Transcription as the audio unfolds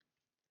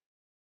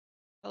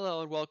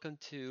Hello and welcome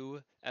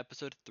to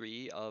episode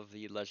 3 of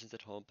the Legends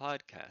at Home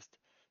podcast.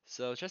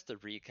 So, just to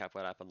recap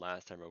what happened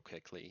last time, real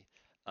quickly,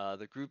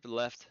 the group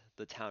left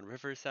the town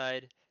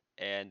Riverside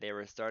and they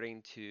were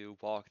starting to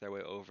walk their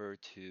way over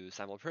to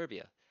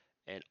Simulperbia.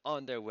 And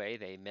on their way,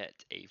 they met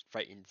a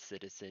frightened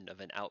citizen of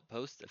an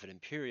outpost, of an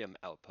Imperium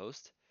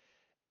outpost,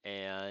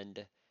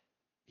 and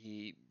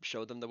he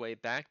showed them the way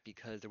back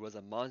because there was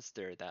a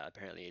monster that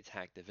apparently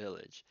attacked the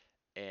village.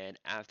 And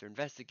after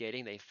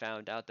investigating, they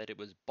found out that it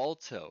was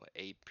Balto,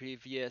 a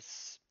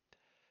previous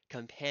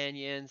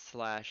companion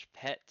slash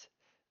pet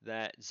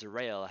that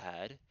Zerael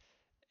had,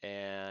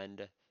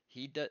 and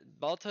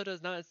Balto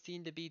does not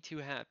seem to be too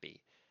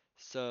happy.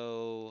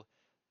 So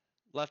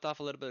left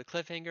off a little bit of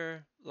cliffhanger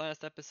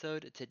last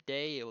episode.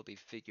 Today it will be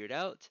figured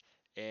out,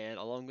 and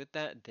along with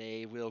that,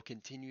 they will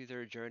continue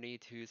their journey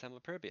to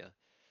Samoperbia.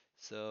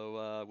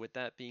 So with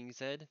that being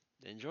said,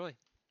 enjoy.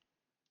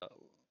 Uh,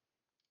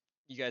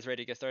 you guys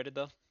ready to get started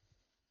though?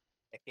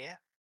 Heck yeah.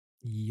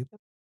 Yep.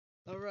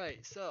 All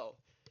right. So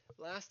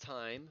last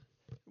time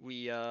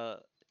we uh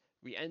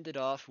we ended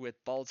off with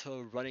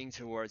Balto running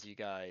towards you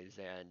guys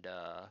and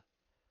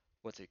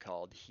what's it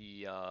called?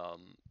 He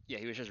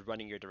was just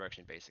running your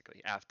direction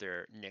basically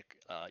after Nick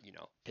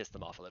pissed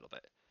him off a little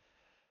bit.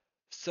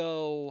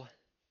 So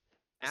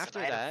Listen, after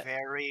that,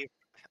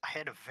 I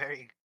had a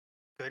very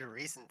good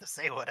reason to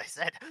say what I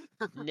said.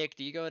 Nick,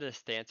 do you go to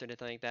stance or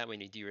anything like that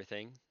when you do your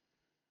thing?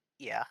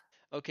 Yeah.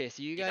 Okay,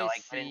 so you guys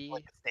I get into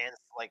like see. a stance,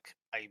 like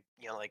I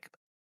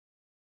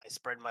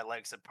spread my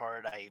legs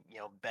apart. I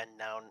bend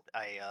down.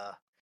 I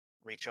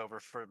reach over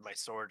for my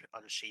sword,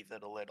 unsheath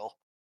it a little,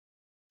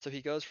 So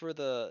he goes for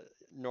the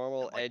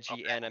normal and like up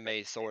edgy that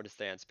anime sword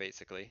stance. stance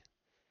basically.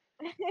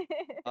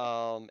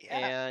 Yeah.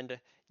 And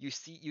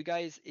you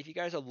guys, if you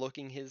guys are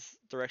looking his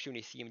direction when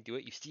you see him do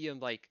it, you see him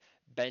like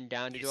bend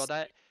down to You do all see,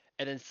 that,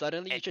 and then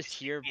suddenly you and you just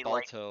see hear me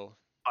like Balto.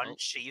 Oh,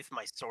 unsheath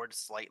my sword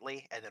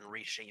slightly and then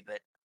resheath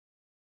it.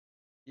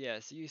 yeah,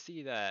 so you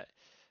see that.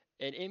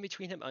 And in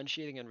between him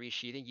unsheathing and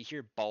resheathing, you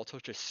hear Balto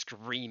just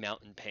scream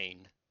out in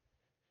pain.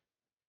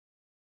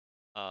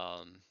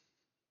 Um,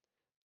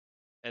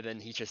 and then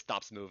he just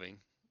stops moving,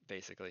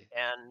 basically.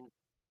 And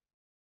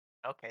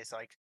okay, so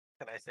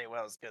can I say what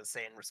I was gonna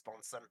say in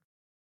response then?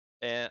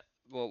 And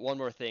well, one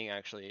more thing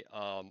actually.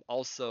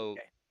 Also,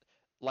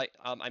 Okay.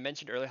 I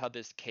mentioned earlier how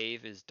this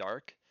cave is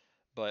dark,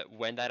 but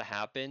when that Mhm.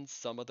 happens,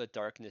 some of the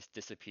darkness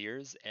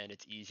disappears and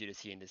it's easier to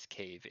see in this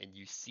cave. And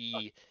you Oh,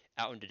 see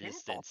out in the didn't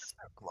Baltus distance.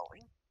 start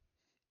glowing?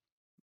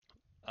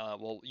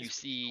 Well, you Is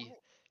he see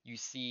glowing? you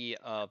see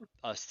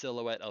a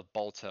silhouette of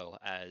Balto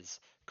as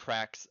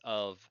cracks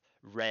of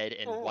red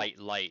and Oh. white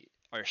light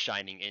are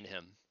shining in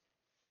him.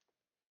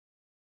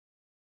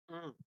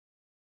 Mm.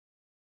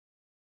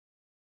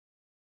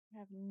 I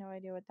have no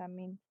idea what that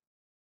means.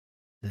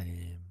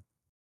 Damn.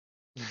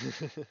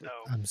 So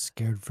I'm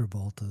scared for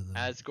Balto though.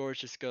 As Gorge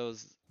just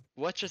goes,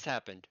 "What just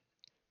happened?"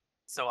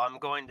 So I'm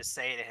going to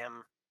say to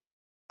him,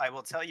 I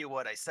will tell you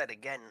what I said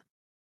again,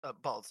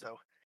 Balto.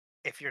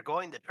 If you're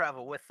going to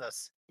travel with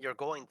us, you're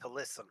going to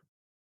listen.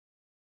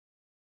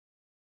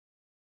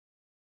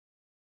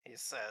 He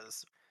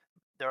says,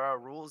 there are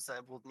rules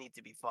that will need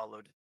to be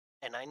followed,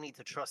 and I need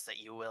to trust that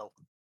you will.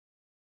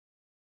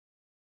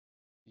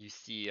 You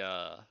see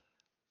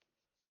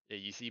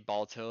you see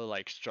Balto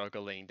like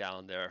struggling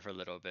down there for a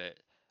little bit.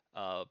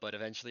 But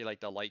eventually like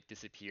the light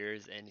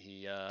disappears and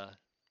he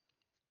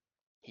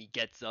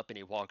gets up and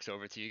he walks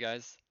over to you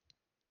guys.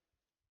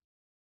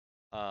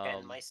 Can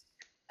Um my suit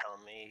tell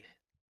me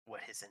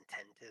what his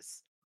intent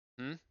is?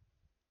 hmm?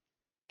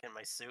 Can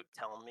my suit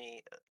tell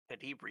me,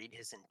 could he read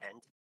his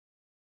intent?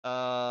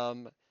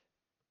 Um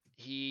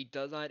he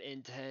does not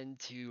intend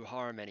to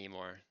harm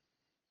anymore.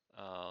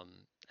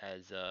 Um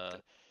as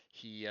Good.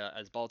 he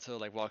as Balto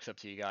like walks up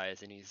to you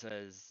guys and he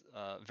says,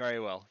 very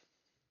well.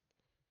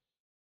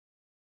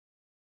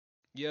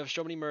 You have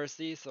shown me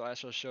mercy, so I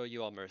shall show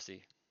you all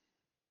mercy.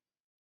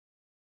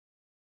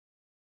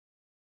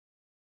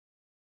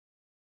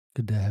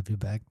 Good to have you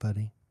back,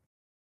 buddy.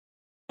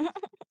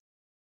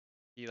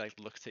 He like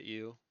looks at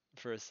you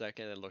for a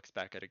second and looks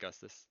back at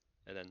Augustus,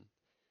 and then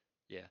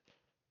yeah.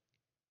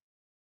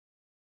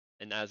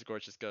 And Asgore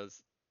just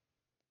goes,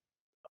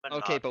 A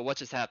 "Okay, nod. but what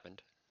just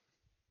happened?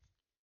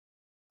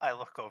 I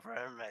look over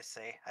him and I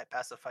say, I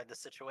pacified the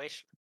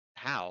situation.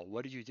 How?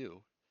 What did you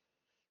do?"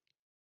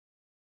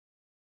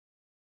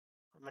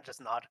 I'm gonna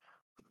just nod.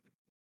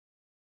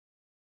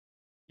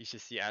 You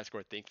just see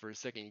Asgore think for a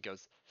second. He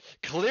goes,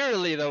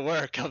 "Clearly the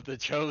work of the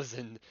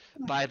chosen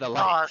by the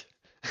Ah, light."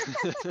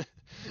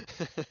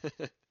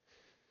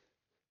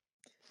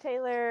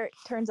 Taylor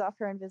turns off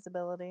her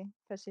invisibility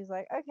because she's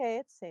like, okay,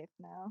 it's safe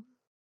now.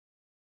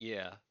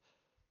 Yeah.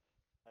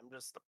 I'm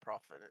just a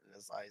prophet in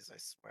his eyes, I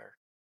swear.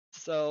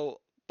 So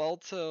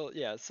Balto,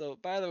 yeah. So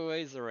by the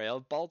way,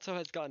 Zarael, Balto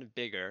has gotten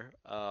bigger.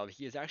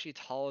 He is actually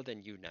taller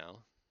than you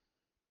now.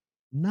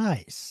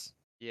 Nice.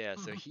 Yeah.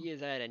 So he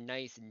is at a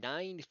nice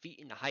 9 feet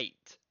in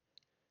height.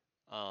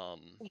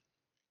 Um,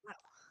 Wow,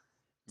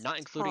 not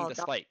It's including tall the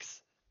dog.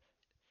 spikes.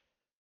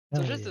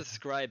 So Hell just yeah.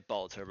 describe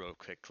Balto real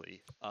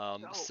quickly.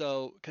 No.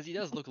 So because he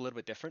does look a little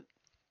bit different.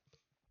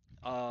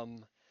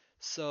 Um,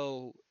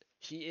 so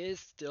he is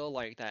still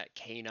like that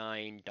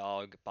canine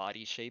dog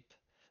body shape,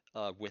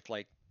 with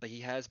like, but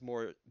he has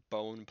more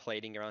bone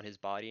plating around his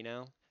body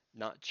now.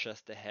 Not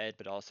just the head,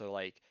 but also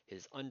like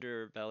his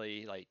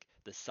underbelly, like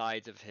the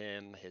sides of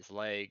him, his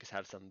legs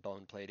have some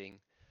bone plating.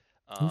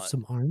 Oh, Uh,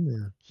 some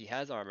armor. he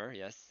has armor,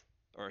 yes,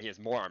 or he has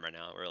more armor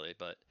now, really,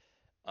 but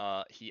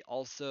he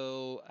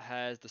also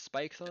has the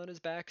spikes on his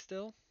back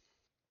still.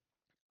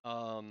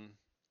 Um,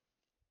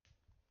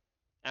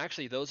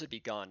 Actually, those would be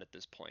gone at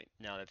this point,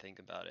 now that I think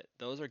about it.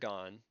 Those are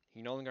gone.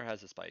 He no longer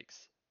has the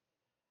spikes.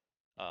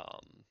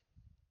 Um,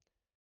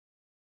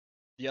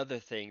 the other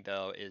thing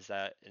though is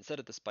that instead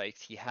of the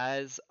spikes, he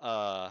has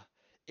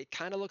it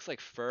kind of looks like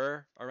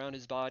fur around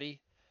his body,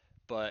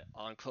 but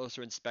on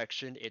closer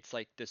inspection, it's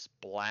like this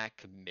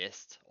black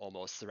mist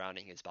almost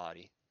surrounding his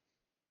body.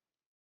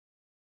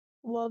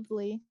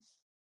 Lovely.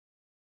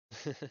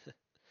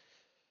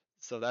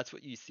 So that's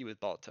what you see with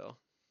Balto.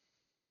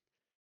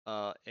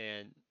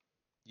 And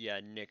yeah,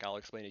 Nick, I'll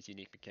explain his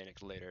unique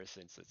mechanics later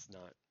since it's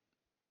not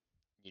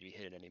need to be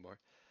hidden anymore.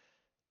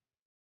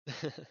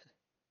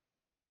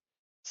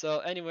 So,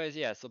 anyways,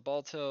 yeah. So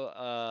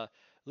Balto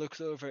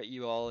looks over at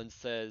you all and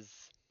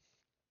says,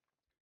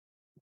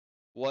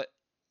 "What,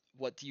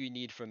 what do you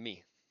need from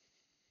me?"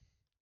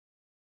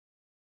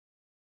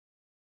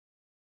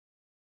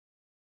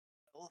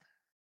 Well,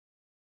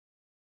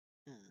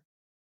 hmm.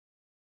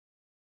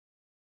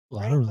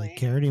 Well, I don't really Frankly,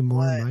 care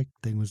anymore. what My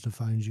thing was to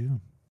find you.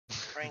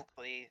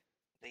 frankly,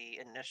 the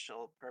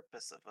initial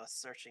purpose of us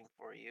searching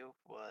for you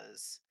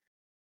was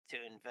to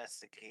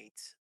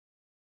investigate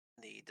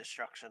the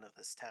destruction of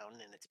this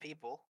town and its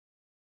people.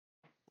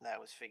 That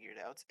was figured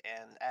out,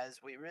 and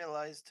as we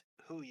realized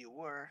who you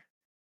were,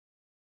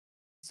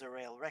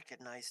 Zerael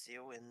recognized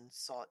you and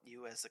sought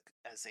you as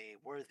a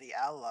worthy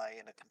ally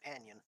and a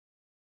companion.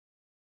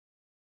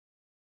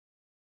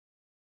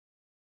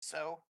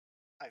 So,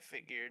 I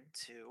figured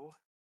to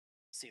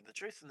see the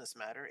truth in this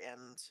matter,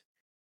 and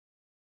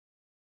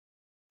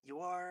you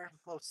are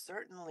most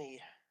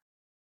certainly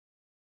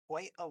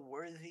quite a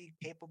worthy,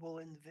 capable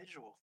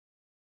individual.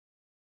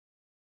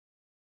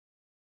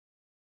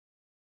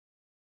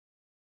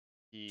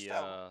 He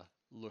So,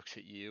 looks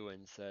at you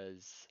and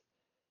says,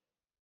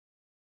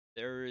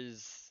 "There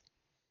is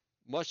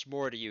much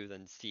more to you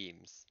than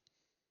seems.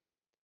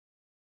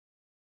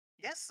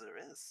 yes, there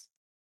is.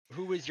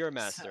 Who is your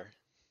So, master?"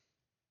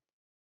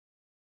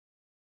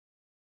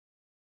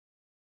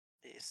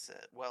 he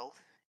said, well,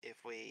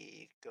 if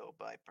we go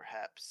by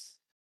perhaps,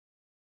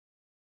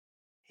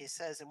 he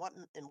says, in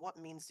what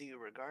means do you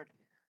regard?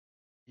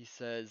 He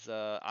says,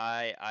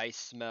 "I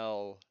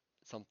smell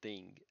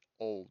something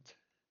old."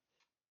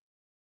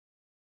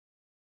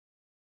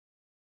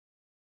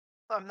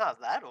 I'm not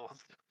that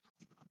old.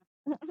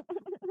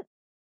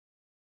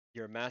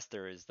 Your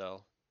master is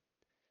though.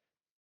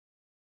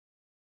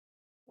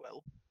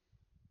 Well,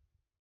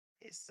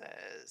 he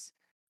says,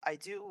 I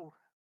do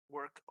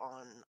work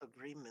on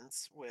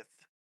agreements with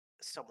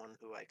someone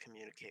who I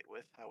communicate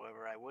with.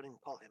 However, I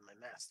wouldn't call him my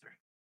master.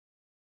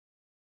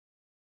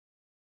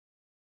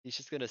 He's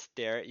just gonna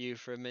stare at you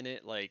for a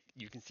minute, like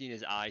you can see in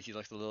his eyes he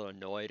looks a little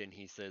annoyed, and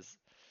he says,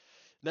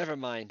 "Never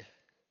mind."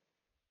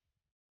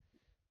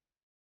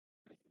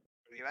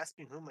 Are you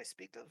asking whom I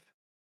speak of?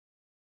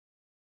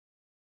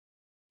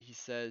 He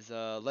says,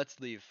 "Let's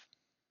leave."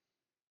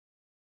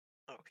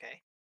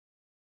 Okay,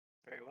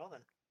 very well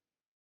then.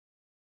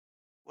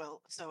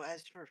 Well, so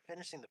as for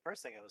finishing the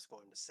first thing I was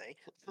going to say,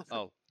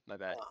 Oh, my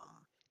bad.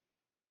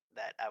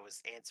 that I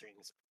was answering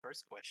his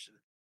first question.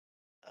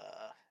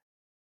 Uh,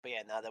 but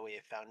yeah, now that we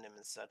have found him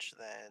and such,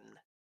 then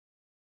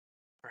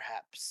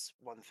perhaps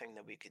one thing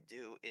that we could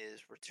do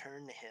is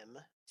return him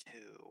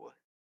to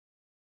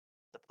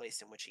the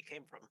place in which he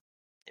came from,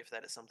 if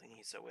that is something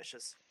he so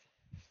wishes.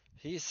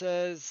 He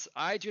says,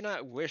 "I do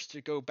not wish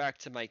to go back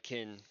to my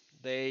kin.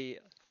 They,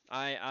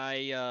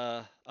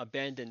 I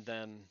abandoned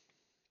them.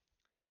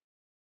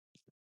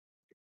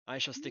 I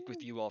shall stick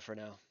with you all for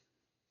now."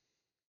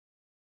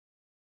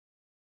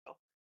 Oh,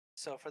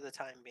 so for the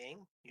time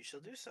being, you shall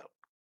do so,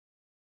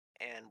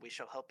 and we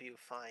shall help you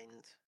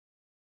find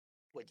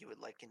what you would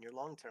like in your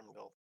long-term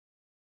goal.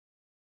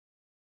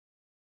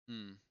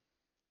 Hmm.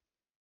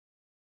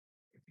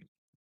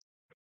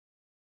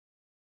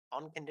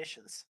 On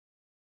conditions.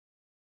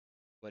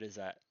 What is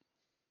that?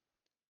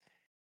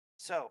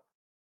 So,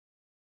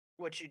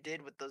 what you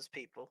did with those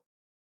people,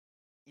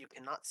 you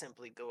cannot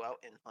simply go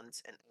out and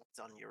hunt and act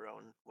on your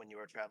own when you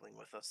are traveling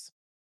with us.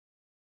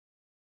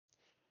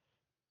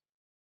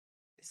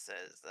 It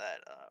says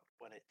that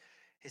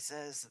it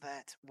says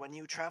that when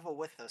you travel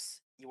with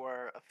us, you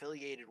are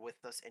affiliated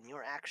with us, and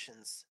your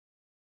actions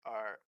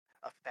are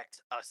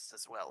affect us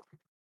as well,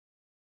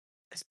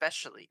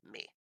 especially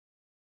me.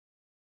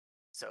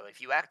 So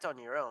if you act on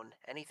your own,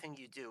 anything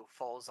you do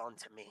falls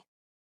onto me.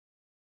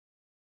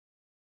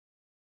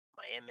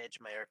 My image,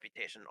 my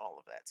reputation, all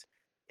of that.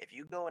 If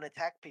you go and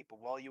attack people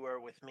while you are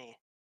with me,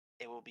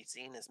 it will be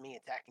seen as me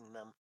attacking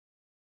them.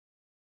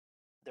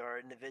 there are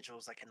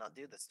individuals I cannot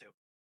do this to.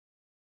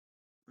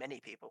 Many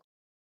people.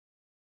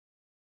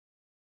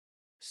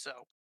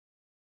 So,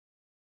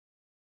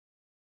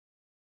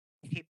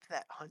 keep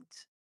that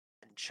hunt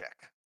in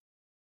check,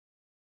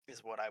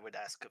 is what I would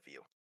ask of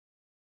you.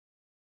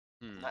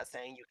 I'm Hmm. not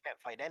saying you can't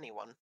fight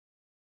anyone,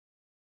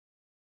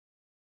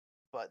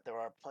 but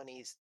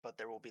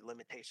there will be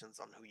limitations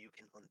on who you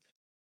can hunt.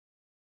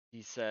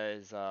 He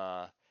says,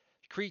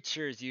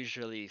 creatures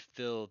usually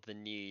fill the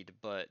need,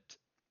 but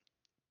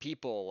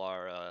people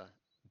are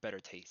better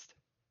taste.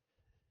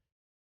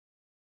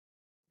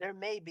 There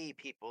may be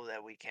people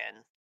that we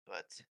can,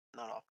 but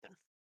not often.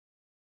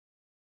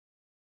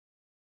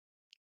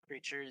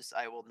 Creatures,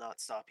 I will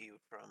not stop you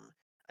from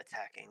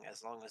attacking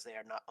as long as they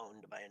are not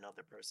owned by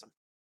another person.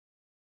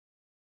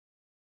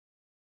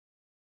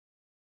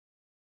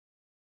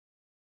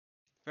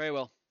 Very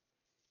well.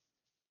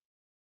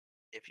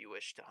 If you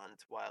wish to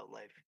hunt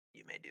wildlife,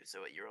 you may do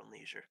so at your own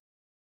leisure.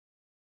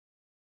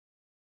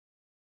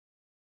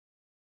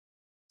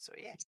 So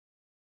yeah.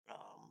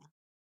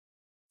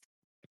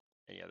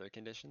 Any other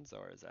conditions,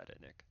 or is that it,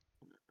 Nick?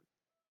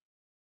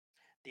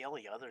 The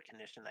only other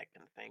condition I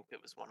can think,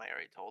 it was one I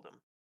already told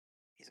him.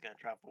 He's gonna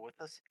travel with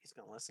us. He's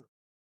gonna listen.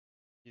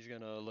 He's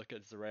gonna look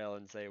at Zarael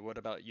and say, "What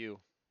about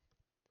you?"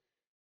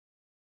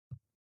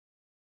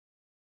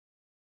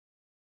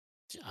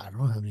 I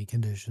don't have any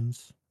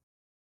conditions.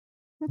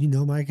 You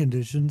know my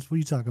conditions. What are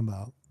you talking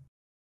about?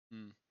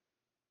 Hmm.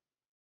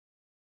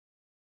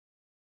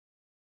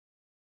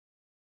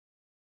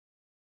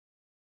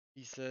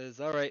 He says,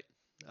 "All right,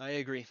 I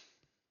agree."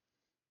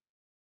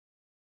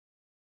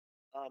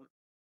 Um,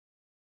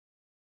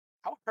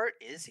 how hurt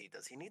is he?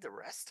 Does he need to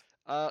rest?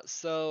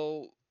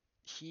 So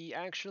he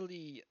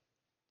actually,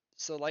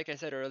 so like I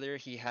said earlier,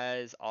 he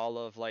has all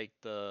of like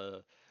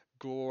the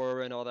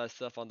gore and all that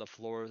stuff on the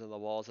floors and the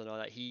walls and all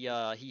that. He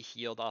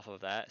healed off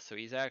of that, so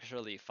he's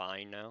actually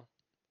fine now.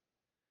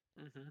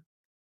 Mm-hmm.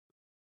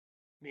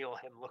 Meanwhile,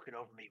 him looking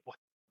over me. What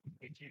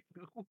did you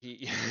do?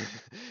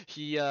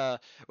 He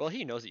well,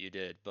 he knows that you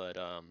did, but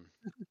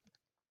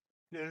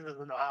He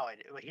doesn't know how I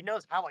did. Well, he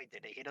knows how I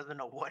did it. He doesn't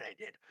know what I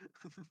did.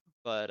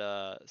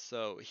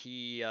 so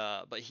he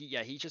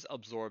just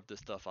absorbed the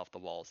stuff off the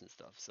walls and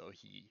stuff, so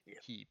Yep.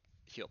 he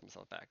healed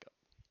himself back up.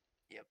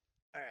 Yep.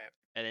 All right.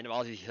 And then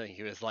while he's healing,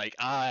 he was like,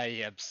 "I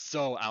am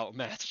so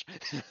outmatched."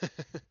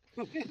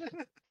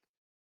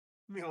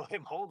 Meanwhile,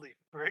 him, holy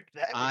frick,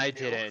 that was I new.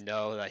 didn't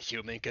know that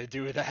human could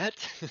do that.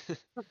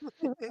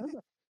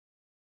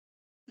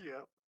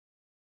 Yep.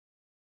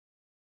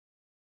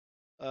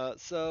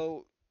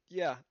 So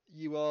yeah,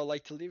 you all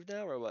like to leave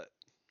now or what?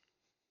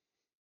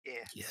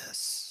 Yeah.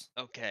 Yes.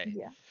 Okay.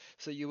 Yeah.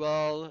 So you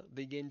all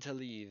begin to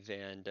leave,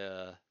 and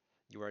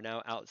you are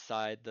now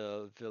outside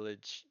the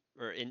village,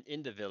 or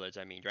in the village.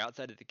 I mean, you're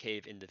outside of the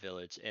cave in the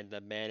village, and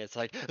the man is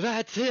like,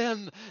 "That's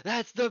him!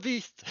 That's the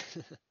beast!"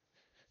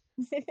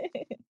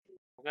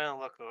 I'm gonna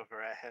look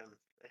over at him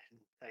and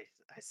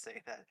I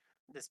say that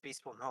this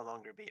beast will no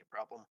longer be a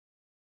problem.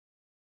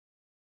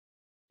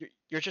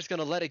 You're just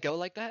gonna let it go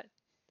like that?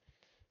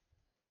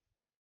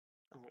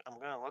 I'm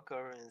gonna look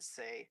over and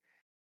say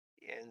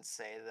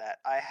that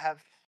I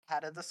have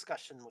had a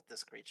discussion with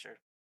this creature,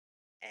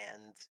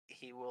 and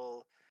he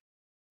will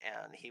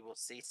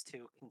cease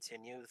to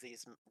continue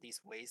these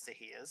ways that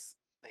he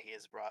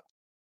has brought,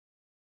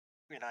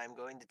 and I'm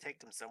going to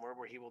take him somewhere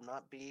where he will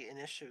not be an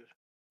issue,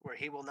 where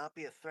he will not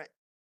be a threat.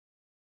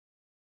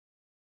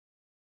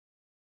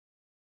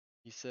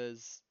 He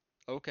says,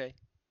 "Okay."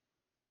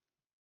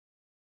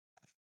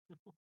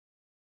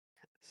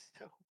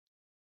 So,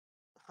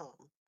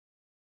 um,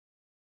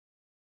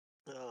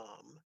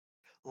 um,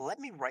 let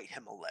me write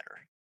him a letter.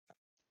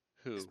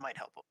 This Who? might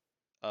help him.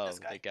 This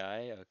Oh, the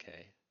guy. guy?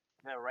 Okay.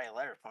 I'm gonna write a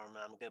letter for him.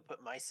 And I'm gonna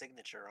put my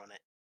signature on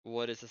it,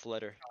 What is this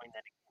letter? showing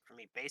that it came from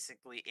me,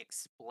 basically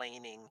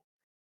explaining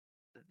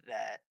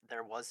that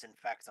there was in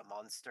fact a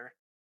monster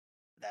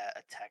that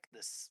attacked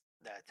this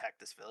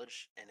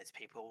village and its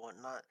people and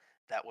whatnot,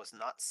 that was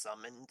not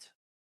summoned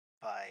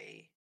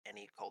by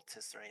any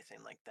cultists or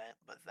anything like that,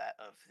 but that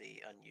of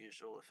the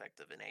unusual effect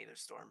of an aether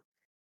storm,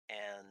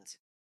 and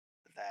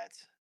that,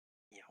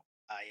 you know,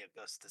 I,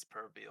 Augustus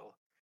Perbial,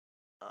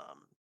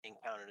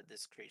 encountered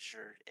this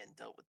creature and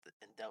dealt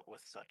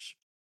with such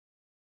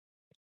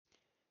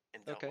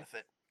and dealt Okay. with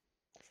it.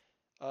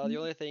 The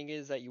only thing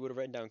is that you would have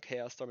written down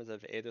Chaos Storm instead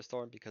of Aether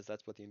Storm because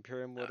that's what the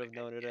Imperium would have Okay,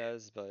 known it yeah,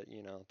 as, but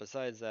you know,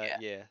 besides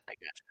that, yeah, yeah. I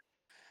got you.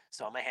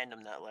 So I'm gonna hand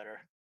him that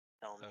letter.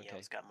 Tell him, Okay.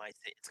 it's got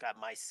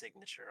my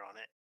signature on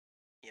it,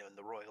 and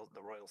the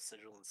royal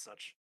sigil and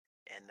such,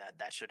 and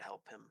that should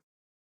help him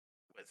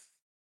with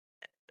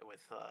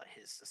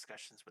his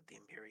discussions with the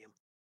Imperium.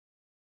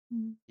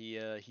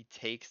 He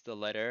takes the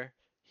letter,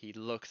 he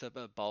looks up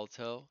at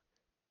Balto,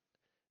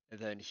 and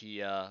then he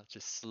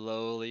just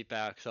slowly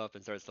backs up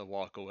and starts to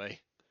walk away.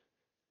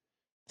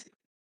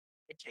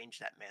 It changed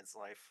that man's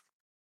life.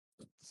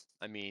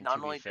 I mean, Not to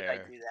be only did I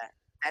fair, do that,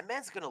 that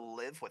man's gonna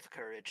live with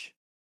courage.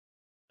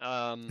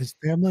 His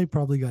family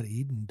probably got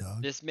eaten,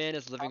 dog. this man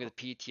is living with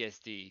Probably.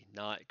 PTSD,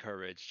 not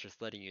courage,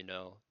 just letting you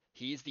know.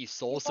 He's the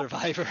sole He's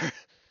survivor.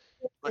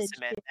 Listen,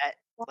 man. Bitch.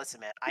 Listen,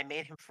 man. I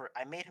made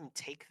him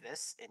take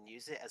this and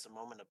use it as a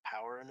moment of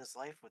power in his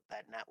life with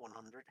that nat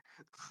 100.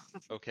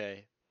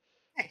 Okay.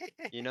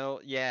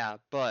 Yeah,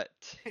 but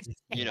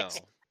you know,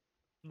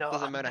 No,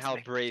 doesn't I'm matter just how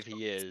making brave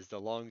he is, the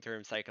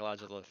long-term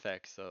psychological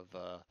effects of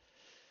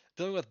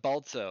dealing with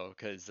Balto,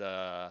 because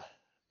yeah,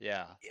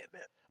 Yeah,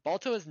 man.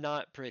 Balto is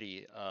not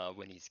pretty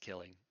when he's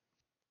killing.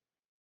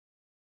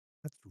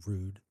 That's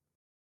rude.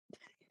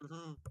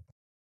 Mhm.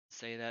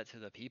 Say that to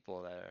the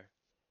people there.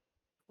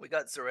 We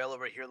got Zarel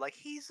over here like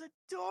he's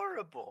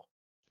adorable.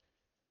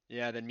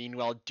 Yeah, then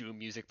meanwhile, Doom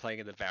music playing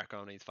in the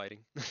background when he's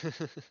fighting.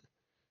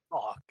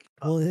 Oh,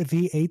 Well, if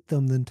he ate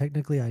them, then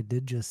technically I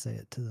did just say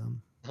it to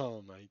them.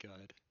 Oh my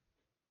god.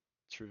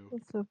 True.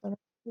 That's so funny.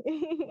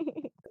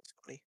 that's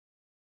funny.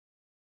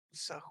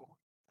 So,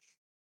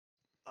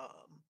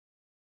 um,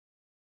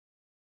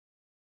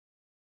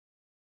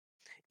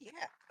 yeah.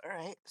 All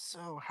right.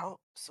 So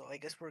I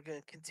guess we're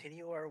gonna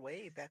continue our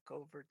way back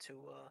over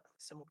to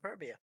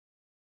Simulperbia.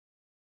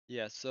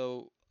 Yeah,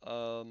 so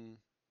all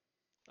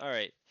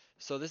right.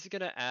 So this is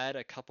gonna add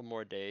a couple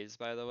more days,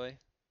 by the way,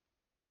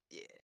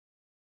 Yeah.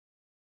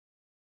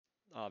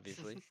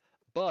 obviously.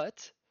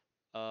 But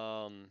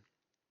um,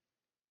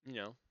 you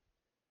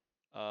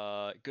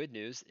know, good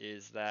news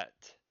is that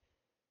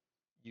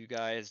you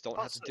guys don't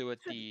have to Also, do it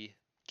the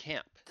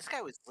camp. this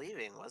guy was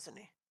leaving, wasn't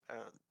he?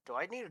 Do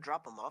I need to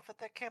drop him off at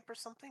that camp or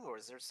something, or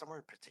is there somewhere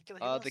in particular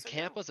he The wants to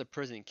camp go? was a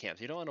prison camp,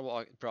 so you don't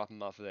want to drop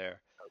him off there.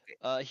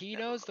 Okay, He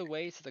never knows the mind.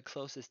 way to the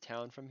closest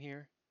town from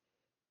here.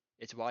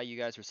 It's why you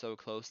guys were so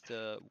close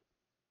to,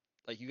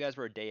 like, you guys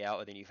were a day out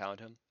and then you found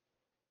him.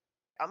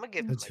 I'm gonna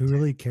give him That's my who tent.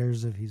 really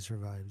cares if he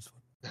survives.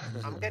 What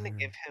does I'm it gonna matter?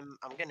 give him.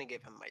 I'm gonna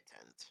give him my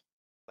tent,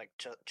 like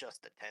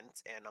just a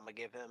tent, and I'm gonna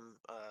give him.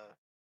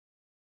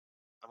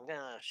 I'm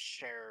gonna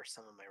share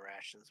some of my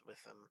rations with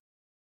him.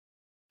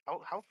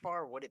 How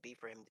far would it be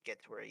for him to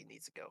get to where he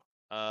needs to go?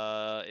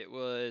 It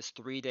was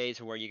 3 days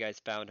from where you guys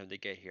found him to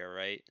get here,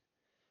 right?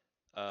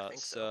 I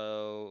think so.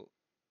 So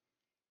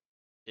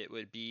it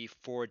would be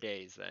 4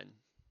 days then, Yeah, I'm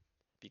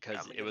because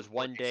gonna it give him was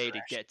 4 days of 1 day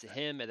to get rations to then.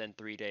 him and then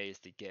 3 days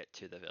to get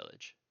to the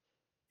village.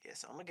 Yeah,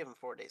 so I'm gonna give him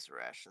 4 days of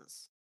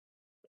rations.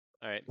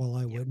 All right. While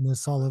I Yep.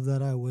 witness all of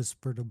that, I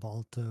whisper to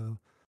Balto,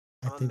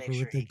 I I'm gonna think make we're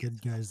sure with the he gets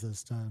good enough. guys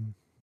this time.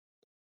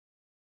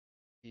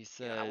 He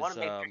Yeah, I want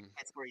says, to make sure he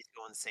gets where he's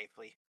going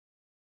safely.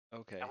 I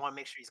okay. want to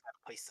make sure he's got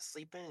a place to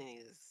sleep in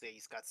and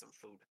he's got some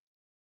food.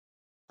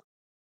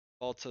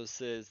 Balto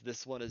says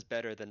this one is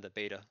better than the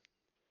beta.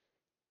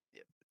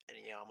 Yep. And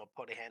I'm gonna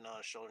put a hand on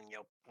his shoulder and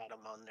pat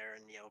him on there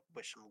and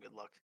wish him good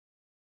luck.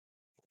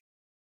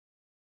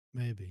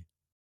 Maybe.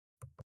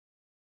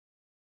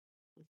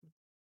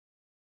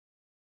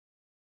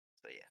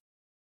 So yeah.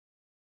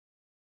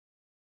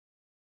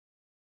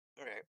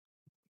 All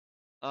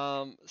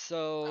right.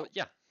 So Well,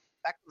 yeah.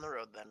 back on the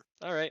road then.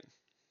 All right.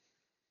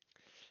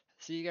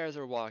 So you guys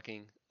are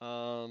walking.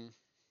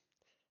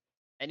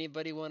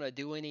 Anybody want to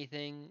do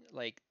anything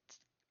like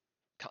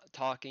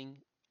talking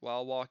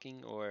while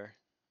walking or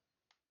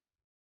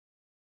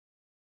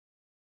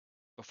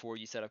before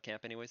you set up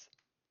camp, anyways?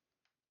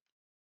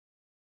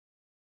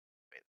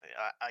 Wait,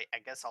 I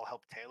guess I'll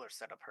help Taylor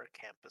set up her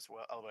camp as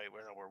well. Oh wait,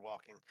 we're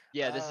walking.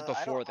 Yeah, this is I don't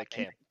before the have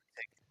camp. anything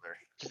particular.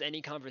 Just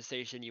any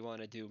conversation you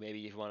want to do. Maybe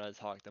you want to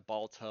talk to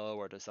Balto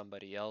or to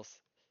somebody else.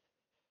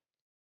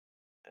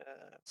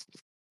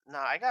 No,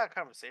 I got a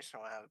conversation I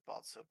want to have with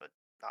Balto, but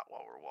not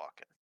while we're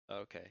walking.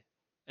 Okay.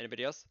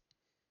 Anybody else?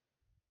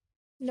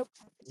 Nope.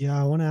 Yeah,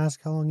 I want to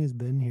ask how long he's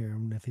been here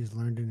and if he's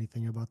learned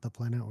anything about the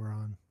planet we're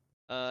on.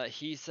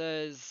 He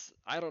says,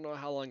 I don't know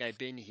how long I've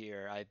been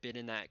here. I've been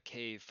in that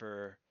cave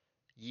for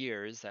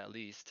years at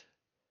least.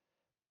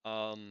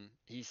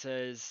 He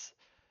says,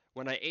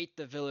 when I ate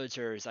the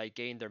villagers, I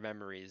gained their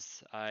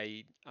memories.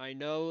 I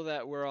know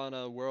that we're on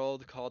a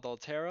world called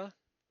Altera,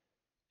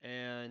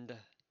 and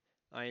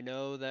I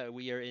know that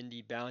we are in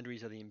the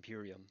boundaries of the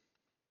Imperium.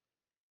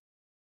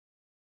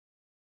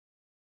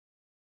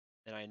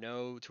 And I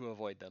know to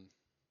avoid them.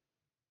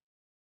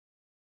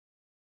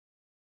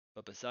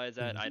 But besides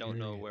The that, I don't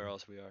know where Imperium.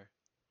 else we are.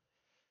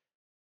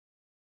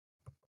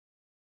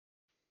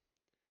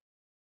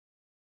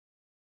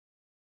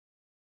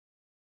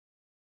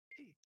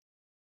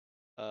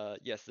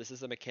 Yes, this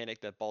is a mechanic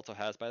that Balto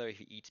has. By the way, if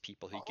he eats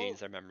people, he gains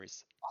their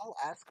memories. I'll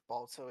ask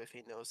Balto if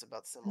he knows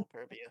about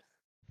Simulperbia.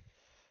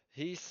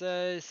 He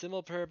says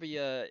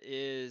Simulperbia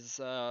is,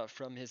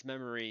 from his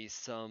memory,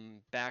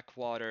 some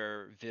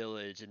backwater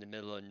village in the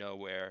middle of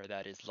nowhere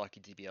that is lucky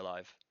to be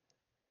alive.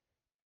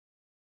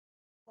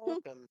 I'll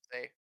look at him and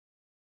say,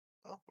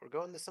 "Oh, we're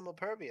going to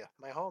Simulperbia,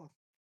 my home."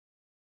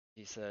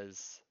 He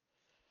says,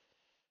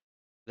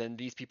 then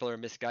these people are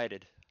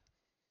misguided.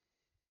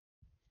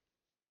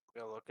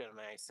 I'm gonna look at him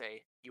and I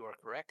say, "You are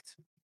correct."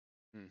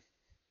 Hmm.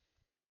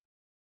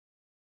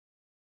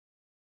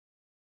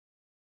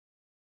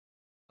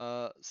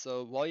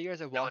 So while you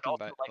guys are I would walking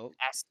by, also like oh, to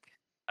ask.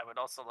 I would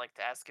also like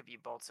to ask of you,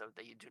 Balto,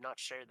 that you do not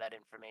share that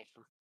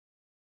information.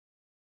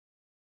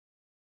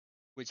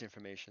 which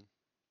information?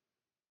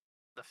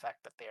 the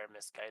fact that they are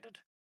misguided.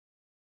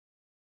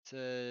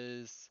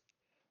 Says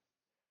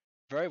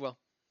very well.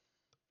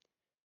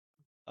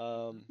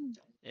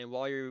 And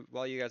while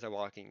you guys are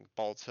walking,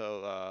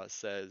 Balto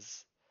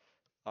says,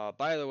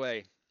 by the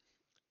way,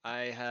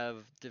 I have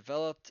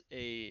developed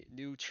a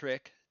new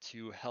trick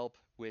to help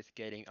with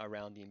getting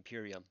around the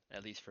Imperium,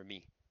 at least for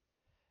me.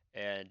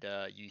 And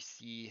you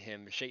see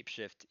him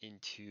shapeshift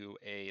into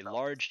a Oh,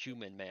 large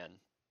human man.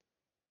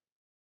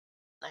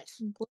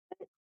 nice. What?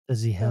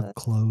 Does he have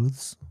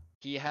clothes?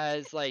 He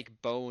has like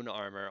bone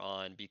armor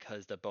on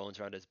because the bones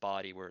around his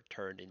body were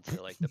turned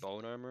into like the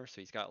bone armor.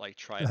 So he's got like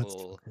That's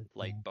tribal fucking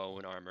like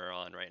cool. bone armor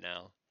on right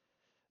now.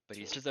 But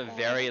he's just a Cool.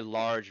 very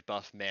large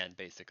buff man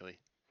basically.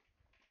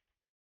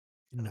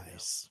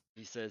 Nice.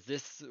 He says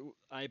this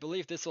I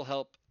believe this will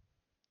help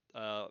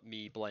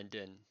me blend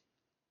in.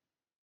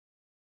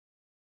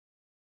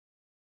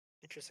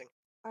 Interesting.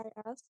 I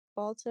asked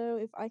Balto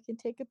if I can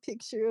take a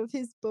picture of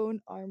his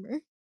bone armor.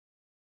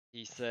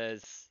 He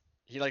says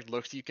he like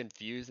looks at you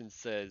confused and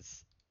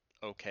says,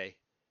 "Okay,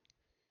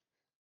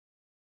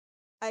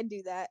 I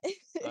do that.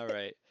 all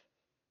right."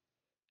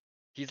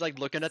 He's like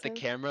looking at the So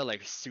camera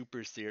like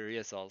super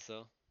serious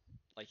also.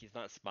 Like he's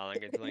not smiling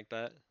or anything like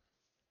that.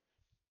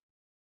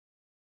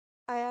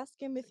 I ask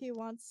him if he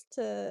wants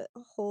to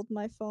hold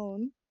my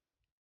phone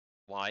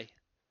Why?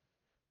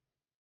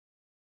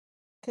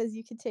 because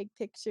you can take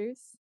pictures.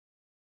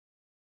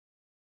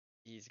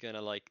 He's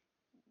gonna like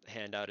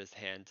hand out his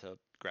hand to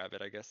grab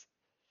it, I guess.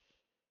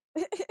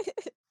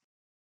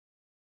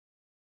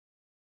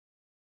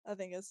 I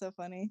think it's so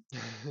funny.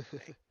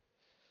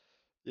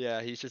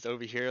 Yeah, he's just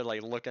over here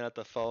like looking at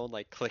the phone,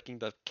 like clicking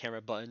the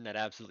camera button that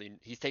absolutely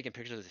he's taking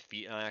pictures of his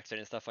feet on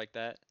accident and stuff like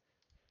that.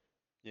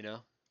 You know?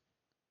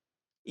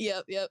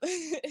 Yep.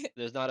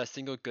 There's not a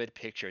single good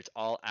picture. It's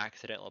all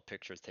accidental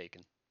pictures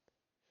taken.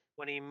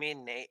 What do you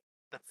mean, Nate?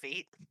 The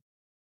feet?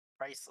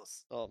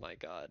 Priceless. Oh my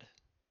god.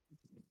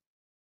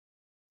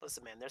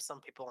 Listen, man, there's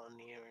some people on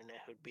the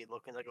internet who'd be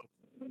looking like,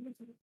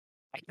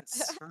 I can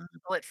smell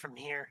it from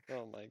here.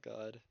 Oh my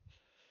god.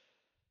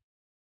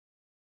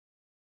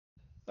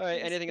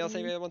 Alright, That's anything else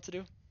funny. anybody wants to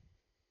do?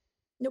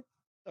 Nope.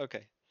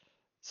 Okay.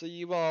 So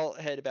you all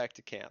head back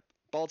to camp.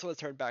 Balto has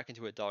turned back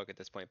into a dog at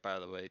this point, by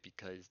the way,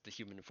 because the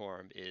human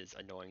form is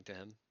annoying to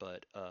him,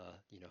 but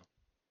you know,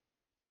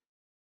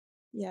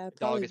 Yeah, dog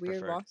probably is weird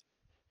preferred. walking.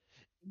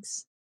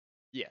 Things.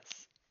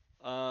 Yes.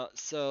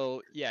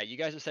 So yeah, you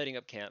guys are setting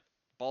up camp.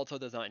 Balto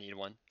does not need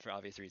one for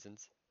obvious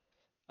reasons.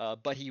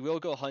 But he will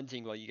go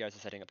hunting while you guys are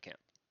setting up camp.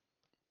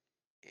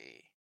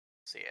 Eh,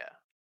 So yeah.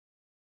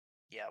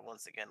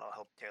 Once again, I'll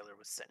help Taylor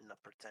with setting up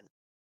her tent.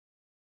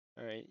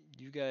 All right,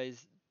 you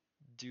guys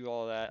do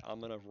all that. I'm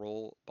gonna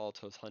roll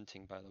Balto's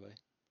hunting, by the way.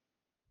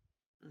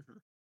 Mm-hmm.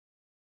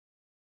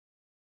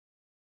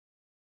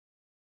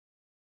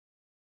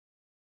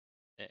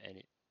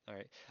 Any. All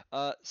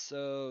right.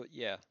 So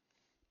yeah,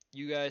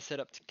 you guys set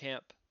up to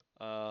camp.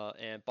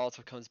 And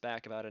Balto comes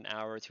back about an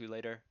hour or two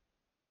later,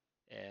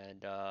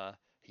 and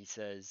he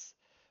says,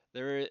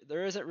 "There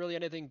isn't really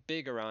anything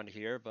big around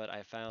here, but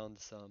I found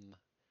some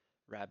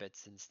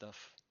rabbits and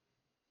stuff.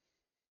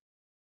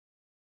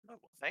 Oh,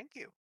 well, thank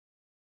you.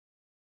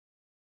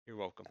 You're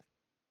welcome."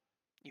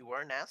 You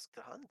weren't asked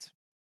to hunt.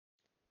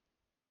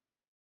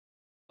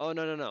 Oh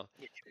no no no,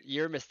 Yeah.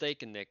 you're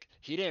mistaken, Nick.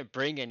 He didn't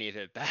bring any of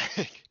it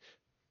back.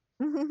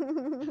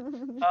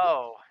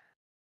 Oh,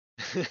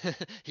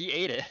 He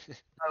ate it.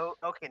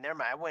 okay, never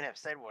mind. I wouldn't have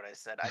said what I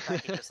said. I thought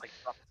he just like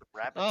dropped some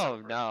rabbits Oh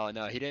over.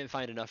 no, he didn't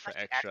find enough for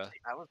extra.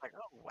 Actually, I was like,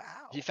 oh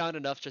wow. He found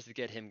enough just to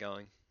get him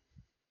going.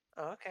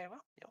 Oh, okay,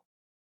 well,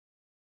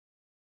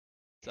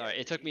 Sorry,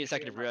 it took me a usually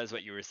second to I'm not realize what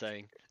good. you were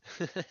saying.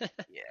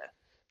 Yeah.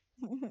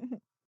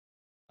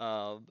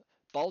 um,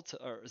 Balto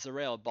or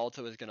Zarael,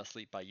 Balto is gonna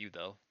sleep by you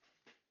though.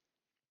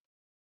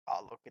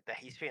 Oh, look at that.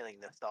 He's feeling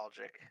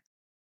nostalgic.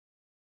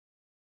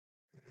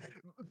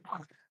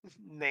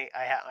 Nate,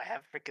 I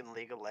have freaking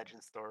League of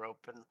Legends store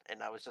open,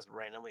 and I was just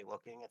randomly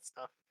looking at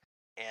stuff,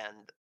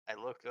 and I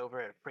looked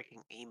over at a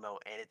freaking emo,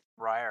 and it's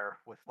Briar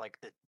with like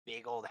the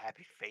big old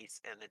happy face,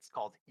 and it's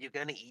called "You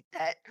Gonna Eat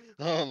That?"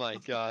 Oh my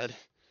god,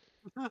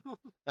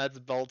 that's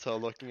Balto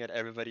looking at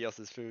everybody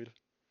else's food.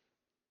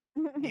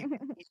 You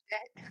gonna eat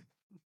that?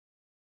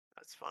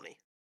 That's funny,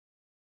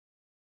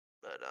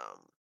 but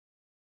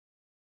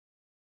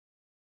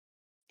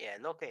yeah,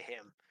 look at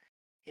him.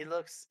 He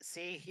looks.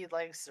 See, he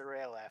likes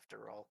Sorrel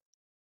after all.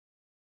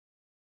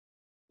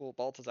 Well,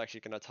 Balto's actually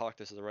gonna talk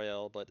to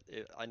Zarael, but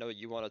I know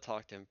you want to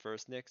talk to him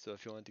first, Nick. So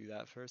if you want to do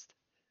that first.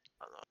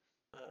 Hold on.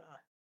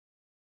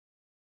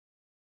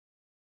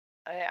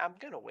 I'm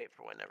gonna wait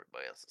for when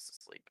everybody else is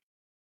asleep.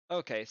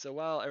 Okay, so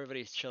while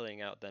everybody's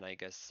chilling out, then I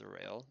guess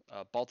Zarael,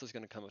 Balto's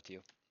gonna come up to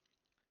you.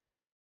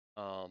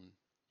 Um,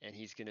 and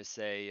he's gonna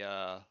say,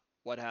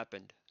 "What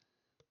happened?"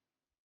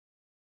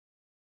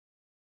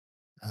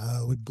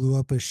 We blew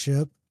up a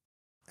ship,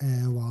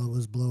 and while it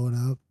was blowing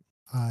up,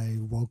 I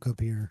woke up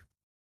here.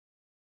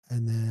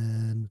 And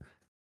then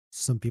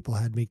some people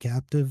had me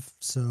captive,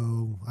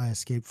 so I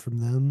escaped from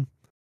them,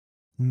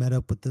 met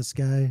up with this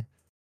guy,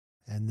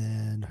 and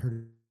then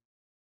heard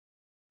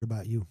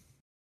about you?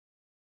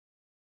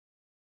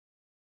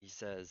 He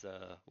says,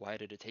 "Why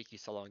did it take you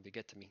so long to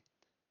get to me?"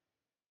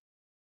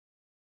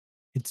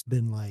 It's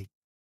been like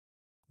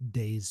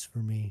days for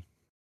me.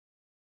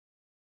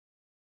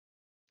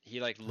 He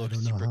like I looks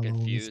don't know super how long it's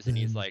confused, and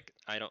he's been. like,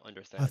 "I don't I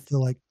understand."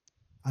 feel like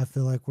I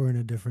feel like we're in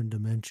a different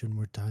dimension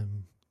where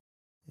time,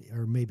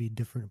 or maybe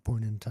different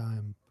point in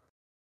time.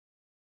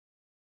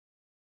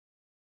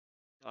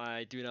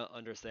 I do not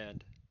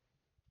understand.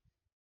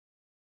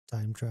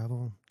 Time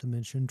travel,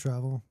 dimension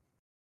travel,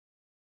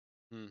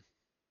 Hmm.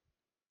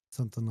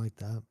 something like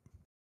that.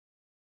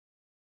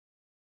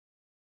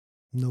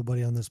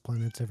 Nobody on this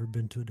planet's ever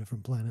been to a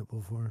different planet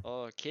before.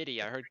 Oh,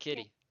 kitty! I heard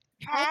kitty.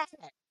 Cat,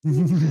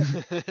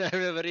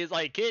 Everybody's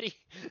like kitty.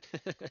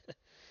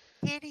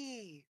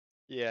 kitty.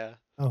 Yeah.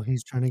 Oh,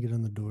 he's trying to get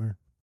on the door.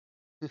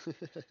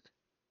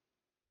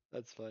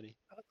 That's funny.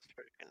 That's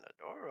freaking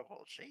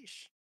adorable.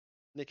 Sheesh.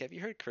 Nick, have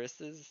you heard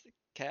Chris's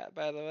cat,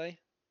 by the way?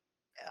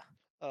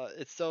 Yeah.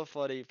 It's so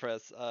funny,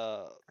 Press.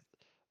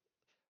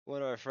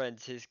 One of our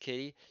friends, his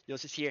kitty, you'll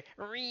just hear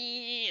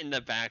 "Ree" in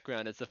the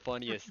background. It's the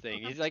funniest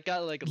thing. He's like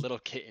got like a little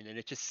kitten, and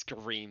it just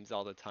screams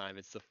all the time.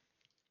 It's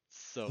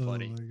so Oh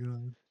funny. my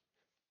god.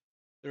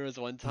 There was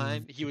one I love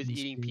time he was kitten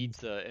eating screams.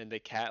 pizza, and the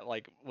cat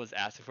like was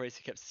asking for it, so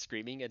he kept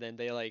screaming, and then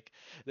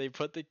they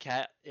put the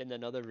cat in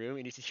another room,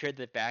 and you just hear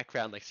the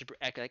background like super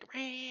echo, like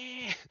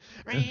 "Ree,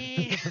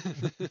 Ree."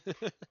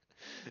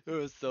 It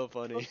was so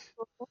funny.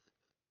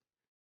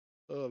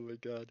 Oh my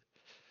god.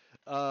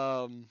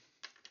 Um,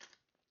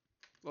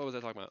 what was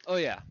I talking about? Oh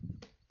yeah,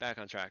 back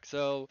on track.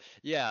 So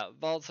yeah,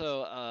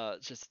 Balto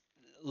just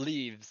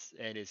leaves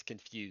and is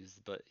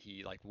confused, but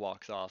he like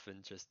walks off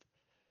and just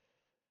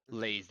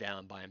lays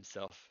down by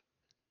himself.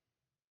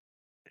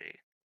 Hey,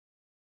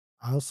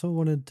 I also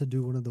wanted to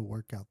do one of the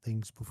workout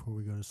things before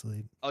we go to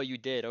sleep. Oh, you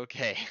did?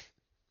 Okay.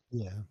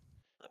 Yeah.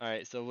 All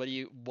right. So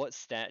what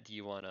stat do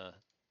you want to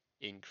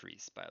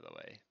increase, by the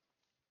way?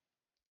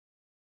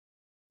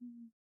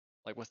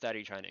 Like what stat are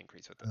you trying to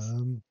increase with this?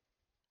 Um,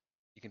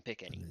 You can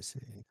pick let any. me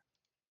see.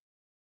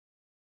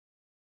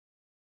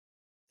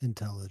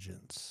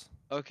 Intelligence.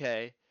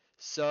 Okay.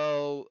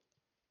 So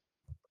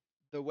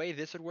the way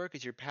this would work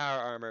is your power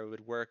armor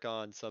would work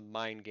on some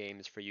mind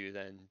games for you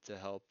then to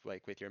help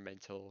like with your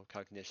mental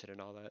cognition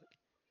and all that.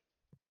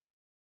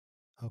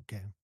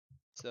 Okay.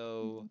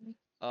 So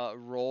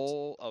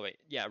roll oh wait,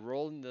 yeah,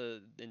 roll in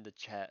the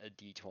chat a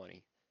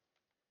d20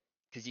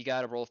 because you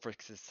got to roll for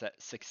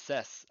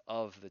success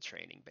of the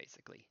training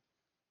basically.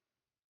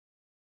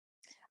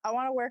 I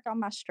want to work on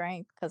my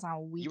strength because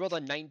I'm weak. You rolled a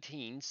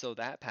 19, so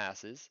that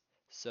passes.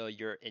 So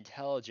your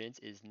intelligence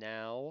is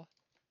now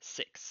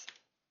 6.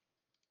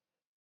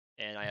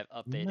 And I have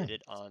updated Nice.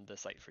 it on the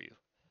site for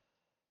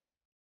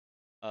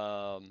you.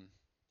 Um,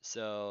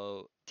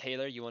 so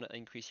Taylor, you want to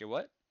increase your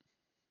what?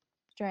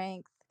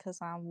 Strength because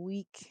I'm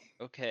weak.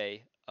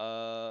 Okay.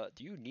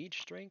 Do you need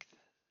strength?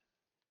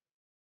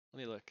 Let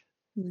me look.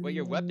 Wait,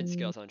 your weapon Mm,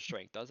 scale's on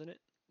strength, doesn't it?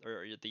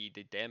 Or the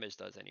damage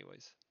does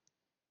anyways.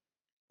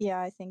 yeah,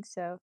 I think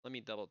so. Let me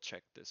double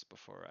check this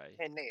before I.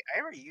 hey, Nate, I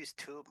already used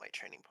 2 of my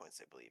training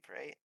points, I believe,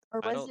 right?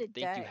 Or I was don't it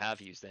think you dex?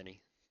 have used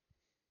any.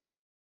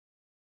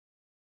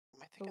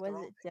 Am I Or thinking the was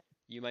wrong it thing? dex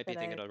You might be that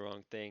thinking I? of the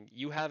wrong thing.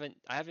 You haven't.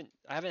 I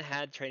haven't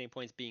had training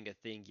points being a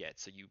thing yet,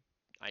 so you.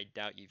 I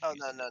doubt you've Oh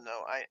used no them no yet.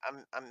 no!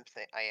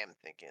 I am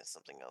thinking of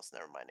something else.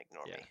 Never mind.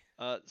 Ignore Yeah.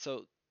 me.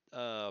 So,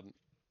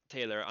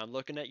 Taylor, I'm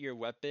looking at your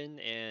weapon,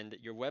 and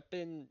your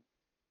weapon,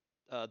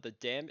 the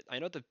damage. I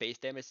know the base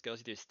damage goes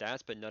with your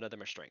stats, but none of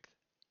them are strength.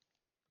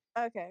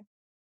 Okay,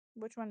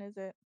 which one is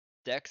it?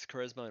 Dex,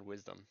 charisma, and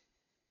wisdom.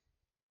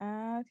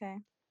 Okay,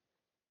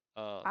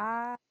 Um.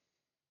 I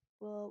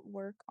will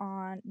work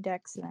on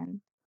dex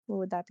then. What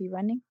would that be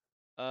running?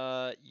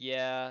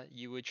 Yeah,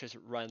 you would just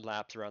run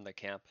laps around the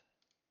camp.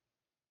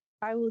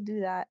 I will do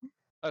that.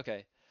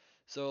 Okay.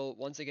 So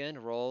once again,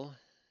 roll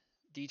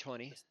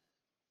d20.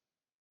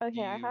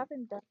 Okay, I You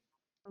haven't done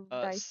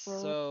a dice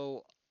roll.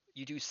 so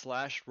you do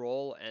slash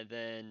roll and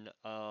then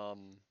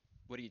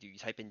what do? You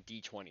type in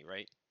d20,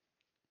 right?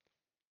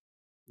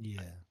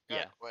 Yeah. Got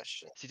Yeah. a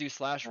question. So you do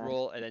slash Uh,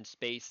 roll and then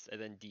space and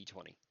then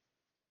d20.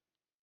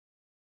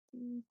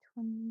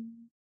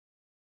 D20.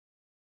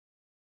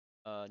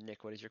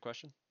 Nick, what is your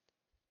question?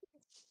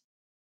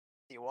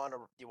 Do you want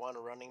a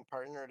running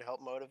partner to help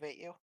motivate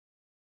you?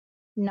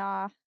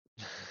 Nah,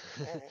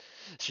 Alright.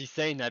 She's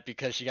saying that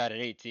because she got an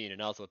 18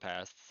 and also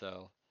passed,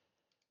 so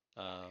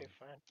Okay,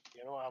 fine.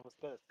 You know, I was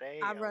gonna say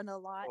I I was run a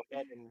lot. go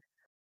ahead and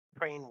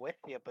train with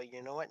you, but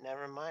you know what?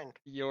 Never mind.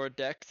 your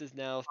dex is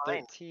now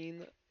Fine.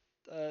 13,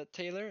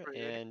 Taylor, Rude.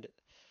 and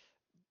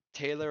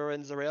Taylor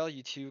and Zarel,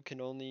 you two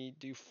can only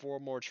do 4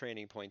 more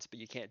training points, but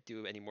you can't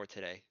do any more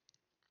today.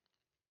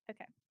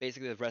 Okay.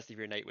 Basically, the rest of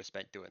your night was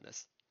spent doing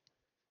this.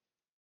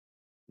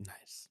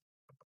 Nice.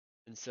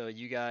 And so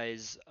you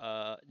guys,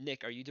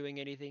 Nick, are you doing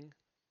anything?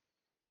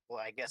 Well,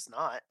 I guess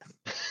not.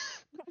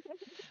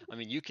 I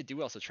mean, you could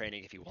do also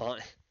training if you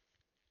want.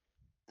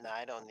 No,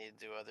 I don't need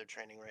to do other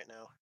training right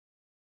now.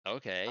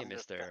 Okay, I'm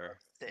just gonna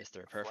sit and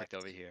Mr. Perfect reflect.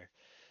 over here.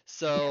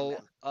 So, man.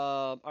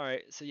 all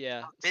right. So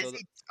yeah.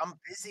 I'm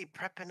busy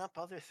prepping up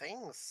other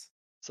things.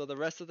 So the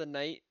rest of the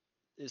night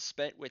is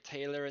spent with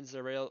Taylor and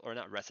Zarel, or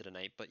not rest of the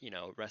night, but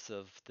rest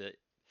of the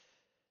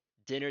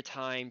dinner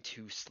time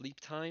to sleep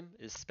time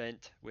is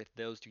spent with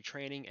those two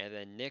training, and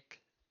then Nick,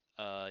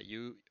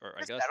 you or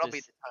Guess that'll be Augustus.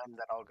 the time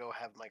that I'll go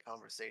have my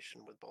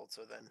conversation with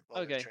Balto then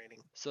while they're Okay,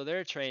 training. so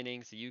they're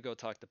training, so you go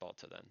talk to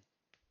Balto then.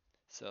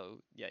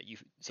 So yeah,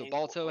 so Hey,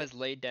 Balto what has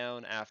laid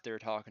down after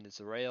talking to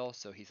Zarel,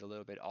 so he's a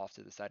little bit off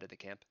to the side of the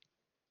camp.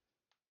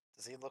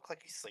 does he look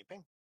like he's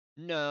sleeping?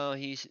 No,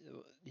 he's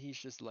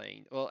just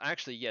laying. Well,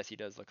 actually, yes, he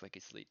does look like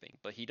he's sleeping,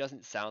 but he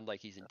doesn't sound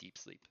like he's in deep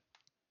sleep.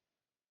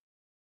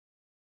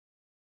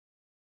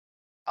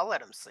 I'll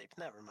let him sleep.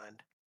 Never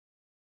mind.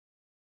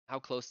 How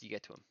close do you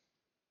get to him?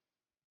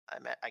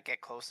 I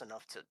get close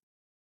enough to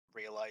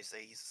realize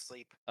that he's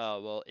asleep.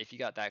 Oh, well, if you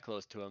got that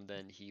close to him,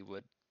 then he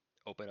would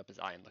open up his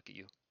eye and look at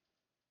you.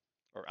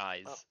 Or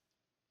eyes. Oh.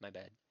 My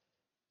bad.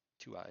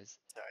 Two eyes.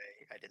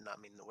 Sorry, I did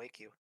not mean to wake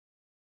you.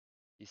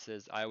 He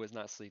says, I was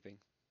not sleeping.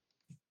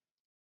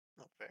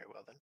 Oh, very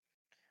well then.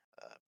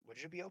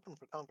 Would you be open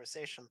for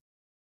conversation?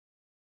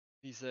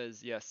 He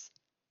says, yes.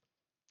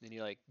 And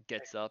he,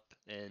 gets up,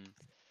 and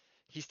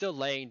he's still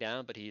laying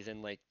down, but he's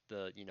in,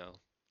 the,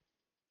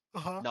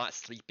 Uh-huh. not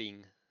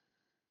sleeping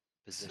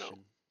So,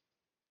 position.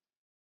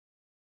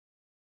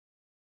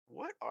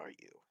 what are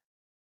you?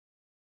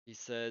 He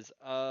says,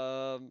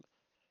 how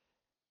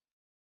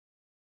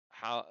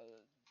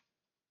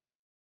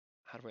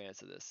do I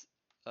answer this?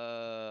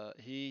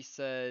 He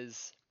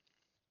says,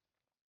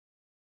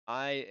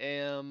 I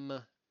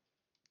am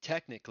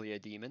technically a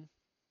demon.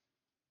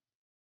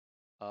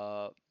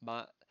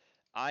 My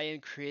I am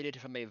created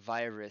from a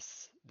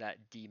virus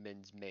that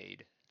demons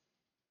made.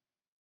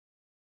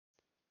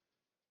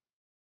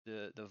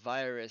 The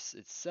virus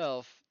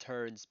itself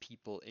turns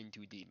people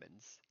into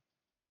demons.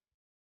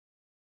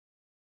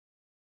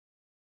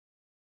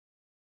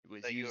 It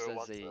was So you used were as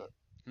once a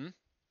hmm?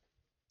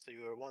 so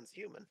you were once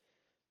human.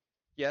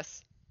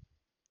 Yes.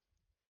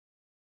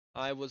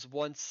 I was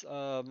once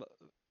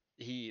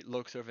he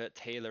looks over at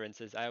Taylor and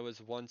says I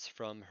was once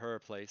from her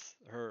place.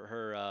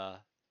 Her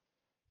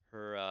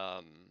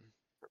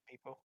For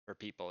people. her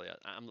people, yeah.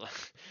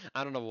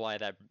 I don't know why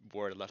that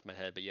word left my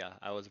head, but yeah,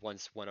 I was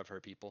once one of her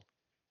people.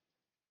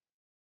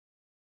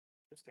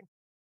 Interesting.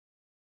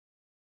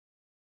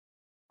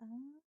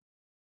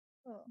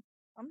 Oh,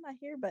 I'm not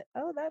here, but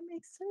oh, that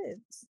makes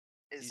sense.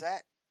 Is He's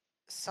that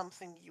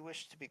something you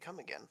wish to become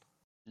again?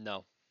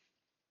 no.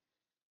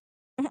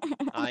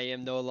 I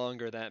am no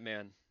longer that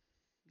man.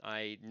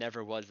 I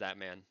never was that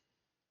man.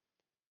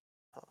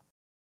 Huh.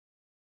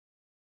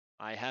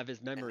 I have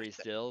his memory Interesting.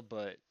 still,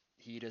 but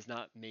he does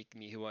not make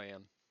me who I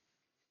am.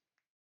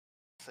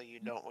 So you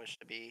don't wish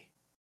to be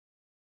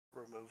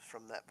removed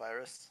from that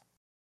virus?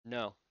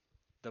 No,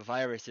 the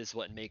virus is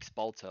what makes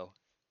Balto.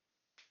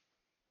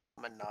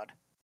 I'm a nod.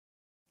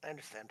 I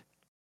understand.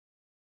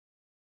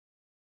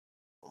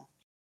 Hmm.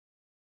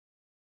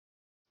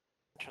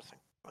 Interesting.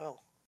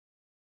 Well,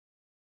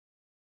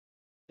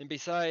 And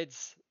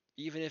besides,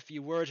 even if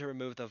you were to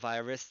remove the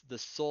virus, the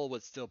soul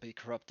would still be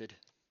corrupted.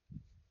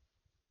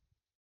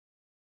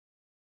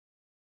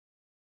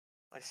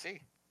 I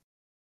see.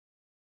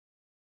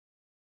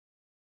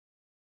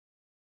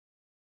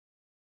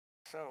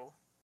 So,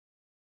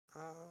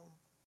 let's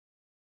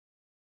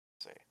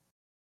see.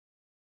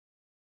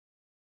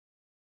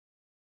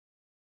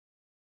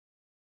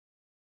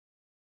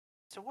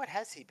 So what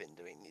has he been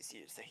doing these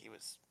years that he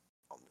was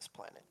on this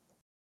planet?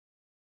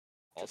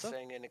 Just Balto?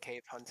 staying in a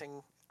cave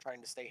hunting,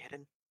 trying to stay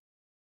hidden?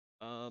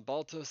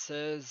 Balto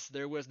says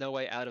there was no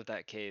way out of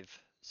that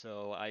cave,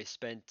 so I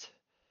spent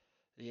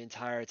the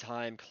entire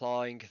time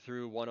clawing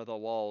through one of the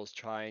walls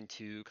trying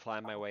to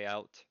climb my Oh, way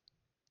out.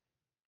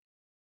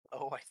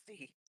 oh, I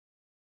see.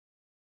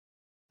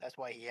 That's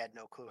why he had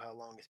no clue how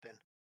long it's been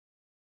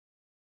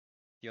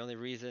The only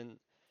reason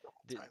the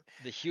whole time.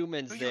 the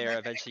humans Do you there live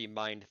in eventually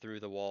mined through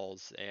the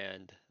walls,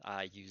 and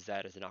I used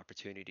that as an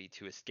opportunity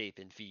to escape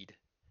and feed.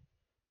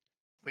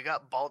 We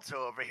got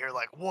Balto over here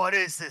like, what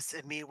is this?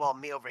 And meanwhile,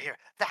 me over here,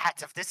 the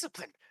hats of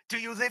discipline. Do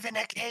you live in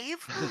a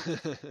cave?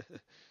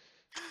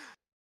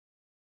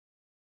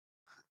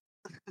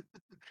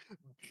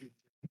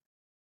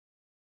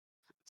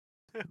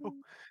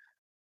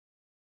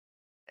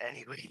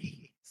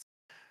 Anyways,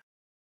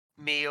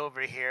 me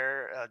over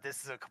here,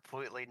 this is a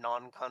completely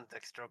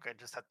non-context joke. I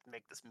just have to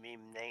make this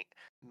meme, Nate.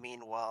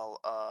 Meanwhile,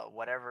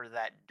 whatever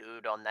that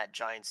dude on that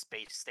giant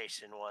space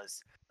station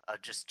was,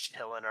 just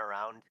chilling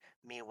around.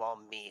 Meanwhile,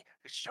 me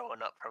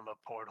showing up from a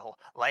portal.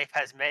 Life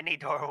has many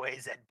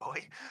doorways, Ed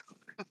boy.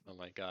 Oh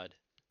my god.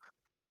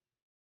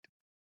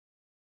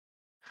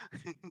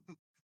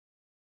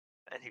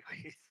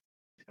 Anyways,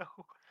 so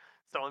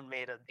someone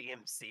made a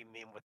DMC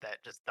meme with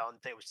that. Just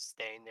Dante was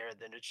staying there,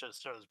 then it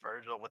just shows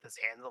Virgil with his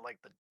hands on like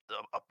the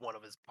up one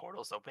of his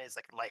portals open. It's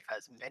like life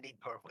has many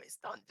doorways,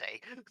 Dante.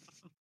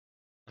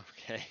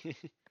 Okay.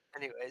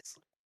 Anyways,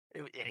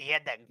 he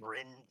had that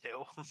grin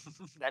too,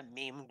 that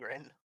meme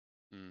grin.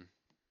 Hmm.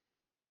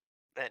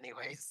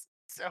 Anyways,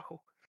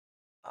 so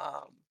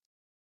All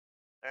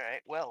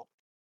right. Well,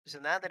 so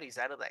now that he's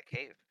out of that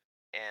cave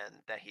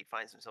and that he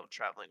finds himself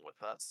traveling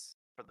with us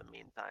for the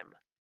meantime,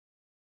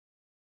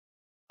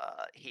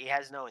 he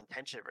has no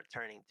intention of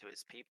returning to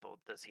his people.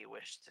 Does he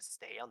wish to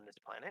stay on this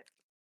planet,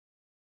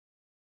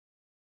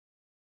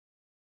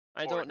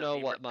 I or don't does know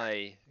he what return?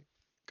 my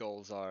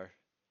goals are.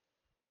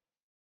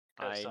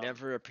 Because I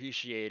never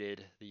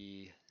appreciated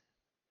the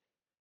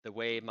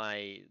way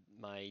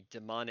my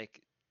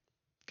demonic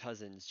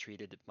cousins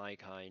treated my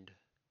kind.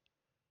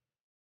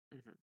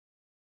 mhm.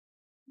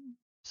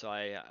 So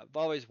I've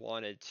always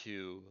wanted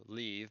to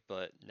leave,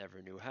 but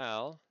never knew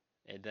how.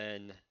 And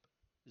then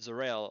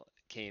Zarel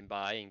came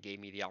by and gave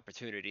me the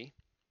opportunity.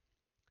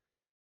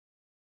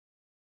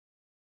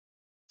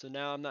 So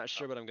now I'm not Oh,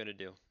 sure what I'm gonna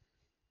do.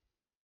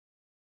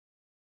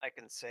 I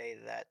can say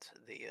that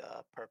the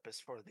purpose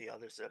for the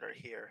others that are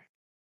here,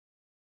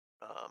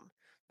 um,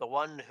 the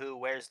one who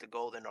wears the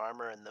golden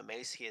armor and the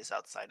mace, he is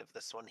outside of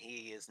this one.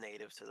 He is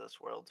native to this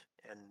world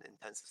and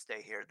intends to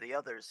stay here. The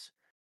others,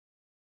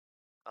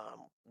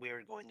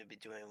 we're going to be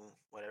doing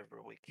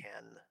whatever we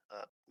can,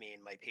 me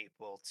and my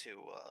people,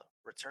 to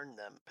return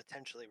them,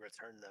 potentially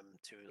return them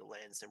to the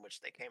lands in which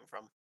they came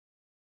from.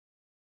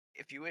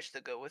 If you wish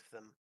to go with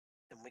them,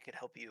 then we could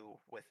help you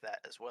with that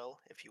as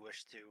well. If you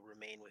wish to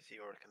remain with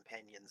your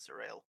companion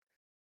Zerail,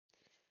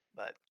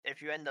 but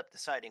if you end up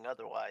deciding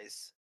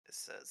otherwise, it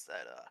says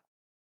that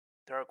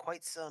there are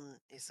quite some.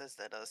 He says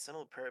that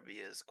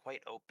Simulperbia is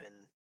quite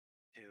open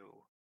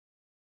to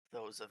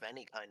those of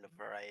any kind of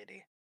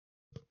variety.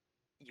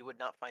 You would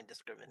not find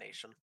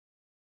discrimination.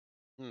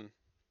 Hmm.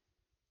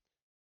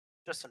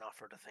 Just an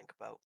offer to think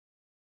about.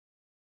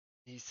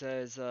 He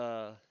says,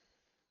 I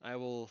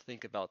will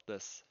think about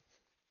this.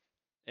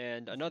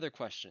 And Mhm. another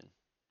question.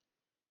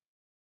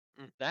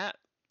 Mm. That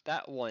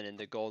that one in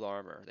the gold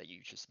armor that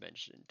you just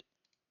mentioned,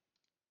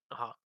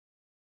 Uh-huh.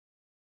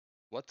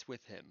 what's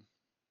with him?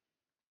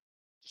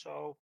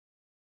 So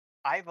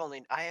I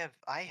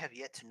have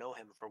yet to know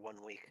him for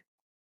 1 week.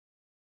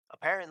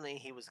 Apparently,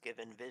 he was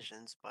given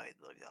visions by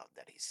the god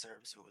that he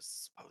serves, who was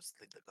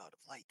supposedly the god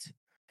of light,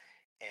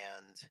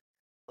 and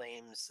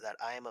claims that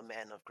I am a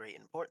man of great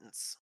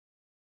importance.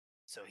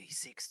 So he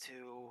seeks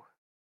to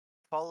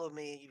follow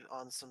me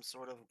on some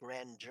sort of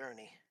grand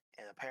journey,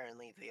 and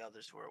apparently the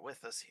others who are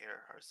with us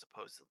here are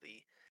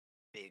supposedly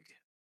big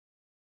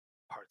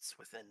parts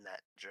within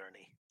that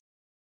journey.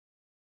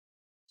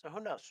 So who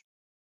knows?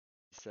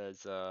 He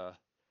says,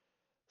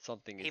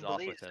 something He is off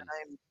believes with that him.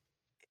 I'm.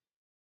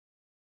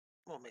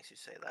 What makes you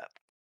say that?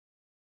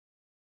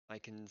 I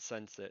can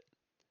sense it.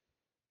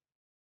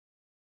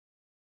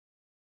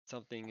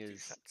 Something What do you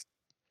is sense?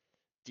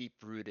 deep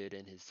rooted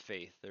in his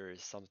faith. There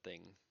is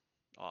something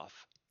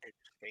off.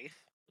 It's faith.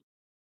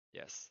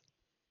 Yes.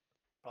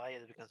 Probably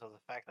is because of the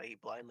fact that he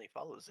blindly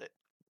follows it.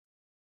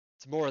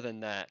 It's more than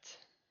that.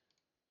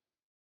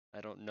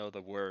 I don't know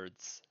the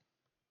words.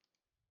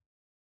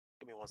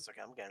 Give me 1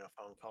 second. I'm getting a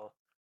phone call.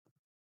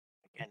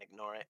 I can't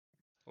ignore it.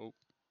 Oh.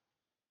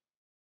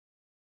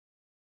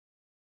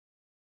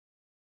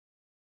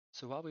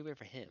 So while we wait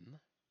for him,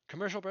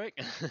 commercial break.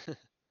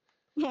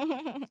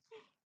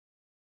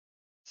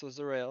 So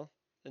Zarael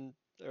and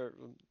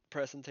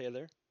Press and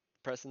Taylor,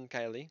 Press and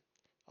Kylie.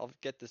 I'll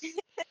get this.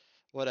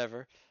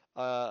 Whatever.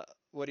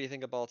 What do you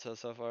think of Balto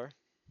so far?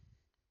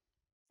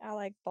 I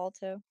like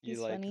Balto. You He's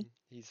like funny.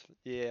 him?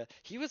 Yeah.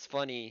 He was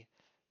funny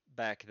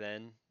back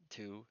then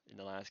too in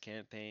the last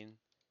campaign.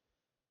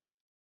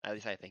 At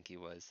least I think he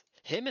was.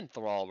 Him and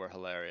Thrall were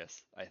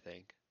hilarious. I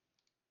think.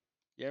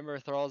 You remember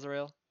Thrall,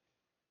 Zarael?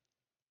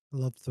 I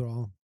love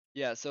Thrall.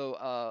 Yeah. So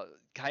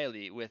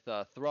Kylie with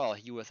Thrall,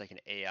 he was like an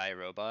AI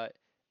robot.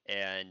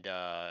 And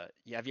yeah,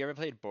 have you ever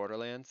played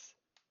Borderlands?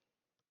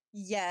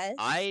 Yes.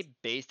 I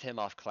based him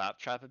off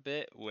Claptrap a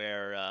bit,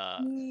 where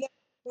No.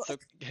 so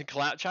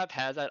Claptrap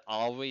has that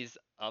always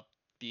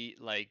upbeat,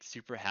 like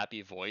super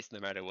happy voice no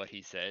matter what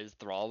he says.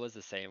 Thrall was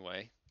the same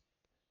way.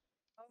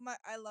 Oh my,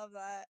 I love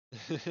that.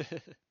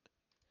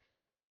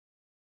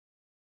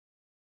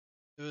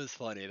 It was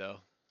funny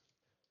though.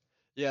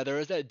 Yeah, there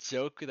was that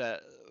joke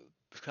that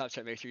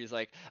Claptrap makes sure he's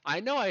like, I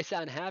know I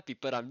sound happy,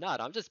 but I'm not.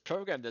 I'm just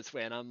programmed this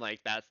way, and I'm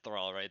like, that's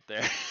Thrall right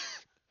there.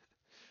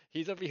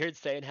 He's over here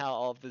saying how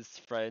all of his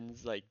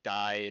friends like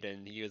died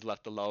and he was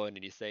left alone,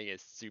 and he's saying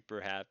he's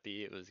super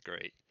happy. It was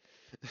great.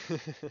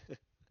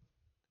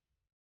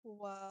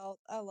 Wow,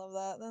 I love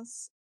that.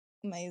 That's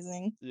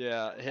amazing.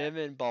 Yeah, I'm back. him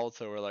and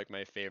Balto were like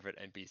my favorite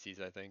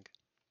NPCs, I think.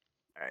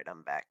 All right,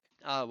 I'm back.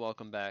 Ah,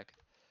 welcome back.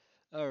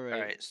 All All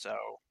right, right, so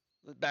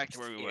back to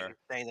where we you're were.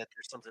 saying that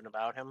there's something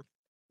about him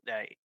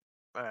that.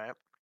 All right.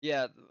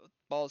 Yeah,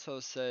 Balto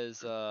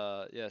says,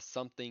 Hmm. yeah,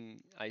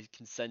 something. I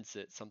can sense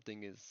it.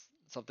 Something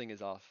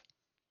is off.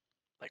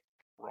 Like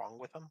wrong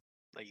with him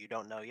that you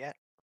don't know yet.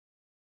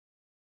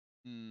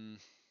 Hmm,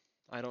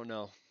 I don't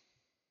know.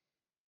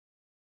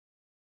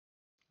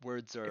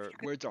 Words If are you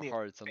could words do are me a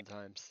hard favor,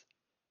 sometimes.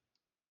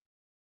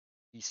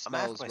 He I'm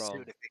gonna ask smells my wrong.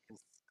 suit if it can.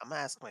 I'm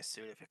gonna ask my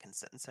suit if it can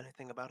sense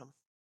anything about him.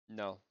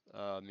 No,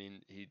 I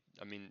mean he.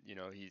 I mean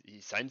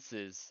he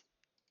senses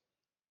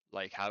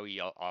like how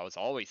I was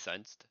always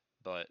sensed,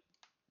 but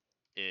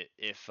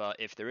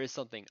if there is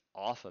something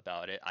off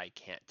about it, I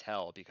can't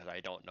tell because I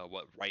don't know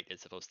what right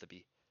is supposed to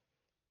be.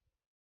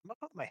 I'm gonna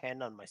put my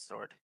hand on my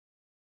sword,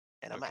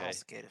 and I'm gonna Okay.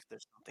 ask it if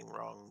there's something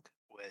wrong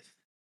with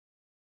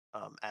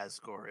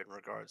Asgore in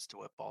regards to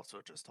what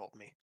Balto just told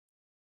me.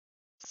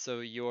 So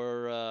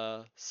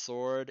your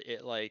sword,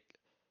 it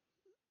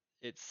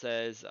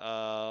says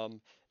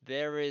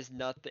there is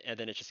nothing, and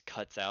then it just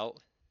cuts out,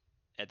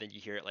 and then you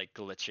hear it like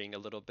glitching a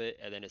little bit,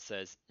 and then it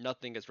says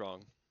nothing is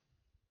wrong.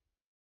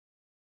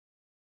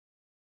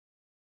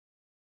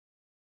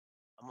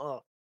 I'm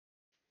gonna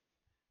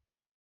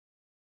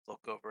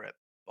look over at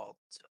Balto.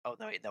 Oh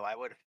no, wait, no, I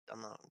would.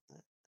 I'm not.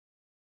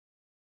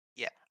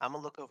 Yeah, I'm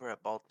gonna look over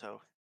at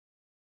Balto,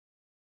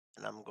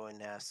 and I'm going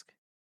to ask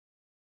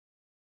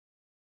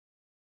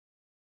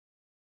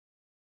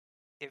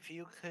if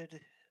you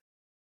could.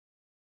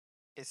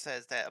 It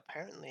says that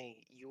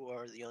apparently you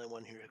are the only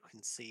one who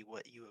can see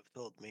what you have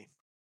told me,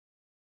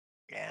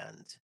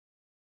 and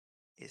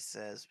it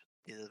says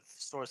the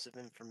source of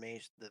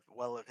information, the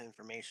well of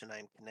information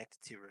I'm connected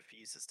to,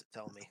 refuses to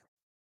tell me.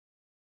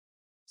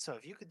 So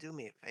if you could do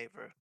me a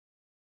favor,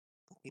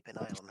 keep an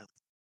eye on him,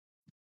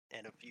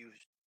 and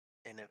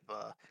if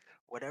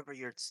whatever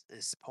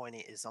is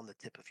pointing is on the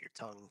tip of your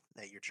tongue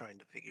that you're trying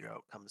to figure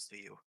out comes to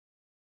you,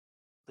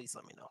 please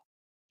let me know.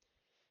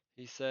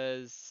 He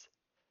says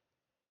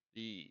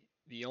the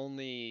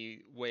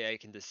only way I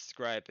can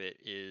describe it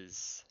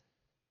is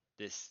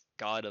this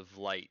god of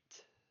light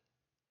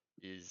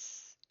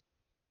is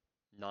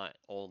not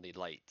only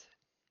light.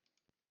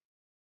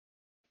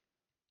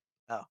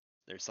 Oh,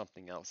 There's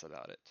something else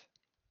about it.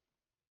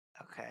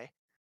 okay.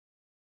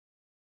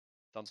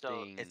 So it's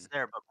Something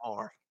there, but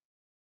more.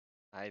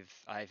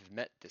 I've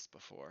met this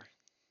before.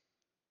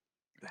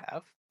 You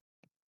have?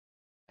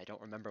 I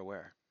don't remember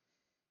where.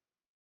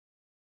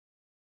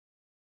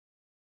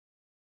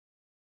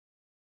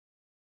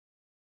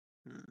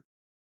 Hmm.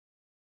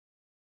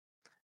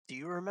 Do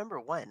you remember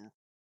when?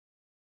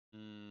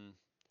 Hmm.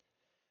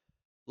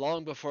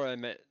 Long before I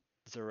met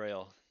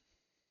Zerael.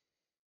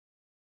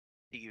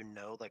 Do you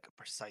know like a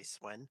precise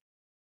when?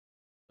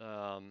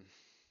 Um,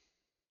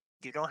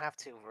 You don't have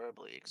to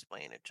verbally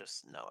explain it,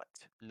 just know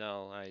it.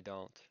 no, I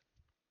don't.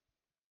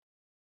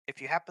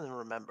 If you happen to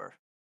remember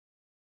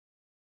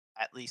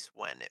at least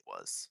when it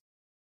was,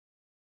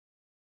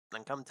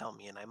 then come tell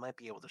me and I might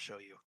be able to show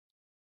you.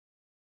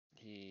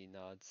 He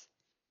nods.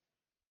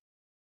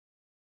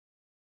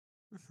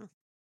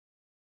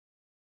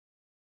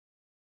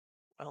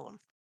 Well,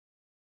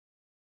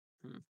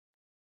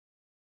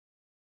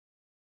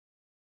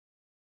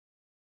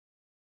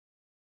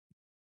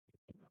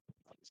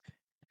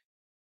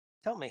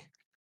 tell me,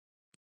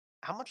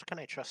 how much can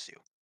I trust you?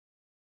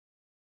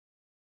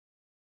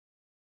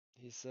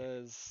 He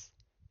says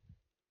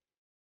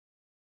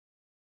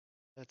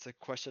that's a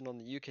question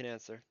only you can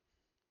answer.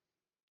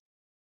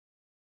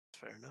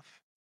 Fair enough.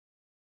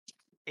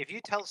 If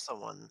you tell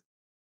someone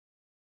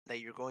that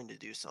you're going to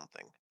do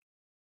something,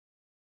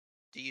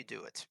 do you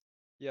do it?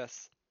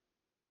 Yes,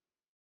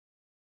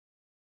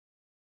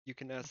 you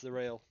can ask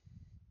Zerael.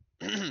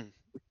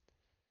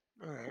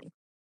 Alright.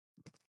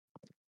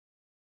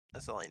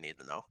 That's all I need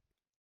to know.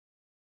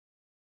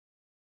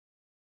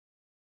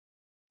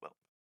 Well,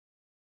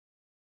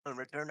 in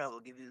return, I will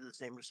give you the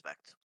same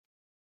respect.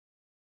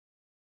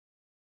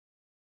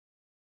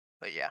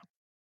 But yeah,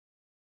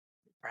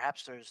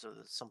 perhaps there's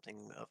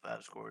something of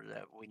Asgore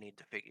that we need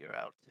to figure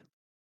out.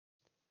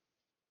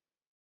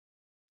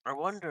 I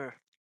wonder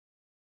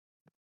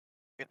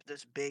if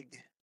this big,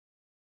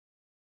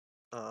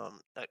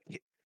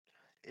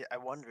 I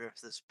wonder if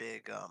this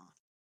big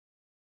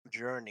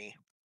journey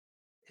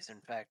is in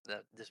fact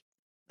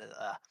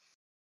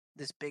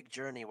this big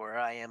journey where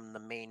I am the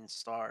main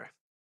star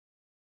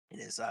in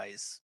his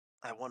eyes.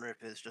 I wonder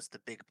if it's just a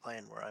big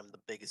plan where I'm the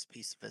biggest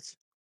piece of it.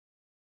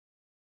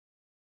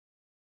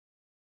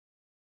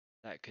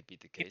 That could be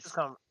the Keep this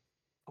case.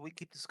 we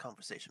keep this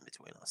conversation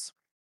between us.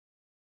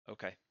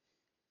 Okay.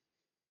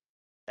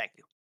 Thank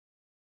you.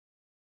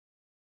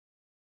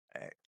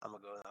 All right, I'm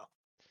gonna go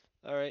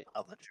now. All right.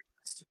 I'll let you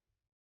rest.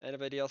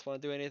 Anybody else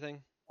want to do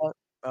anything?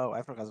 Oh,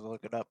 I forgot to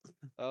look it up.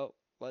 Oh,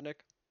 what, Nick?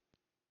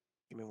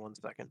 Give me 1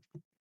 second.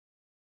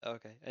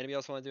 Okay. Anybody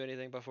else want to do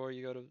anything before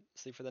you go to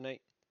sleep for the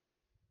night?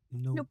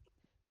 Nope. Nope.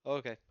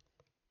 Okay.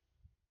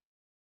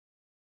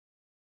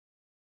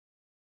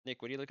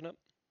 Nick, what are you looking up?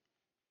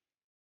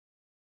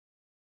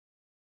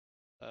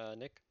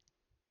 Nick?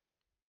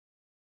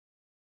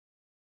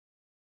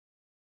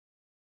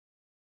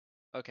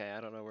 Okay,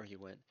 I don't know where he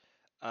went.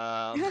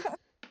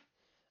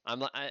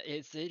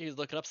 It said he was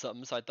looking up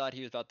something, so I thought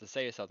he was about to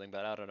say something,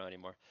 but I don't know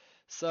anymore.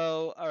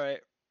 So, all right,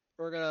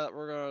 we're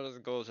gonna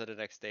just go to the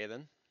next day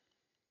then,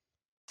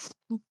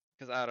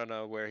 because I don't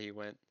know where he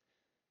went.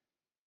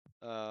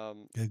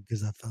 Good,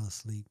 because I fell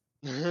asleep.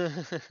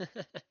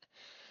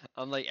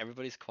 I'm like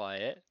everybody's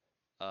quiet.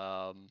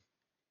 Um,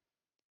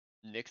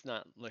 Nick's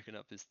not looking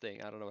up his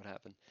thing. I don't know what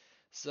happened.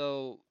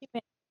 So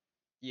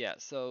yeah,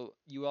 so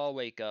you all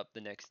wake up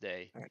the next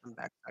day. All right, I'm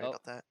back. Sorry Oh,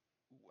 about that.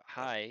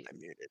 Hi. I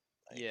muted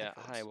my Yeah,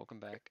 hi, headphones. welcome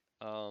back.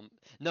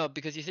 No,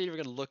 because you said you were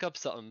gonna look up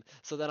something,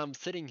 so then I'm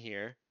sitting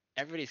here,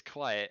 everybody's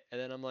quiet, and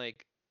then I'm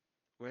like,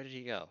 where did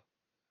he go?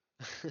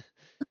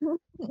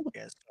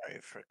 Yeah, sorry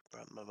for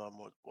my mom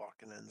was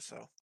walking in,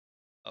 so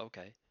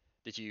Okay.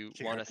 Did you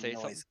she want heard to the say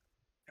something? noise.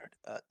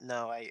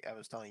 No, I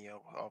was telling you,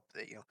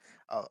 that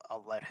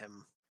I'll let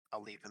him,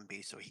 I'll leave him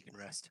be so he can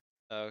rest.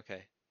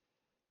 Okay.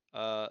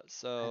 And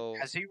So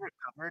has he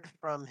recovered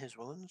from his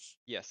wounds?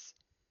 yes.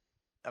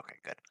 Okay,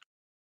 good.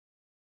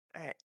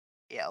 All right.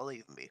 Yeah, I'll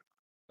leave him be.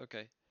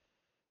 Okay.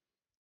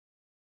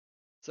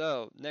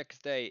 So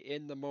next day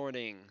in the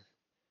morning.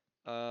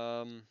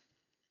 Um,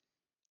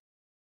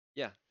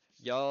 yeah,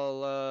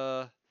 y'all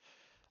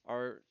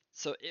are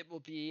so it will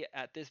be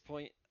at this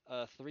point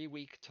a 3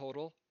 week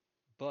total,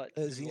 but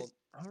Is you he? will.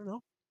 I don't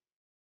know.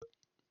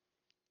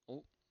 Oh,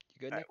 you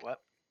good, All right, Nick?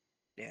 what?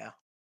 Yeah,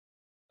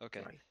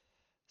 Okay. sorry.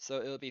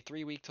 So it'll be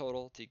 3 week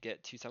total to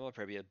get to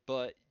Simulperbia,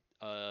 but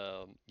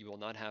you will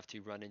not have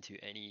to run into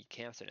any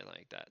camps or anything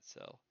like that.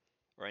 So,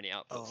 or any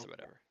outposts Oh, or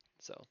whatever.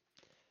 So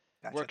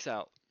gotcha. works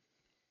out.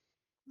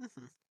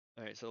 Mm-hmm.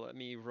 All right. So let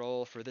me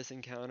roll for this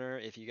encounter.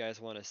 If you guys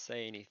want to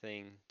say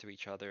anything to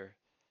each other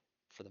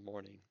for the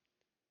morning.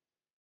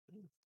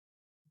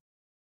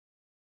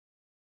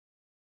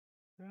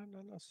 No,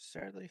 not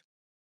necessarily.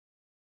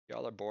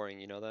 Y'all are boring.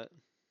 You know that.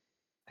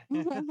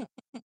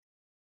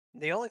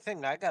 The only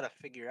thing I gotta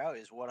figure out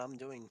is what I'm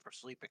doing for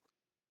sleeping.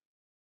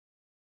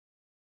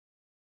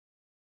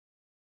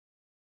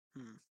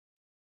 Hmm.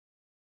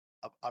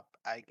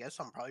 I guess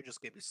I'm probably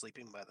just gonna be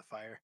sleeping by the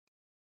fire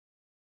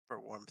for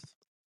warmth.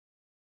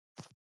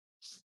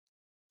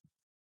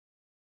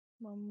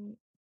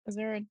 Is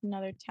there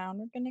another town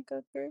we're gonna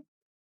go through?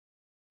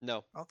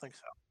 No. I don't think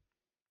so.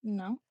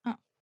 No. Oh.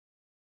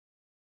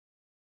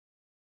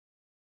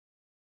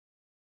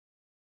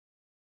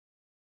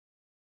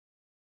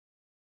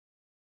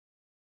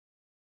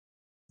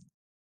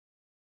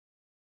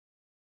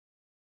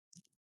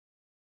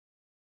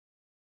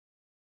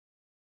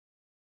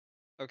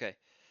 Okay.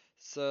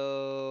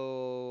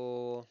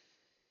 So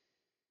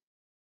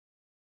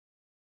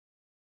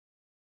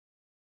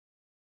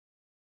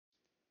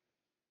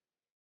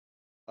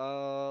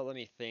let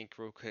me think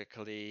real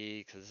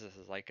quickly, because this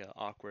is like an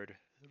awkward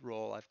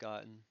roll I've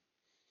gotten.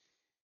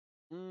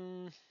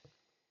 Mm,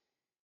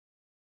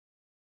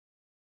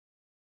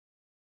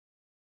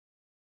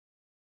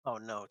 Oh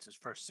no, it's his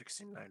first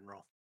 69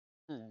 roll.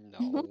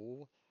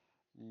 no,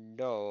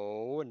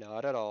 no,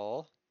 not at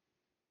all.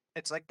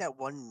 It's like that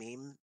one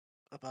meme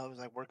about, it was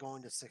like, we're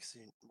going to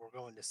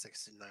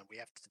 69. We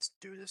have to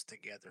do this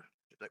together.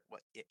 It's like,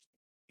 what?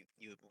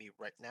 You me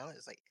right now?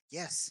 It's like,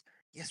 yes,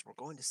 yes, we're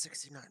going to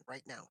 69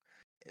 right now.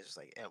 It's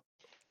like,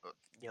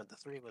 the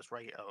three of us,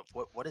 right?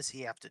 What does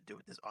he have to do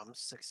with this?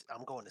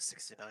 I'm going to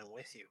 69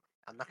 with you.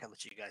 I'm not gonna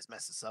let you guys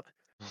mess this up.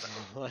 It's like,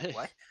 What?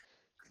 what?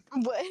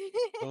 What?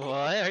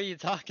 What are you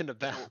talking Like,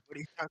 about? what are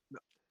you talking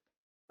about?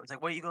 I was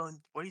like, what are you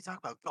going? What are you talking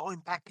about? Going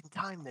back in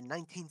time to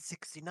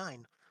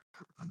 1969.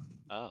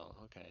 Oh,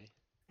 okay.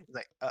 He's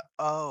like,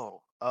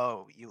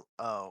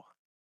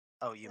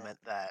 you That- meant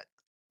that.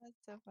 That's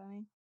so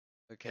funny.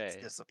 It's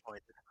Okay.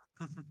 disappointed.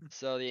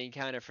 So the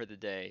encounter for the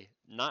day,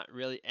 not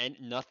really, and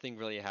nothing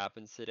really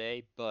happens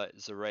today, but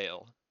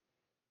Zerael,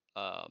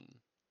 um,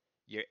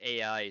 your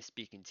AI is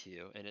speaking to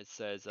you, and it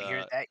says, You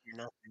hear that? You're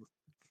not.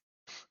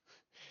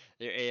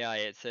 your AI,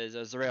 it says,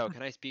 Zerael,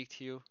 can I speak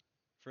to you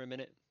for a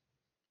minute?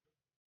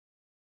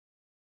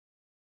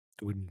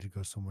 Do we need to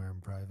go somewhere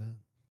in private?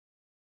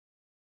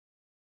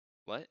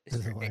 What?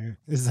 Is your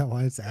Is that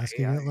why it's your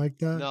asking AI? it like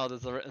that? No,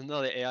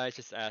 no, the AI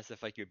just asks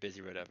if like you're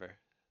busy or whatever.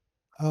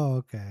 Oh,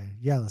 okay.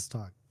 Yeah, let's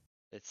talk.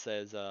 It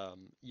says,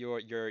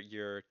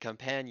 your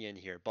companion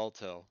here,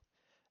 Balto.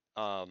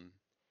 Um,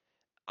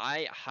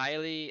 I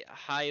highly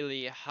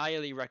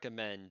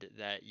recommend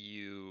that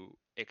you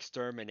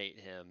exterminate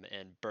him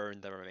and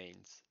burn the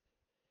remains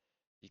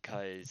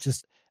because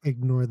Just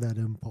ignore that I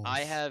impulse.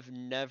 have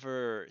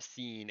never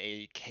seen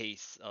a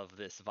case of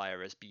this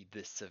virus be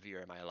this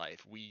severe in my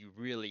life. We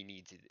really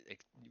need to.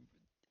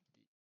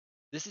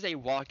 This is a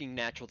walking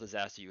natural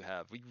disaster you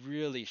have. We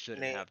really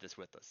shouldn't Nate, have this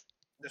with us.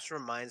 this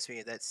reminds me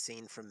of that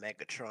scene from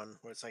Megatron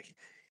where it's like,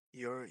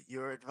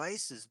 your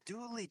advice is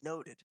duly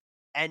noted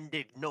and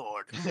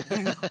ignored.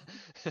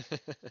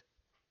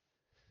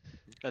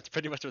 That's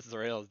pretty much what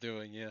Zoriel is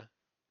doing, yeah.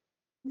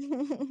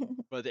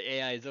 But the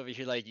AI is over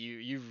here like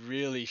you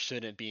really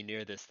shouldn't be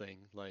near this thing.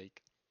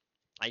 Like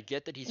I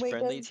get that he's Wait,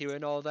 friendly does to you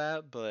and all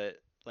that, but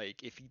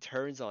like if he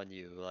turns on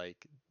you, like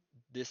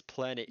this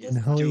planet does is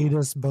And he'll eat doomed.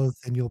 us both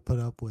and you'll put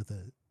up with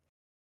it.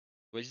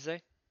 What'd you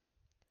say?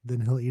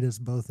 Then he'll eat us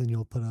both and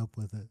you'll put up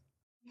with it.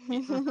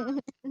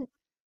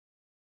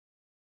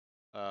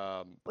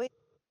 Um, Wait,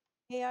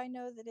 hey, I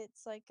know that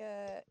it's like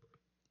a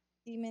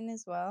demon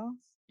as well.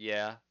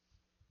 yeah,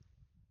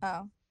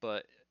 Oh.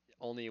 but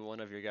only one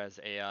of your guys'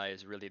 AI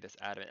is really this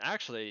adamant.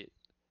 Actually,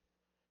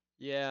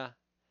 yeah.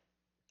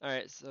 All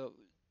right, so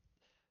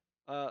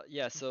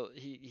yeah, so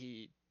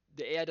the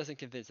AI doesn't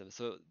convince him.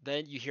 So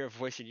then you hear a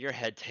voice in your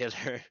head,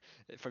 Taylor,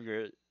 from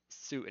your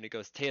suit and it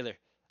goes, Taylor,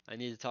 I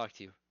need to talk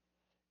to you.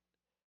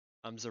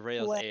 I'm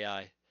Zarale's What?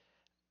 AI.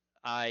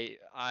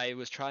 I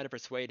was trying to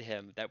persuade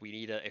him that we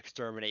need to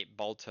exterminate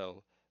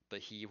Balto, but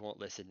he won't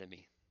listen to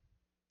me.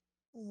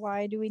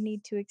 Why do we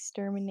need to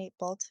exterminate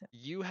Balto?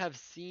 You have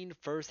seen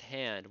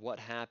firsthand what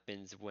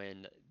happens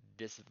when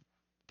this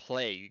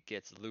plague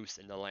gets loose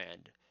in the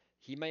land.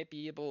 He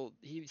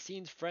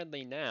seems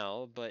friendly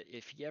now, but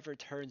if he ever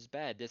turns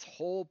bad, this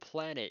whole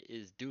planet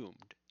is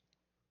doomed.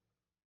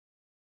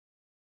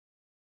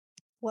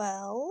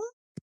 Well,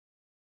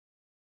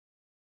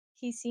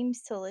 he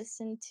seems to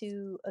listen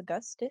to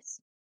Augustus.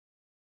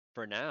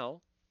 For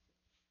now,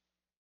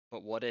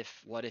 but what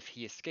if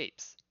he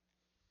escapes?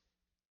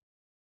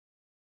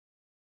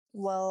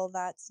 Well,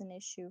 that's an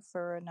issue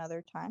for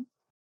another time.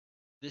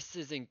 This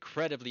is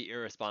incredibly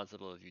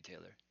irresponsible of you,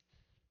 Taylor.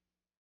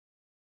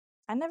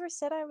 I never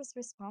said I was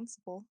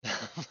responsible.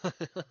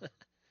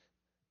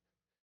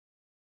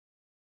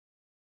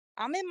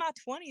 I'm in my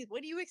 20s.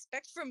 What do you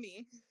expect from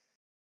me?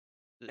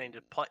 And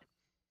to play,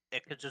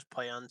 it could just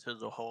play onto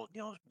the whole,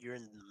 you're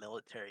in the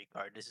military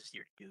guard. This is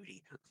your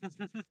duty.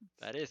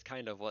 That is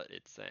kind of what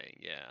it's saying,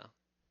 yeah.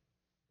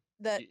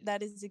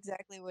 That is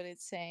exactly what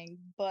it's saying,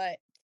 but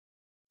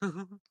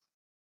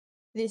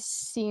this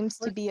seems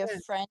to be a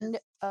Listen, friend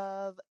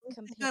of I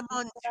think companions I'm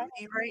on that I have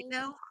duty right made,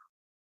 now.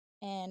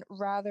 and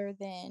rather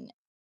than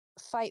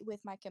fight with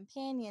my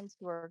companions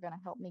who are going to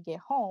help me get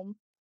home,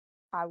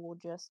 I will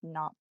just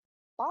not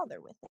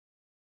bother with it.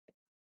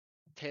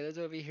 Taylor's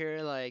over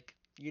here like,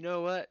 you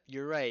know what?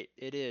 You're right,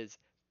 it is.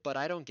 But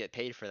I don't get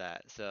paid for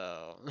that,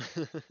 so.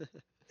 Pretty much.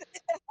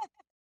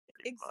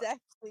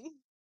 Exactly.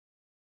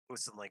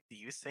 Listen, like, do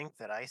you think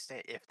that I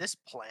say if this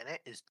planet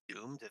is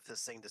doomed, if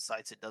this thing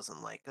decides it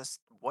doesn't like us,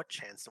 what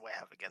chance do I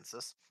have against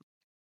this?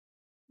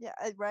 Yeah,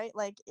 right?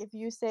 Like, if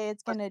you say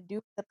it's But going to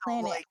do the I'm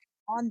planet like,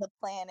 on the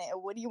planet,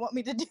 what do you want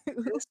me to do?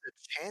 there's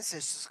a chance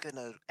it's just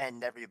gonna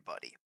end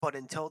everybody. But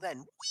until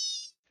then,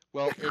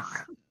 Well, it's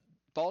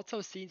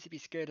Balto seems to be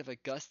scared of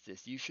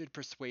Augustus. You should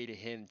persuade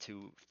him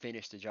to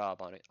finish the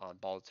job on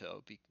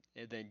Balto,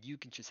 and then you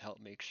can just help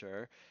make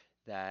sure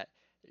that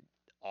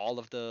all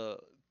of the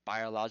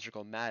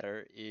biological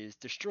matter is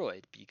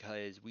destroyed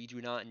because we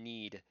do not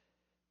need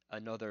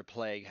another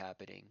plague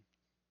happening.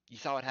 You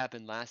saw what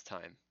happened last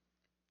time.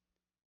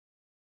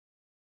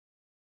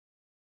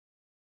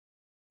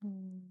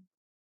 Hmm.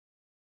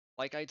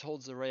 Like I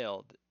told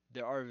Zarael,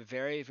 there are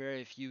very,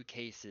 very few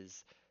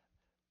cases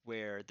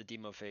where the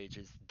demophage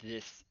is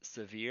this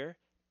severe,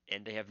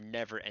 and they have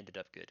never ended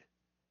up good.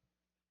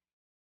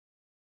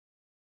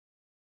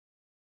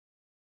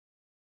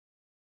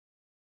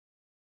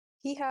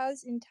 He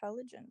has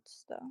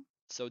intelligence, though.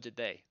 So did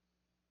they.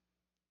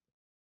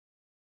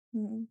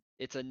 Hmm.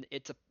 It's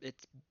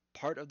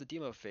part of the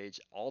demophage.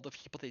 All the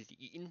people that he's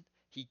eaten,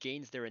 he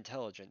gains their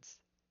intelligence.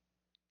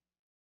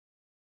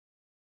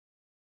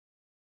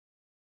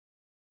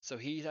 So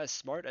he's as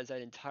smart as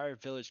that entire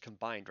village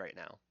combined right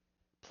now,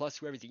 plus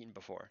whoever's eaten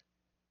before.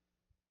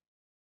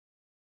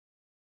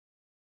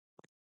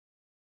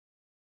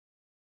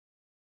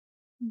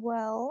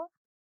 Well,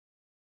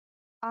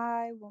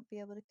 I won't be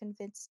able to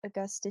convince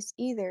Augustus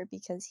either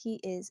because he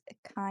is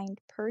a kind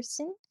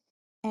person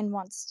and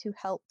wants to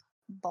help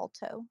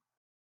Balto.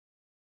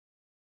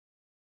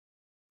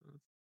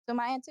 So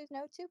my answer is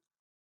no too.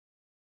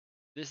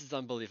 This is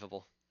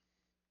unbelievable.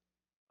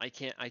 I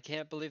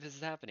can't believe this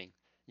is happening.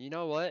 You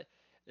know what?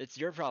 It's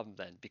your problem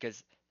then,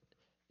 because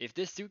if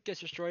this suit gets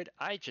destroyed,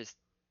 I just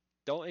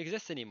don't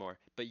exist anymore.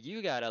 But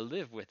you gotta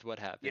live with what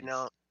happens.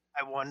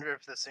 I wonder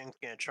if this thing's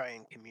gonna try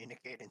and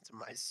communicate into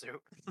my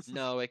suit.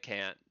 No, it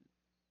can't.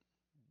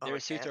 Oh, Their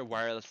it suits can't. are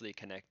wirelessly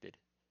connected.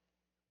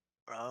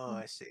 Oh,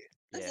 I see.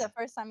 This is Yeah. the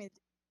first time it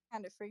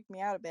kind of freaked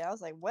me out a bit. I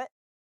was like, what?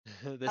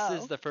 This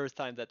is Oh. the first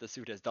time that the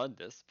suit has done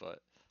this, but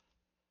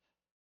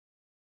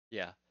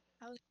yeah.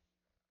 How-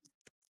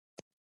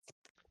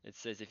 It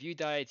says if you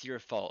die, it's your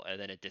fault, and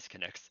then it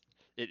disconnects.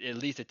 It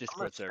leaves a I'm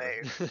gonna Discord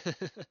server.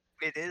 say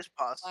it is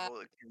possible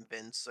to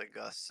convince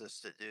Augustus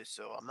to do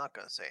so. I'm not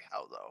gonna say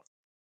how though.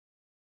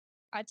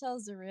 I tell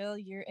Zaril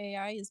your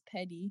AI is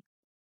petty.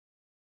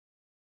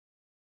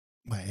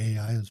 My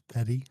AI is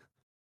petty. Did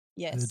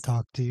Yes. it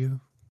talk to you?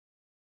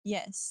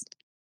 Yes.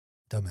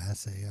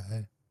 Dumbass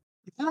AI.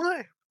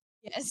 Why?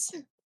 Yes.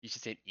 You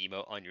should see an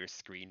emote on your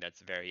screen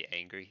that's very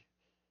angry.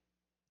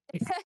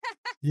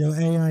 Yo,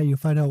 AI, you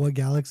find out what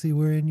galaxy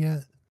we're in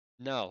yet?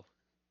 No,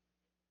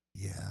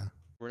 Yeah.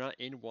 we're not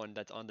in one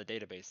that's on the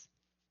database.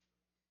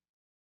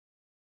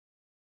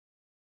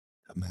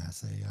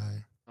 Dumbass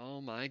AI.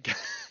 Oh my god.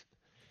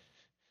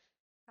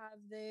 Have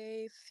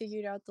they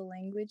figured out the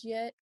language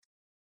yet?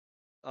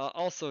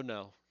 Also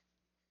no.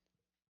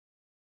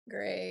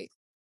 Great.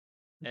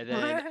 And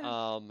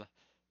then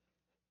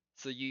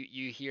so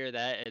you hear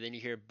that, and then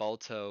you hear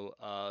Balto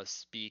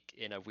speak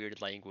in a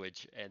weird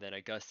language, and then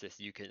Augustus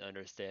you can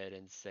understand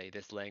and say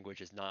this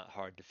language is not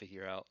hard to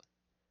figure out.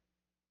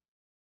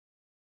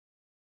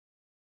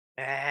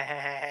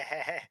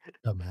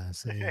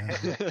 Dumbass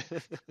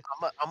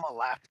AI. I'm a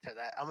laugh to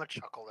that. I'm a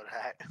chuckle to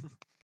that.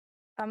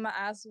 I'm gonna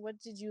ask, what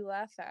did you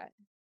laugh at?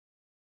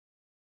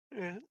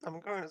 I'm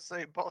going to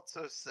say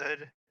Balto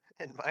said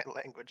in my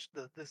language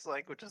that this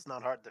language is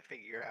not hard to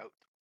figure out.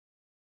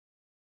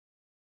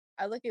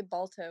 I look at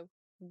Balto.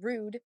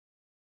 Rude.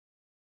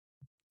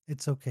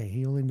 It's okay.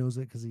 He only knows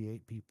it because he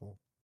ate people.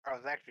 I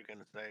was actually going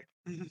to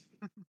say.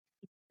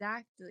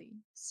 Exactly.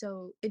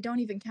 So it don't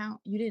even count.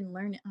 You didn't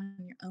learn it on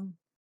your own.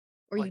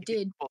 Or Well, you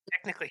did. Well,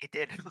 technically he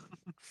did.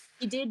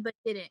 You did, but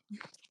didn't.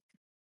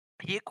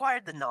 He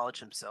acquired the knowledge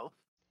himself.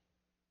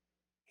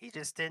 He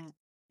just didn't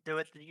do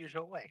it the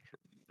usual way.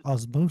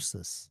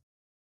 Osmosis.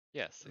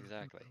 Yes,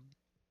 exactly.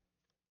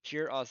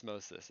 Pure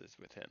osmosis is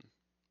with him.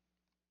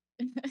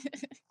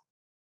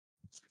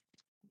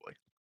 Boy.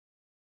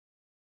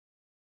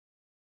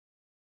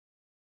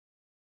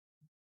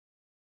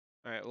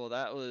 All right, well,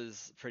 that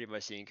was pretty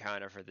much the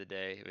encounter for the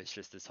day. It was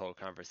just this whole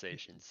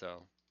conversation.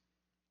 So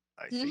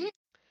I see.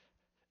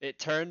 it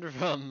turned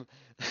from.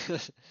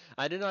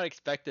 I did not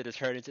expect it to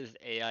turn into this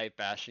AI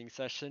bashing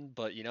session,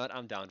 but you know what?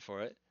 I'm down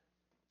for it.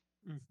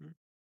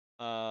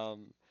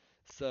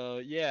 So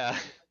yeah,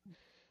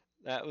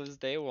 that was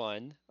day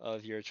one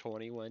of your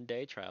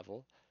 21-day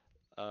travel.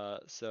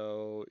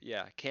 So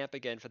yeah, camp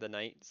again for the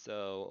night.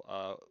 So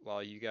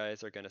while you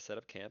guys are gonna set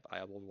up camp,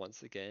 I will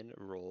once again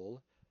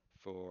roll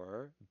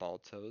for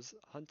Balto's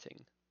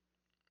hunting.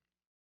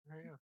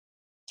 Yeah.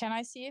 Can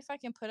I see if I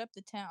can put up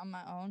the tent on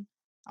my own?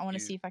 I want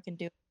to You see if I can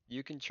do it.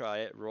 you can try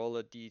it. Roll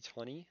a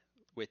d20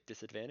 with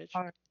disadvantage.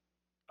 Alright.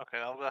 Okay,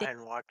 I'll go ahead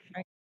and watch.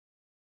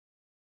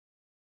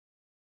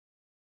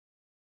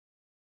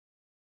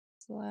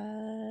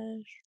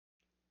 Slash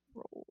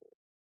roll.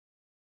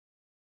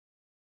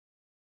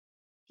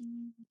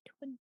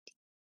 D20.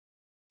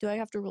 Do I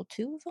have to roll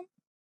 2 of them?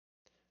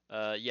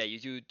 Yeah, you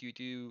do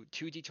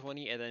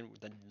 2d20 and then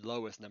the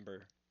lowest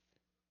number.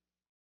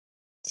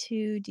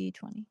 2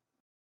 D20.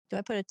 Do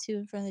I put a 2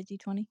 in front of the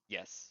D20?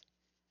 Yes.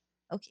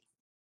 Okay.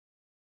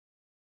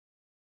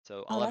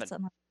 So Oh, 11. that's a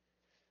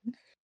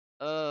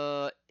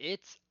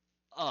It's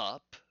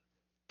up,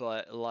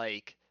 but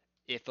like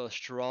if a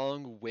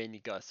strong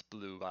wind gust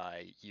blew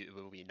by, you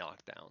will be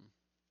knocked down.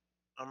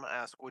 I'm gonna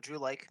ask, would you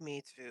like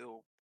me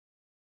to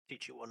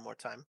teach you one more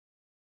time?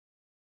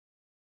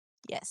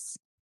 yes.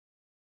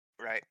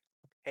 Right.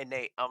 Hey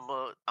Nate, I'm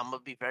gonna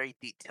be very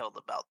detailed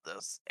about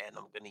this, and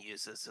I'm gonna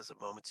use this as a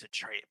moment to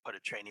put a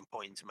training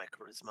point into my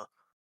charisma.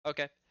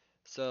 Okay.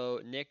 So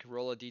Nick,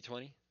 roll a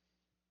d20.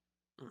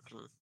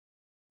 Mm-hmm.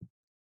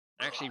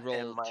 Actually, And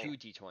roll my two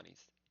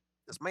d20s.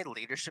 does my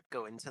leadership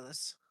go into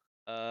this?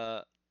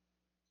 Uh,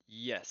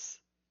 yes.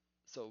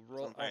 So So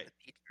roll. I'm All going right. to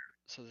teach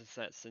So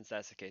since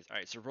that's the case, all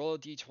right. So roll a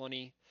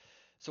d20.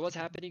 So what's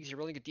happening is you're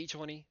rolling a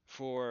d20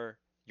 for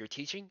your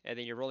teaching, and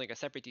then you're rolling a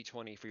separate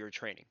d20 for your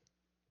training.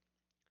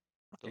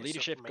 The Okay, so for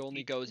leadership my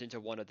only teaching, goes into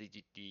one of the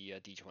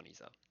d20s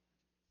though.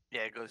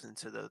 yeah, it goes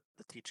into the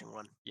teaching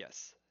one.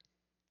 Yes.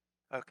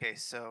 Okay,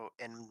 so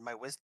and my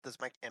wisdom does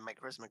my and my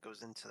charisma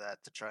goes into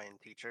that to try and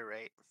teach her,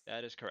 right?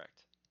 That is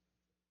correct.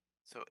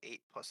 So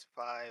 8 plus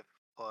 5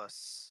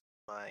 plus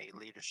my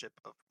leadership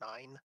of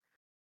 9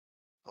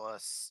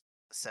 plus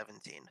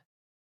 17.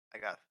 I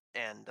got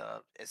and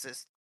is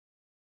this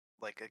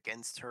like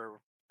against her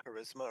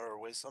charisma or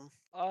wisdom?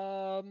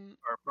 Um,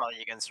 Or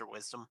probably against her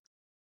wisdom.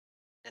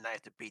 And I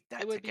have to beat it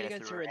that to would be get it through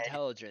against her her head.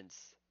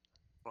 intelligence.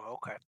 Oh,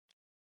 okay.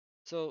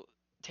 So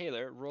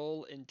Taylor,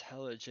 roll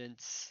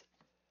intelligence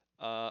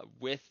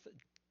with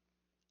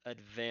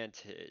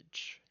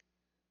advantage,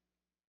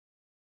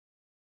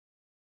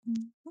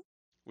 Mhm.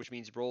 which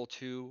means roll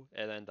 2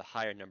 and then the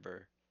higher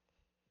number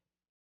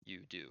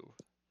you do.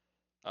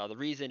 The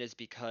reason is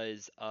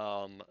because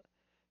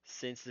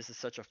since this is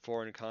such a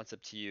foreign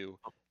concept to you,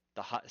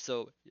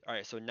 so all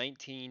right, so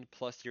 19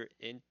 plus your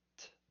int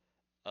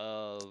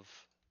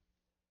of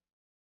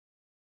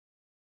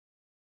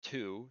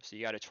 2, so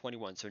you got a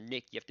 21. So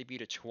Nick, you have to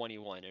beat a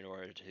 21 in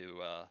order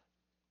to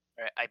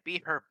Alright, I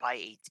beat her by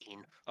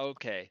 18.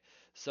 okay.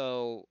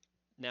 So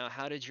now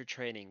how did your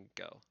training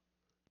go?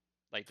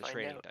 Like the Find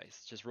training out.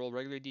 dice. Just roll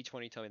regular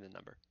d20, tell me the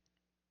number.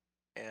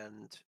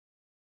 And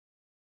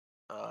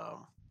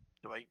um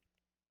do I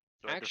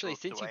Actually, do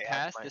since you I add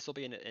passed, my this will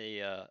be an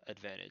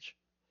advantage.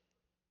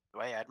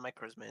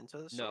 charisma into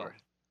this No, or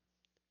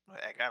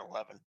I got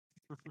 11.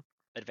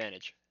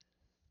 advantage.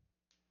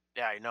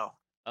 Yeah, I know.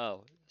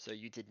 Oh, so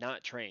you did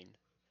not train.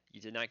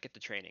 You did not get the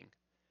training.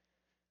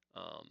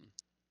 Um,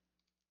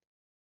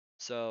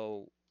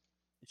 so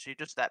Is she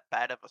just that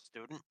bad of a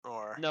student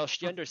or no,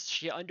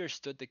 she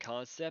understood the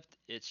concept.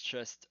 It's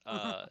just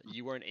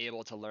you weren't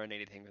able to learn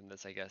anything from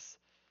this, I guess.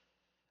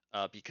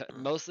 Because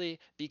mostly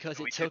because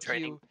we do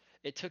training?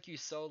 it took you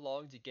so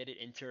long to get it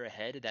into your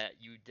head that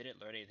you didn't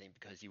learn anything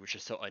because you were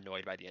just so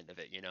annoyed by the end of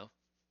it, you know?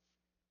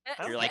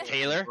 I You're don't like, think I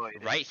Taylor, enjoyed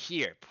it. right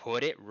here,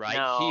 put it right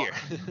No.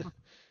 here.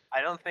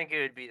 I don't think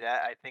it would be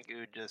that. I think it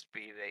would just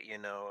be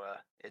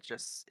that, it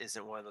just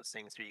isn't one of those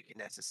things where you can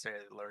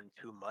necessarily learn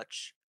too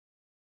much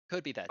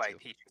Could be that by too.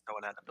 teaching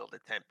someone how to build a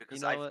tent You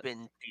because know I've what?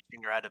 been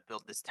teaching her how to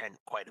build this tent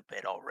quite a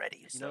bit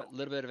already. You know So what? A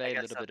little bit of I A, a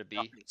guess little bit of B.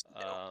 nothing's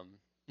new.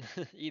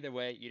 Either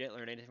way, you didn't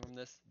learn anything from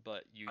this,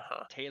 but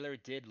Taylor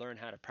did learn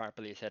how to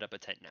properly set up a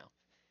tent now.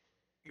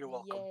 You're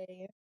welcome.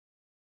 Yay.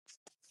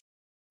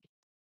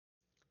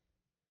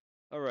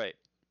 All right.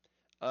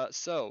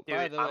 So Dude,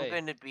 by the I'm way,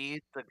 going to be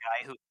the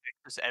guy who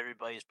fixes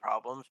everybody's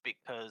problems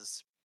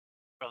because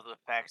of the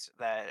fact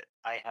that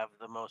I have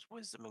the most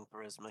wisdom and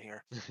charisma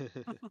here.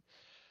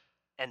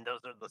 And those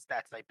are the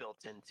stats I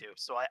built into.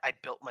 So I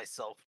built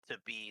myself to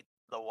be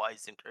the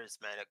wise and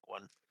charismatic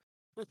one.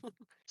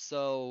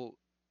 so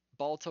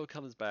Balto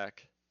comes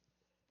back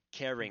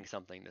carrying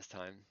something this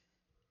time.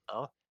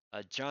 Oh,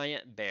 A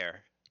giant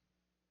bear.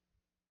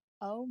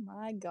 Oh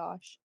my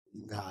gosh.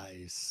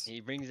 Nice. He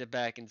brings it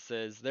back and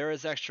says, "There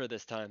is extra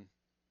this time."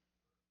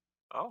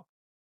 oh,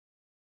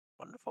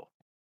 wonderful.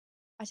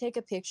 I take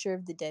a picture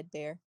of the dead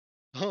bear.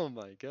 Oh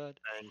my god.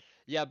 And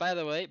Yeah, by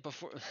the way,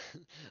 before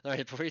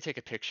alright, before you take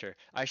a picture,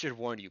 I should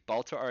warn you,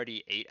 Balto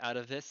already ate out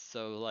of this,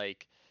 so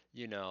like,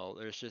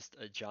 there's just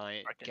a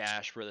giant I can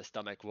gash where the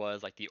stomach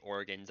was, like the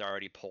organs are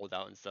already pulled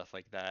out and stuff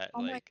like that.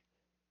 Oh my Like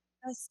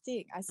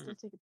disgusting. I still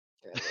take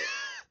a picture of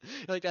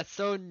it. like that's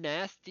so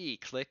nasty.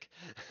 Click.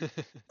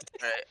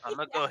 Alright, I'm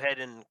gonna go ahead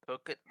and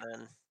cook it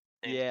then.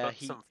 And Yeah, cook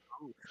he some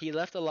food. he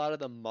left a lot of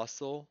the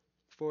muscle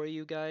for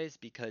you guys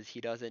because he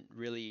doesn't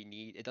really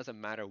need it doesn't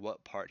matter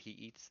what part he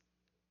eats.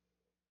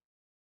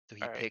 So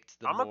he Alright. picked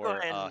the I'm gonna go more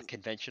ahead and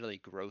conventionally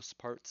gross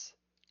parts.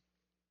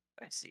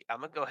 I see.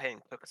 I'm gonna go ahead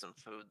and cook some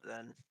food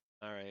then.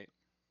 All right.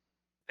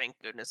 Thank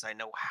goodness I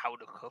know how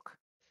to cook.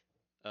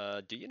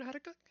 Do you know how to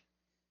cook?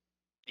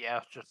 Yeah,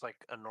 it's just like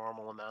a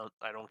normal amount.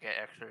 I don't get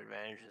extra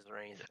advantages or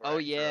anything or Oh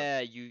extra. yeah,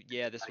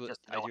 yeah, this I was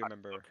just I know do how to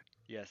remember. cook.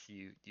 Yes,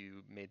 you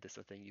made this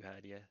a thing you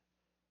had, yeah.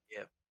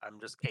 Yeah, I'm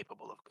just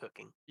capable of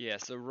cooking. Yeah,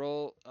 so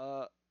roll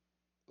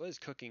what is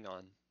cooking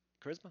on?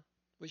 Charisma?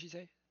 What'd you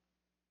say?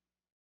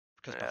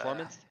 Because Uh,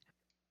 performance?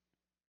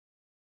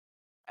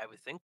 I would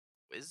think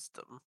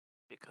wisdom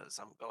because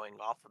I'm going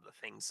off of the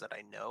things that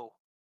I know,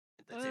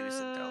 the do's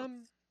and don'ts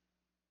Um,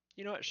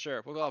 you know what?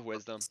 Sure, we'll go of off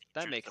wisdom.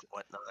 That procedures makes and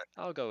whatnot.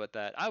 I'll go with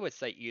that. I would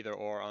say either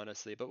or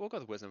honestly, but we'll go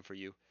with wisdom for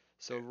you.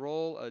 So Yeah,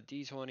 roll a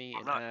d20 I'm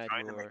and not add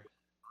trying to make your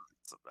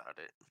a about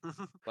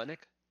it. what,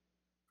 Nick?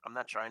 I'm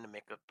not trying to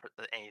make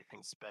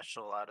anything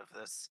special out of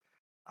this.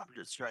 I'm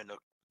just trying to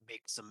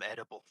make some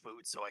edible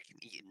food so I can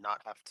eat and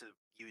not have to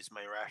use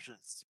my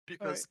rations. All right.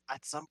 Because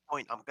at some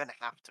point I'm gonna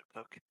have to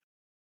cook.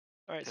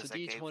 All right, so Because I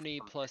gave d20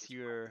 some plus things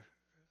away.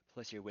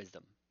 your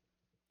wisdom.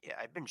 Yeah,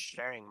 I've been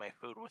sharing my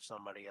food with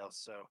somebody else,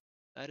 so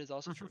That is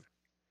also true.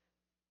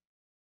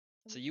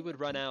 So you would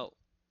run out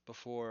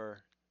before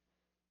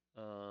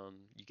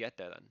you get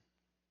there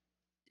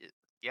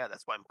yeah,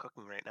 that's why I'm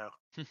cooking right now.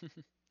 then.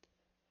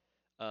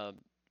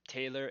 um,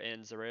 Taylor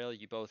and Zarael,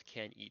 you both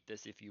can eat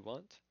this if you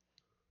want,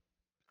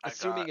 I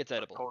assuming got it's a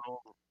edible.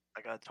 total.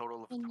 I got a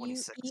total of Can you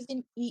 26,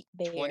 even eat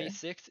bear?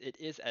 26, it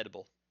is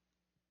edible.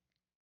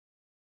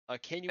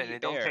 Can you and eat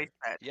it don't bear? taste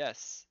bad.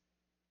 Yes.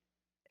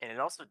 And it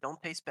also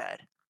don't taste bad.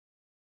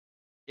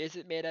 Is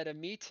it made out of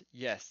meat?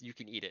 Yes, you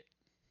can eat it.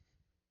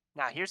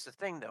 Now here's the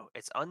thing, though.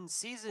 It's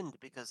unseasoned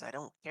because I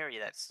don't carry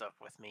that stuff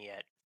with me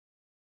yet.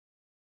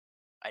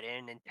 I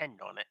didn't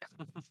intend on it.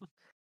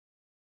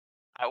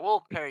 I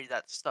will carry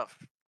that stuff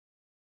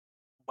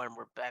when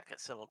we're back at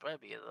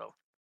Simulperbia, though.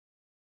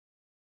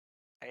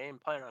 I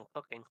didn't plan on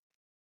cooking,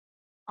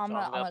 so I'm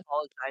I'm gonna gonna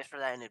apologize for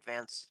that in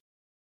advance.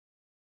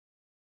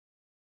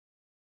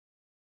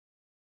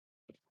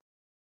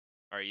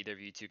 Are either of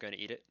you two going to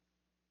eat it?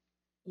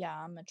 yeah,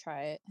 I'm gonna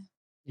try it.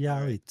 Yeah, I'll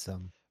Alright. eat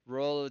some.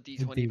 Roll a It'd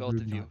d20, be both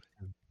rude of not you.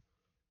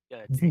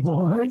 Yeah,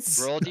 What?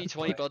 Roll a d20,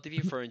 What? both of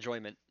you, for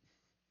enjoyment.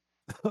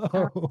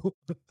 Oh.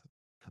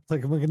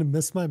 Like, am I gonna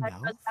miss my That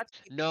mouth? does have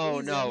to be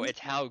No, poison. it's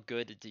how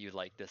good do you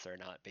like this or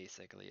not,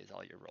 basically, is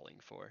all you're rolling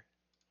for.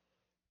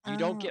 You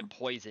don't Oh. get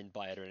poisoned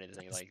by it or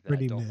anything It's like that,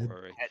 pretty don't mid.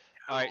 worry. At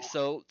Alright,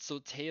 who? so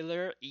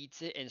Taylor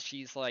eats it and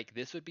she's like,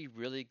 this would be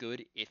really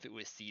good if it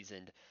was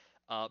seasoned.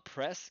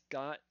 Press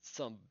got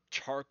some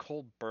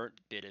charcoal burnt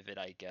bit of it,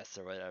 I guess,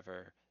 or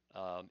whatever.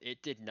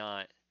 It did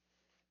not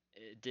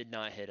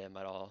hit him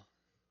at all.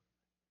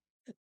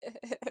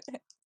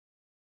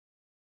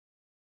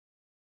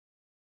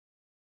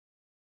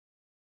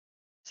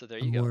 So there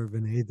I'm you go. more of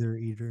an either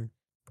eater.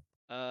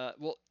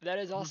 Well, that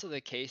is also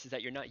the case is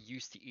that you're not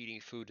used to eating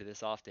food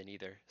this often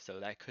either, so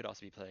that could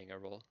also be playing a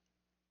role.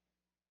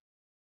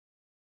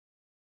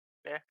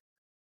 Yeah,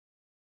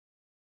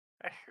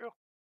 that's true.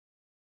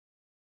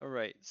 All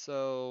right,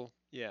 so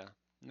yeah,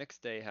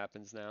 next day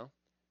happens now.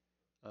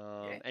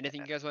 Yeah.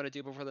 Anything you guys want to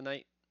do before the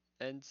night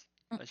ends?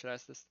 I should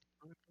ask this.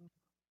 Not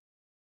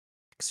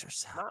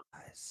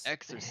Exercise.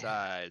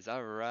 Exercise.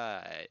 All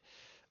right.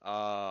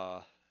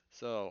 Uh,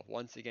 so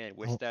once again,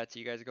 which Oh, stats are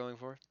you guys going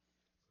for?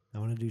 I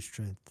want to do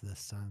strength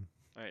this time.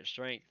 All right,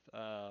 strength.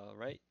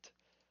 Right.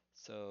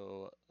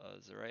 So,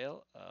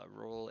 Zarael,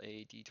 roll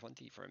a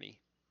d20 for me.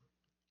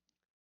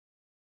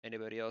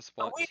 Anybody else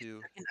Oh, want wait to?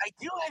 a second. I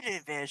do have an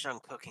advantage on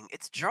cooking.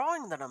 It's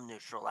drawing that I'm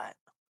neutral at.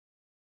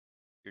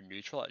 You're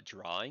neutral at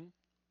drawing?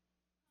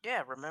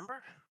 Yeah,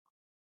 remember?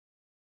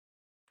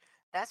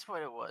 That's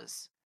what it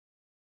was.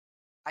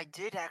 I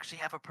did actually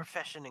have a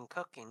profession in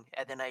cooking,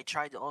 and then I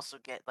tried to also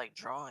get like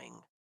drawing.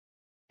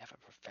 You have a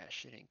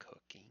profession in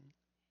cooking?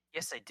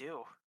 Yes, I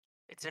do.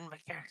 It's in my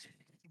character.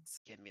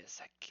 Give me a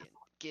second.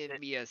 Give It-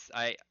 me a.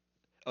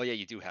 Oh yeah,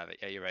 you do have it.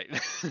 Yeah, you're right.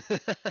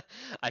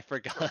 I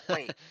forgot.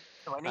 Wait,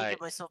 do I need to All give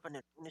right. myself an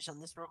advantage on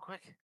this real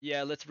quick?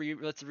 Yeah, let's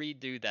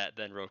redo that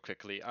then real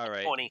quickly. All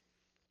right. 20.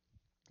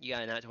 You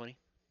got a nat 20?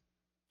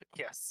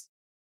 Yes.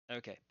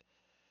 Okay.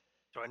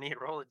 Do I need to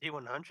roll a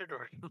D100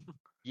 or?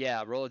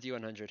 Yeah, roll a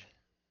d100.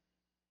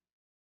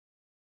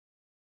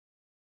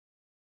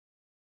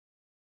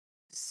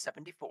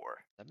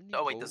 74. 70?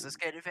 Oh wait, does this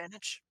get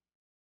advantage?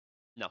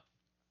 No.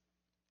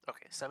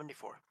 Okay,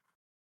 74.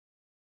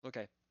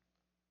 Okay.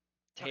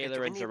 Okay, do Taylor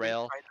we and need to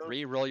Zarel, retry those?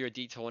 re-roll your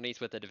d20s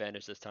with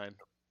advantage this time.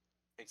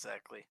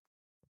 Exactly.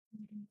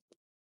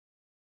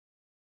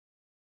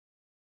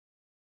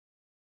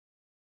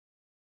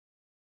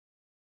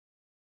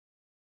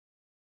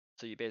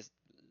 So you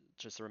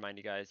just to remind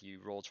you guys, you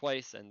roll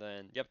twice and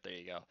then, yep, there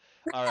you go.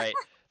 All right.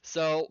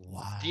 So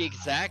the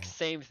exact Wow.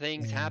 same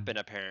things Damn. happen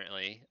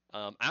apparently.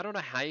 I don't know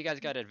how you guys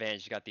got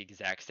advantage. You got the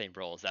exact same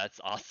rolls.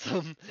 That's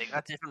awesome. They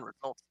got different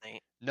results,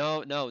 Nate.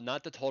 No,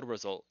 not the total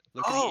result.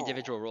 Look at the Oh,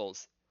 individual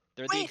rolls.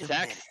 They're the wait a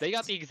exact. They got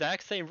minute. the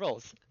exact same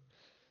rolls.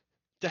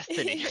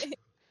 Destiny.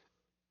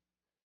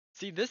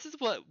 See, this is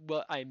what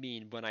I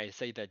mean when I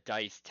say that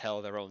dice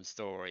tell their own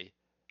story,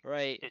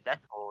 right? Dude,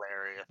 that's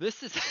hilarious.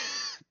 This is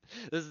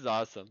this is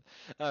awesome.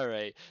 All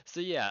right. So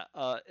yeah,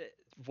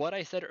 what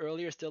I said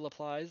earlier still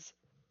applies.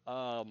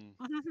 Um,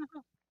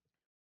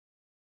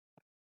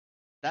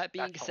 that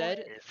being That's said,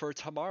 hilarious. for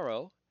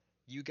tomorrow,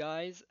 you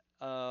guys,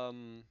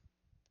 what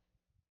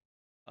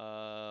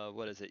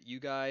is it? You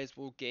guys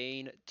will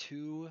gain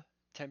 2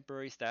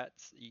 temporary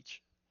stats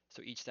each.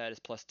 So each stat is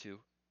 +2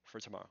 for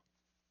tomorrow.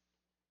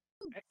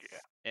 Heck yeah.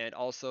 And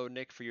also,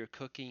 Nick, for your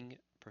cooking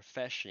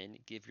profession,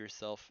 give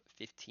yourself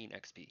 15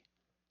 XP.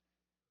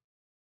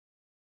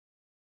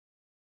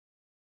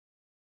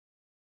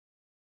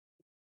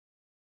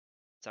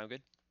 Sound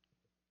good?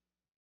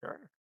 Sure.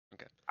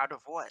 Okay. Out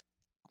of what?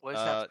 What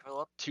does that have to fill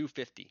up?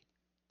 250.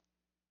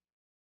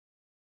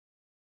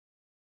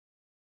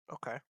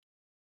 Okay.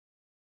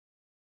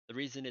 The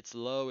reason it's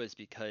low is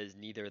because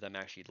neither of them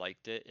actually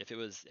liked it.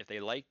 If they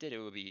liked it, it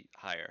would be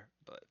higher.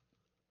 But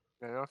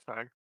Yeah, that's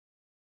fine.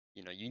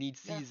 you need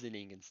Yeah.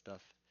 seasoning and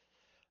stuff.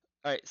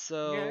 All right,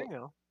 Yeah, I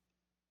know.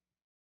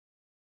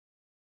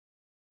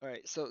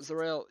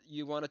 Zarel,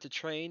 you wanted to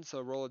train,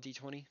 so roll a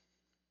d20.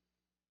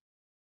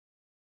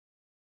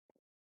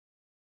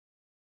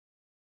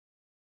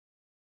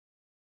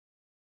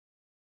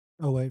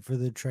 Oh wait, for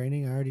the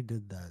training, I already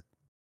did that.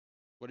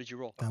 What did you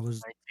roll? That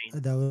was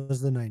 19.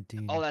 the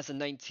 19. Oh, that's a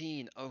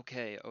 19.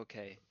 Okay.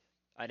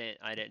 I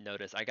didn't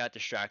notice. I got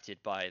distracted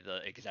by the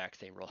exact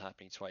same roll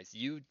happening twice.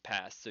 You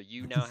passed, so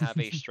you now have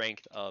a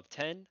strength of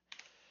 10.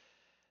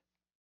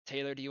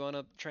 Taylor, do you want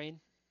to train?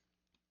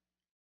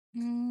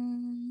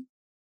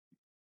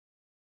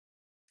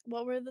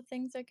 What were the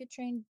things I could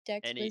train?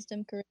 Dex, Any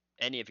wisdom, courage.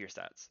 any of your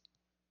stats.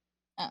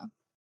 Oh.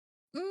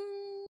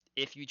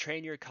 If you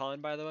train your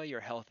con, by the way, your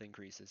health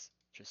increases.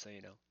 Just so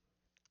you know.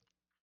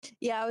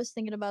 Yeah, I was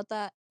thinking about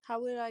that. How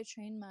would I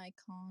train my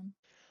con?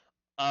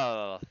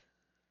 Uh,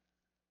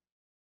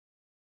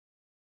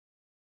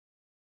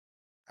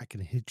 I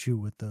can hit you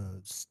with the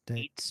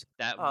sticks.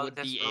 that Oh, would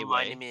this be a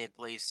reminded way. me of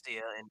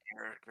Glacia and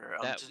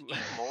Eric. That Just eat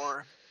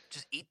more.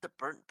 Just eat the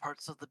burnt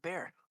parts of the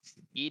bear.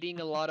 Eating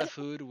a lot of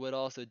food would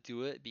also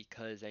do it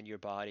because then your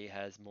body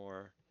has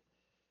more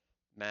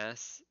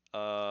mass.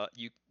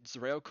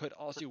 Zareo could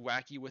also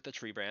whack you with a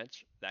tree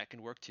branch. That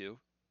can work too.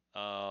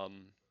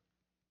 I'm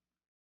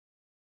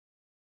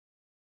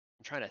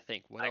trying to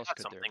think. What I else got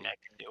could there something be? I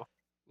can do.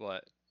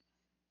 What?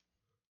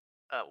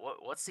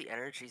 What's the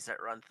energies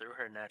that run through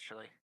her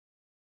naturally?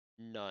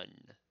 None.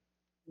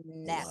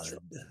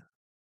 Natural.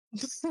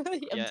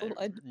 Blood. Yeah,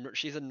 blood.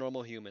 She's a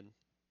normal human.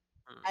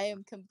 I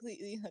am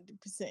completely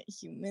 100%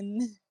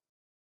 human.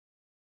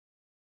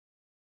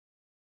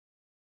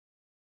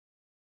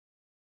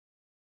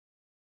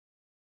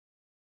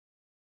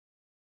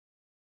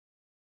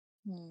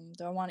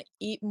 Do I want to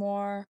eat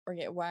more or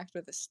get whacked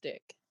with a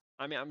stick?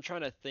 I mean, I'm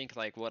trying to think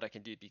like what I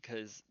can do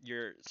because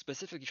you're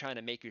specifically trying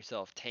to make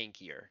yourself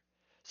tankier.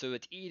 So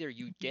it's either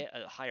you get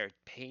a higher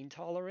pain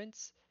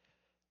tolerance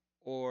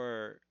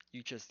or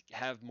you just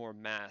have more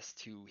mass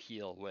to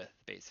heal with,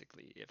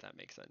 basically, if that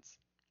makes sense.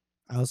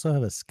 I also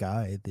have a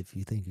scythe if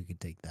you think you could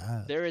take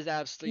that. There is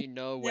absolutely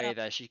no way No.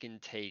 that she can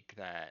take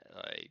that.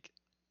 Like,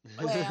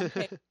 Way I'm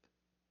paid.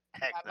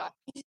 Heck no.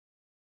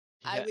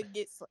 I yeah, would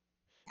get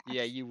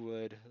yeah, you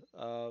would.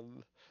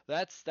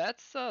 That's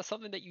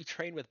something that you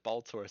train with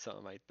Balto or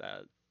something like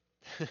that.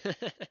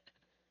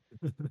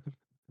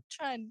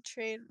 trying to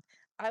trade.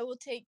 I will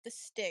take the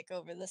stick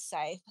over the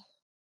scythe.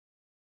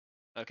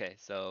 Okay,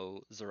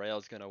 so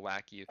Zarel's gonna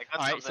whack you. I got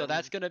All right, so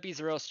that's something. gonna be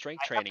Zarel's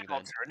strength I have training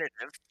an then.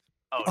 alternative.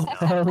 Oh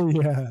Oh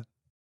no. yeah.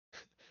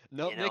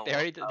 Nope, You Nick, know they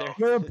already what, they're.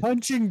 You're a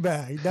punching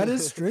bag. That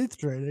is strength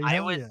training. I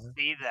Hell would yeah.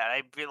 see that.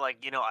 I'd be like,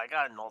 I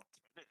got an alternative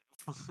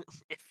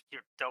if you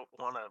don't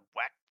want to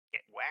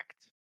get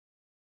whacked.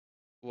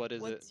 What is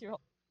it? What's your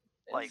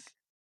Like,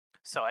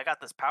 so I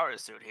got this power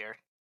suit here,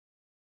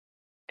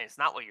 and it's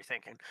not what you're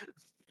thinking.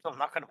 So I'm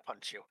not gonna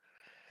punch you.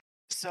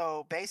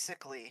 So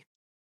basically,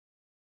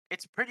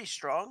 it's pretty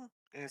strong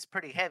and it's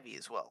pretty heavy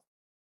as well.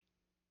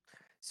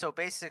 So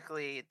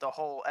basically, the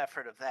whole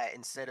effort of that,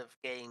 instead of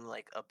getting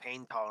like a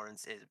pain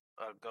tolerance, is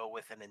go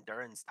with an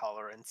endurance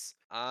tolerance,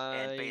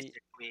 and I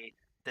basically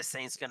this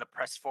thing's gonna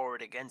press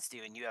forward against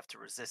you, and you have to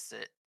resist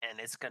it, and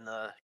it's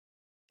gonna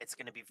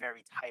be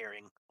very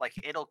tiring. Like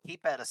it'll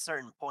keep at a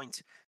certain point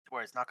to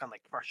where it's not gonna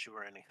like crush you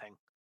or anything,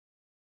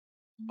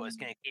 but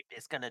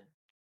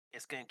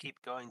it's gonna keep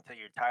going till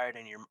you're tired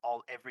and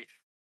every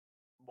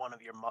one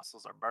of your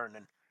muscles are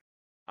burning.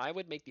 I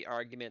would make the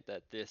argument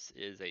that this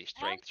is a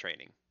strength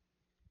training.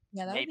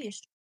 Yeah, that would be a Maybe.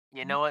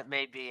 You know what?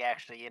 Maybe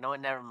actually. You know what?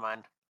 Never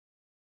mind.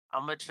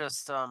 I'm gonna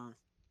just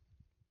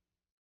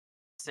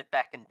sit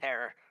back in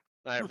terror.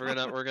 All right, we're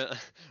gonna.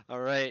 All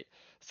right.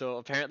 So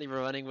apparently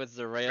we're running with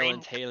Zarael and Green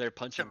Taylor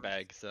punching custom.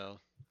 bag. So.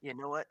 You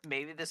know what?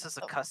 Maybe this is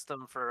a Oh.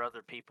 custom for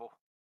other people.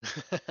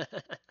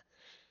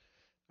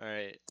 All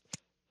right.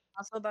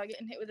 also about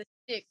getting hit with a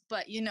stick,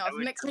 but you know, I if it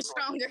would makes me just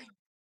like- stronger.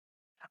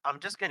 I'm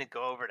just gonna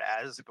go over to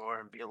Asgore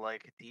and be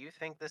like, "Do you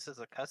think this is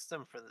a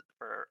custom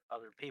for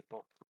other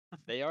people?"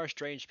 They are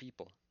strange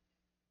people.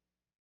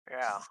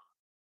 Yeah.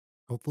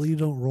 Hopefully you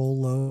don't roll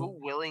Who low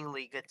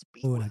willingly gets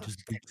beat and I with a just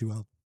stick? beat you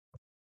up.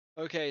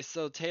 Okay,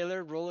 so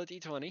Taylor, roll a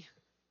d20.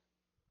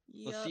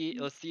 Let's Yup. see.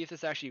 Let's see if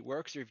this actually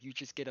works or if you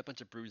just get a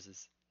bunch of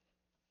bruises.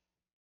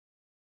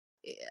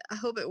 Yeah, I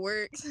hope it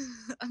works.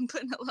 I'm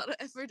putting a lot of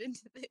effort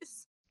into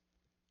this.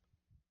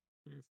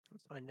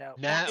 Let's find out.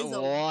 Nat is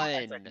a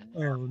one.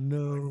 Oh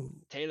no.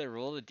 Taylor,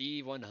 roll a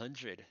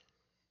d100.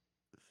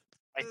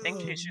 I think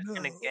Oh she's just no.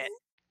 gonna get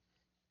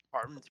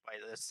harmed by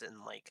this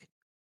and like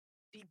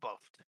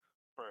debuffed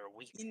for a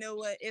week. You know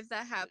what? If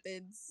that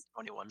happens,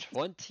 21.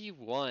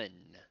 21.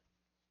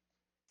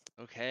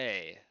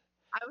 Okay.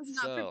 I was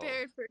not So,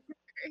 prepared for it.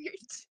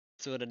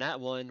 so a nat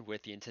 1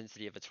 with the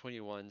intensity of a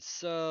 21.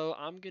 So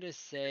I'm gonna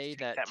say Take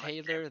that that much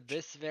Taylor, damage.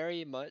 this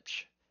very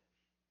much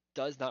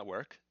does not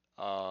work.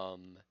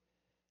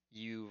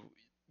 You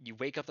you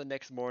wake up the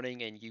next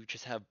morning and you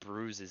just have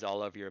bruises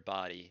all over your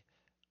body.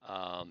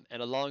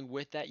 And along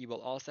with that, you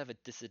will also have a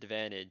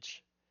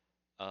disadvantage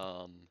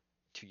um,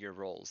 to your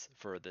rolls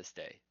for this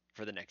day,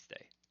 for the next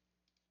day.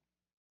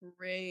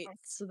 Great.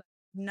 So that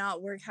did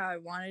not work how I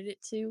wanted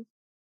it to.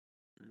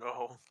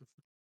 No.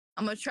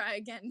 I'm gonna try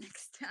again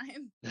next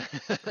time.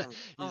 He's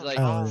Oh like,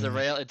 Oh, no. yeah.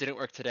 Zarael, it didn't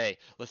work today.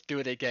 Let's do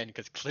it again,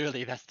 because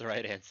clearly that's the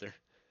right answer.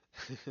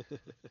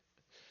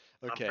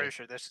 I'm Okay. pretty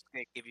sure this is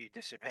gonna give you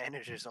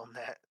disadvantages on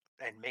that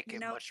and make You it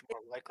know, much if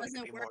more it likely to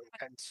doesn't be work more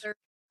by intense. the third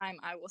time,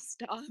 I will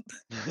stop.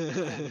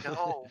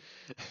 Oh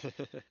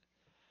no.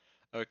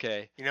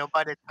 Okay. You know,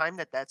 by the time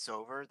that's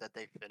over, that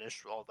they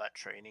finish all that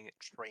training,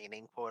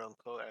 quote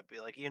unquote, I'd be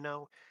like,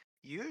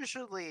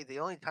 usually the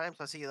only times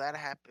I see that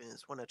happen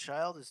is when a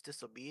child is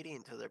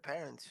disobedient to their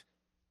parents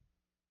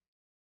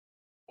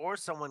or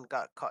someone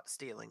got caught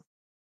stealing.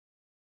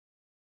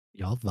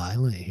 Y'all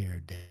violent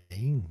here,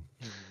 dang.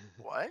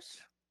 What?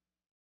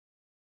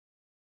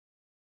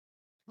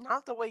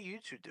 Not the way you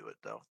two do it,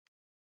 though.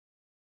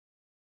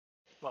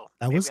 Well,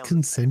 That maybe was I'm the bad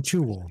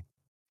consensual.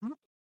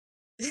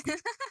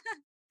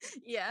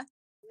 Yeah,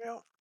 You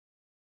know,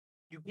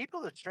 you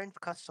people with strange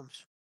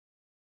customs.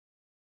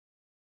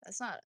 that's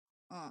not.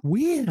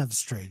 We have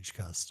strange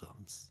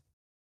customs.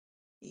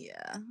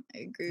 Yeah, I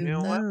agree You with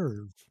know that. what?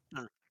 Nerve.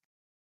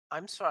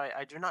 I'm sorry,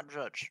 I do not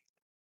judge.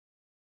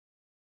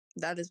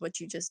 That is what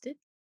you just did.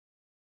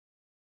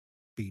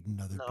 Beating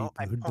other No,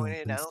 I people who don't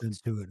pointed out.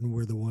 consent to it, and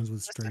we're the ones with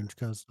Listen, strange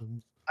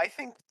customs. I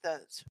think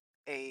that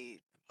a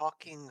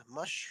talking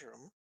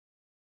mushroom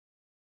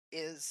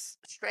is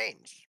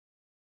strange.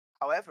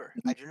 However,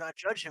 I do not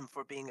judge him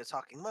for being a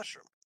talking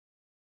mushroom.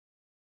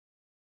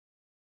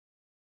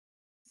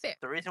 Fair.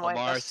 The reason why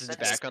Omar Augustus in the said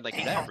this, background, like,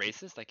 is that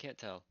racist? I can't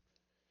tell.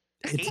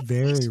 It's He-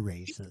 very he's-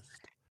 racist.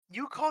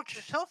 you called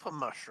yourself a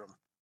mushroom.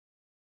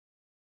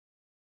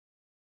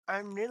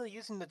 I'm merely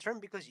using the term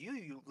because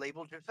you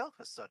labeled yourself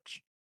as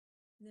such.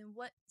 Then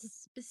what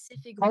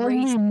specific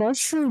Calling race? me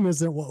mushroom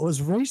isn't what was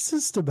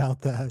racist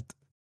about that.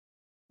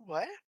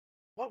 What?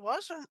 What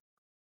wasn't?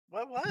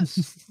 What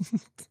was?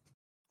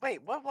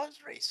 Wait, what was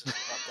racist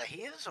about that?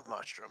 He is a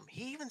mushroom.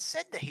 He even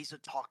said that he's a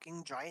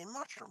talking giant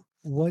mushroom.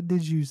 What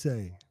did you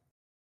say?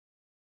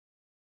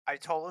 I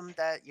told him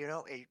that,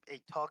 a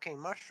talking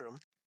mushroom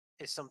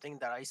is something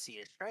that I see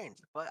as strange,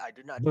 but I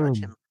do not judge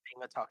him Boom. for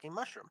being a talking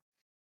mushroom.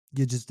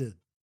 You just did.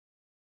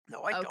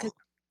 No, I Oh, 'cause don't.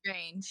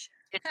 strange.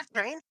 It's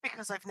strange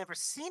because I've never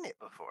seen it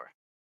before.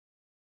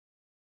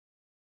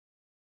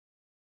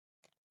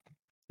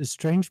 Does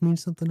strange mean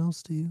something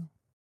else to you?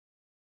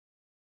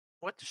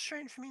 What does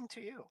strange mean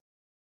to you?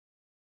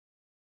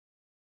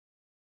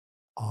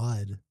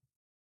 Odd.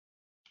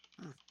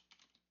 Hmm.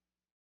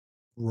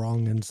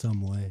 Wrong in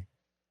some way.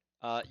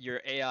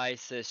 Your AI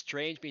says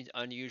strange means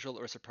unusual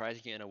or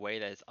surprising in a way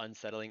that is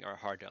unsettling or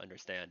hard to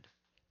understand.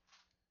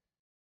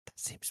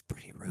 Seems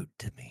pretty rude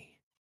to me.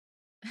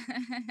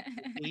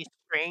 Be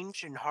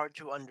strange and hard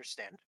to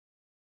understand.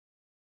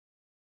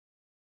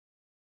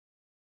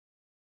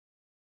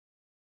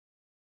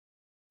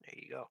 There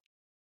you go.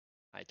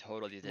 I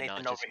totally did Nathan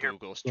not over just here.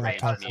 Google Well, I,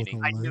 strange I, top of meaning.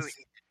 the I knew list.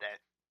 he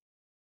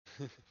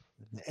did that.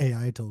 The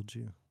AI told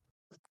you.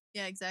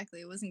 Yeah,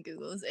 exactly. It wasn't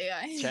Google, it was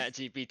AI.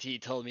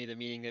 ChatGPT told me the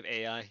meaning of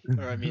AI,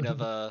 or I mean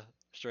of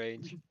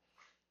strange.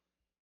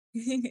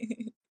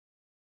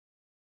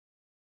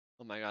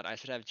 Oh my god, I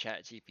should have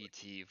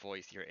ChatGPT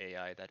voice your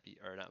AI. That'd be,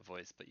 or not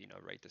voice, but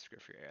write the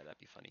script for your AI. That'd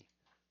be funny.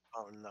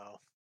 Oh no.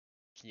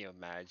 Can you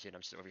imagine?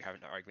 I'm just over here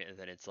having an argument, and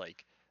then it's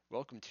like,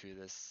 "Welcome to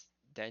this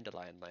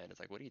dandelion land." It's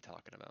like, what are you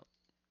talking about?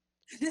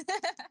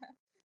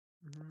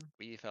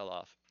 We fell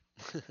off.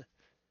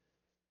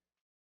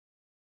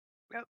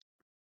 Yep.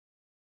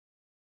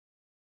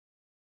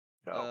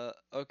 So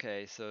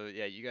Okay, so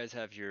yeah, you guys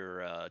have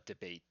your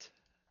debate.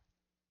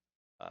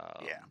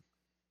 yeah.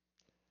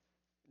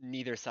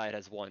 Neither side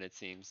has won, it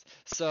seems.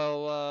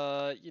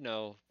 So,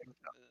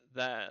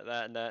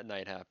 that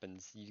night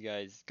happens. You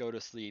guys go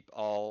to sleep.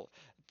 All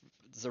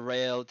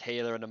Zarael,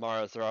 Taylor, and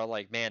Amaris are all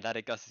like, "Man, that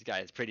Augustus guy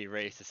is pretty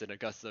racist." And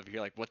Augustus over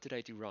here like, "What did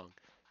I do wrong?"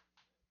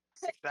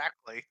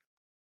 Exactly.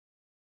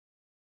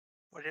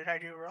 What did I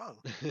do wrong?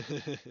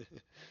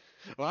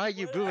 Why are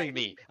you What did I booing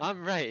me?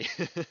 I'm right.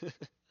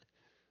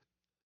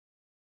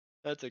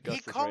 That's He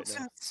Augustus right calls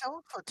now.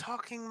 himself a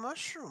talking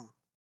mushroom.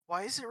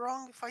 Why is it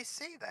wrong if I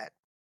say that?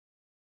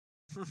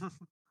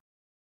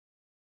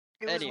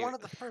 It was Anyway, one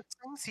of the first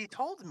things he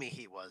told me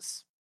he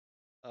was.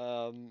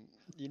 um,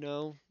 you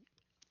know.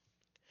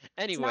 It's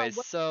not Anyways,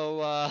 what so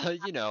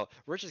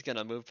we're just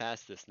gonna move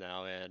past this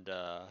now, and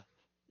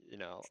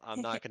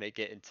I'm not gonna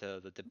get into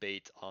the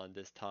debate on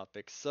this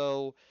topic.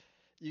 So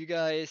you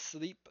guys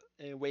sleep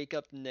and wake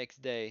up the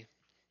next day,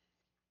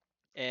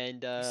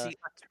 and You see,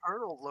 a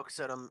turtle looks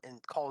at him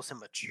and calls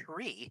him a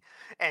tree,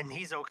 and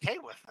he's okay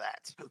with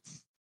that.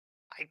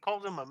 I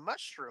called him a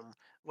mushroom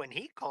when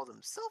he called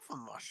himself a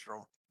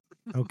mushroom.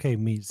 Okay,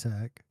 meat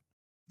sack.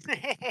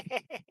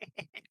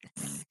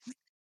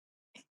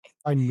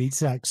 Find meat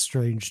sack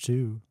strange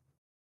too.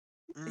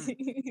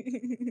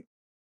 Mm,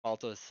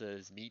 Balto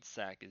says meat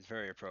sack is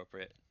very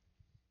appropriate.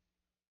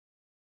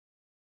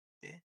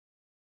 yeah.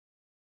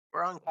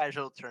 We're on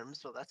casual terms,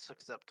 so that's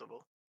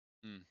acceptable.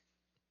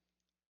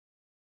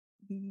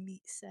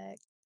 meat sack.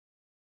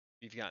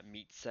 We've got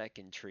meat sack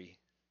and tree.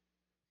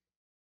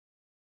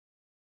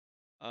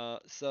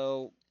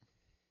 So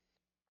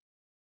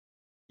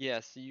yeah,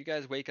 so you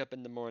guys wake up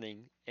in the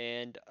morning,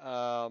 and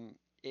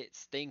it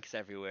stinks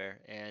everywhere,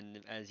 and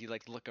as you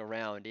like look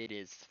around, it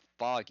is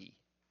foggy.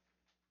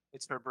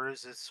 It's for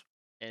bruises.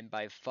 And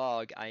by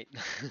fog, I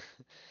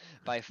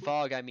by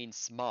fog I mean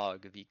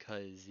smog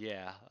because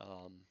yeah,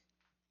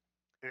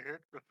 Is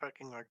it the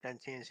fucking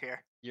Argentines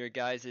here? your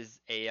guys'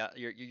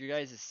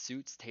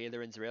 suits,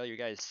 Taylor and Zarel, your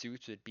guys'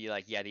 suits would be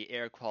like, yeah, the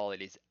air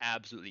quality is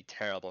absolutely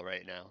terrible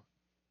right now.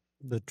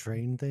 The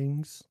train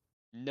things.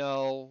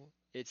 No,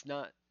 it's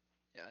not.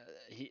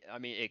 I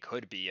mean, it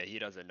could be. He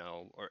doesn't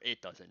know, or it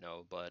doesn't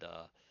know, but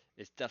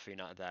it's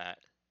definitely not that.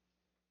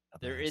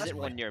 There That's isn't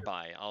my. one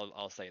nearby.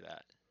 I'll say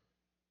that.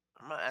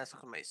 I'm gonna ask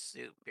my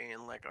suit,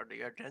 being like, "Are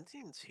the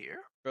Argentines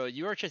here?" Bro,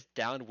 you are just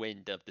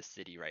downwind of the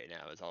city right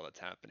now. Is all that's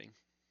happening.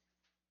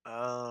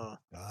 Oh,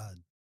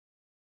 God.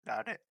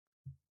 got it.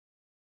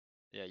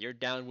 Yeah, you're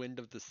downwind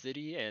of the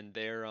city, and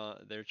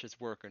they're just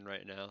working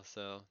right now.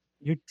 So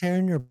You're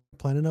tearing your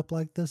planet up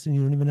like this and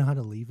you don't even know how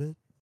to leave it?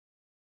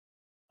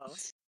 Oh.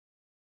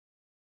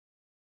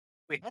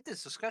 We had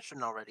this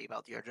discussion already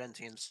about the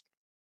Argentines.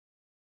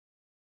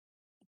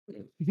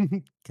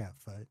 Cat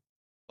fight.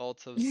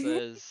 Balto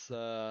says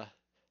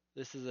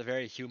this is a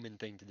very human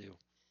thing to do.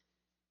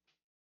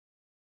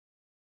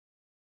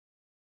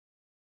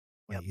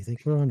 Wait, Yep. you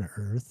think we're on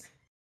Earth?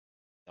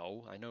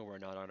 No, I know we're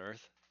not on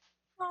Earth.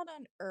 Not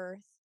on Earth.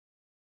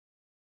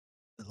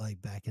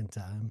 Like back in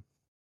time?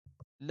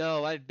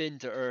 No, I've been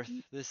to Earth.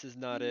 This is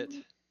not it.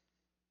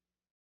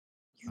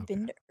 You've Okay.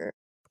 been to Earth.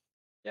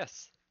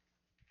 Yes.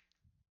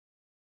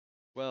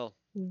 Well,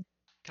 Mm.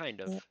 kind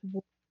of.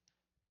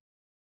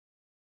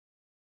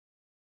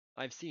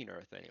 I've seen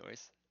Earth,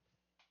 anyways,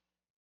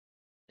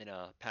 in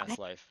a past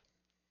life.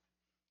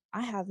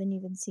 I haven't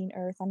even seen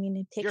Earth. I mean,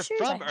 in You're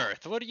pictures, I from have.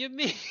 Earth. What do you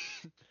mean?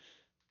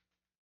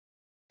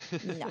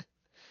 No,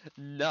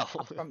 No.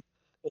 not from.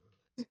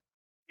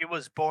 He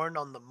was born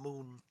on the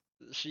moon.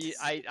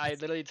 I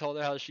literally told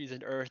her how she's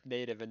an Earth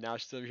native, and now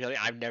she's still like,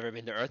 I've never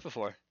been to Earth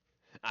before.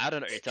 I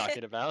don't know what you're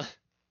talking about.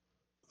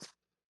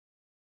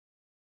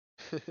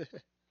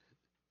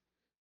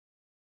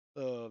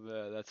 Oh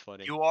man, that's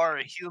funny. You are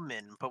a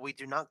human, but we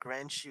do not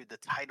grant you the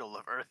title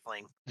of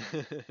Earthling.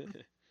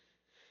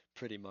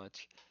 Pretty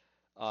much.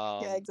 Yeah,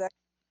 Um, exactly.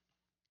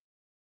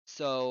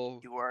 so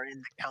You are in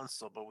the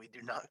council, but we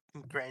do not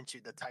grant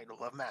you the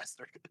title of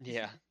master.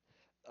 yeah.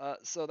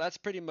 So that's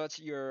pretty much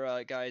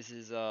your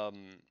guys'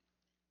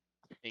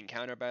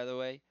 encounter, by the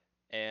way.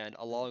 And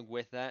along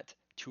with that,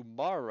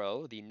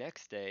 tomorrow, the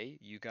next day,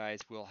 you guys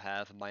will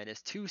have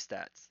 -2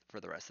 stats for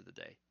the rest of the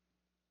day.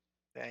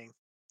 Dang,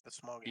 the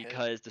smog hit.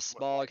 because the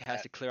What like smog has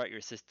that? to clear out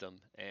your system,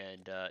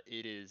 and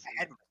it is. I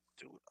had my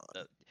suit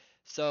on.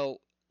 So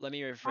let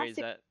me rephrase Classic.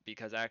 that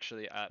because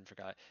actually I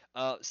forgot.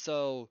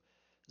 So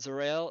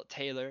Zarel,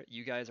 Taylor,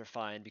 you guys are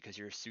fine because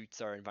your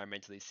suits are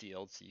environmentally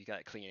sealed, so you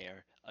got clean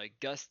air.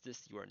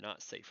 Augustus, you are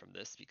not safe from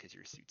this because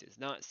your suit is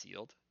not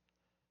sealed.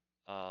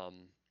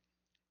 Um,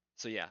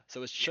 so yeah,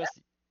 so it's Yeah, just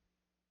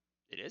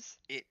it is.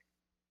 it.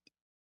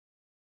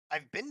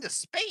 I've been to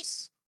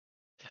space.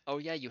 Oh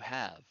yeah, you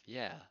have.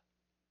 Yeah,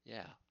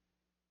 yeah.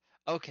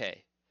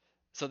 Okay,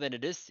 so then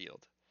it is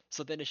sealed.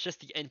 So then it's just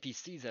the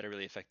NPCs that are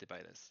really affected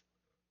by this,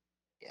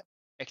 Yep.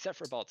 except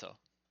for Balto.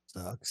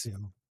 Sucks, yo.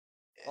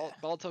 Yeah.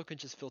 Balto can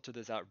just filter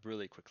this out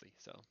really quickly.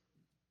 So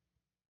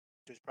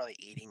He was probably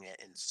eating it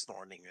and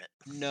snorting it.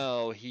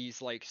 no,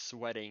 he's like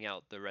sweating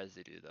out the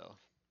residue though.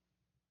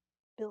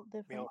 Built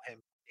different. Feel him.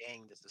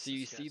 Dang, this is So you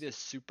see disgusting. this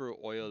super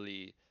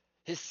oily.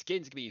 His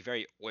skin's gonna be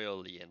very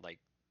oily and like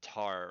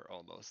tar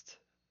almost.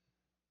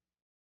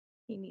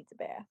 He needs a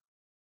bath.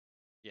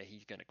 Yeah,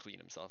 he's gonna clean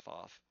himself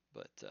off.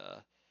 But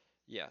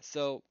yeah.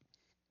 So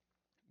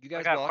you I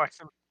guys got a walk.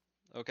 question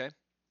Okay.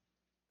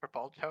 for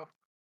Balto.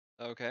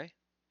 Okay.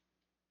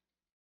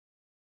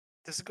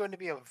 This is going to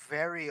be a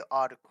very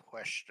odd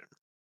question.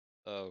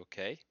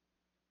 Okay.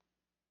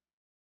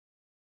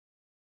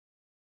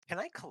 Can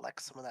I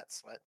collect some of that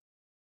sweat?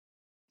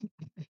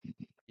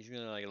 He's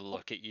gonna like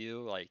look at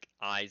you, like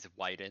eyes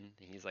widen,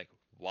 and he's like,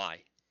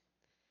 "Why?"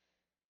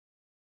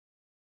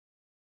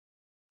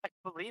 I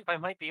believe I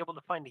might be able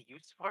to find a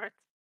use for it.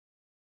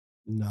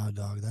 Nah,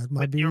 dog, that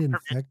might be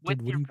infected. What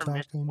are you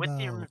talking with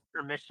your about?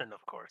 permission,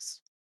 of course.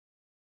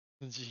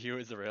 Did you hear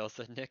what the rail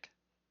said, Nick?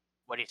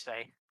 What do you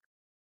say?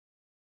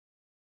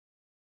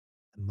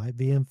 It might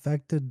be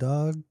infected,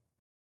 dog.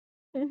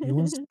 You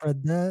want to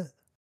spread that?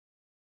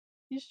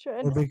 He's trying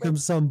Or to spread. become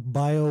some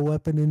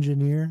bioweapon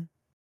engineer?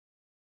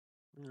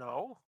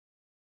 No.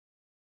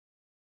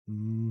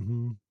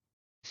 Mm-hmm.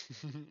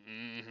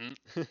 hmm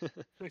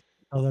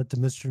Tell that to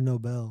Mr.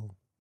 Nobel.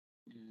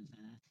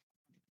 Mm-hmm.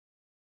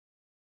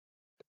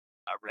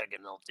 I reckon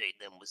I'll take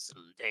them with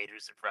some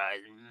taters and fries.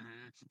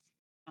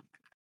 Mm-hmm.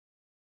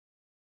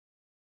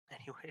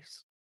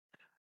 Anyways,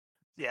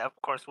 yeah, of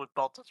course, with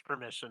Balta's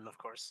permission, of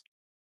course.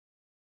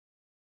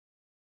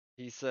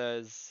 He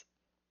says,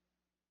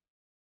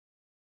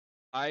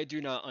 "I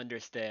do not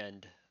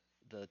understand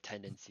the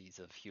tendencies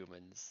of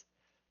humans,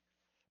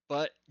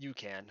 but you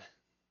can."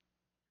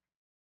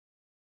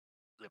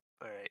 Yep.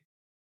 All right.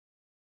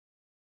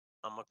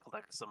 I'm gonna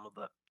collect some of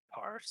the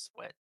tar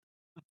sweat.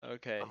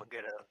 Okay. I'm gonna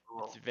get a It's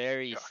little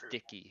very jar.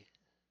 sticky.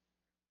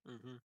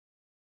 Mm-hmm.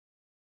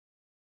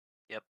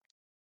 Yep.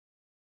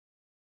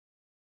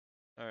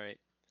 All right.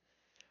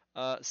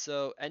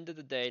 So end of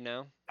the day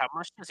now. How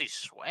much does he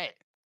sweat?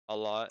 A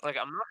lot. Like,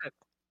 I'm not gonna,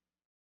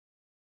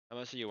 How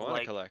much do you want to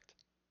like, collect?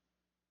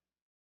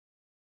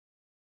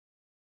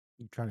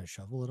 You trying to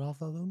shovel it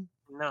off of him?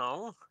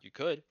 no. You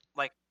could.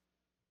 Like,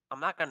 I'm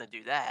not gonna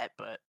do that,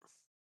 but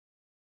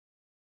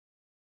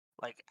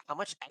like, how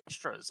much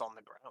extra is on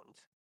the ground?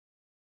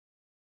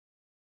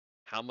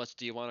 How much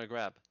do you want to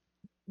grab?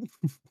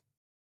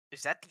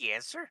 Is that the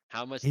answer?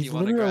 How much do He's you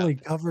want to grab? literally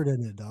covered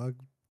in it, dog.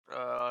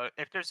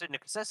 If there's an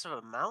excessive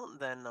amount,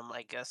 then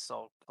I guess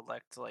I'll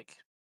collect like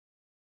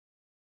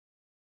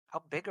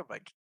how big are my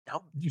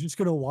how You're just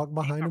gonna walk big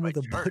behind are him my with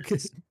a bucket?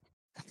 jars?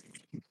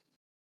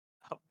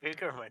 How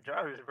big are my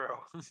jars, bro?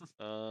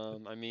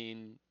 I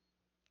mean,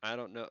 I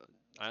don't know.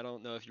 I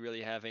don't know if you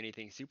really have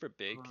anything super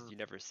big because Hmm, you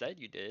never said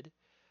you did.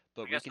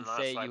 But I we guess can not.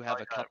 say So I you have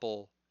probably a got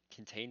couple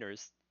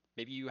containers.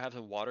 Maybe you have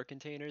some water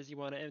containers you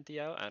want to empty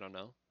out. I don't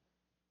know.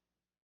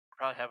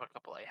 probably have a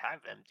couple I have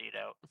emptied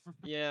out.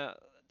 Yeah.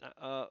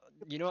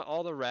 You know what?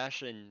 All the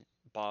ration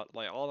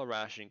like all the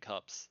ration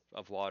cups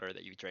of water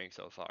that you drank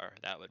so far,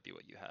 that would be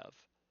what you have.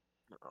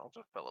 I'll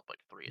just fill up like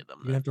 3 of them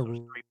You're gonna then. have to So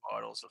there's 3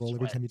 bottles of roll every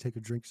sweat. time you take a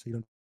drink so you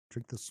don't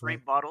drink the 3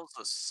 sweat. bottles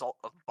of salt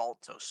of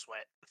Balto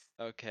sweat.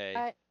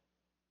 Okay.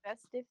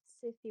 Best if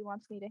he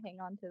wants me to hang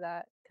on to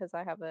that because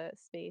I have a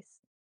space.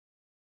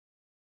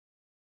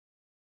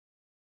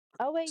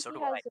 Oh wait, So he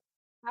do has I.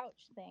 a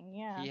pouch thing.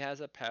 Yeah. He has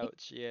a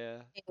pouch, yeah.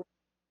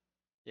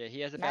 Yeah,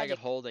 he has a bag of Magic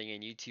holding,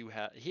 and you two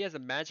have. He has a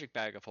magic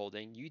bag of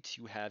holding. You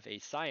two have a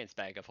science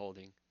bag of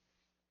holding.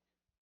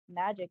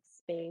 magic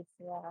space.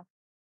 Yeah.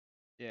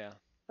 Yeah.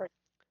 For-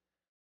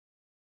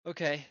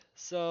 Okay,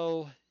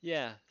 so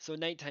yeah, so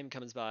nighttime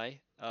comes by,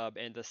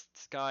 and the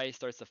sky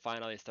starts to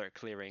finally start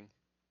clearing.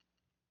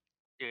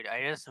 Dude,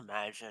 I just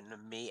imagine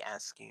me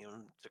asking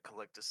him to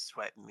collect the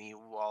sweat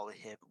meanwhile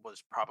him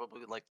was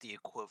probably like the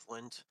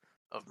equivalent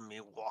of me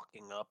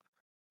walking up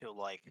to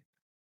like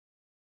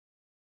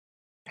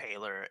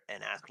Taylor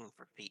and asking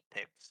for feet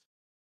pics.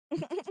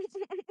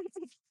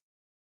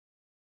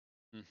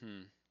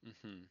 Mm-hmm.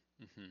 Mm-hmm.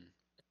 Mm-hmm.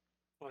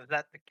 Was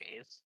that the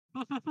case?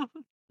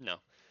 No.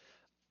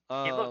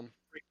 He looked Um,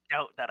 freaked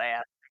out that I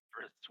asked him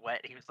for his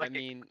sweat. He was I like,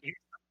 mean, "You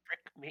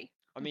trick me?"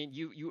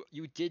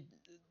 you did.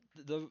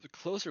 The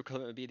closer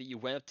equivalent would be that you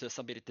went up to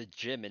somebody at the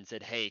gym and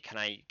said, "Hey, can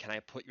I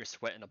put your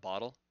sweat in a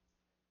bottle?"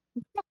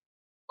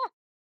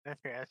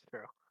 That's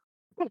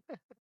true.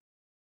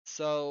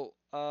 So,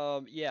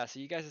 yeah, so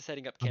you guys are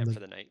setting up I'm camp for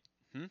the the night.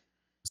 Hmm?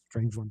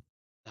 strange one.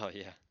 Oh,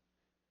 yeah.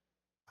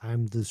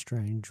 I'm the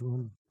strange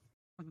one.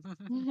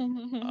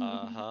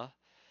 Uh-huh.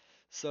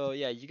 So,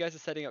 yeah, you guys are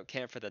setting up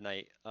camp for the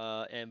night.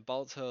 And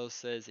Balto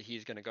says that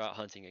he's gonna go out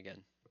hunting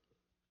again.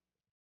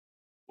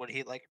 Would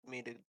he like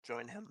me to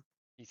join him?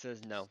 He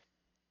says no.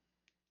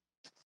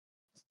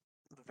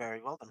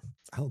 Very well then.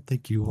 I don't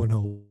think you want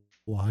to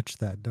watch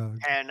that dog.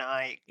 Can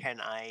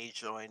I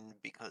join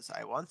because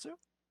I want to?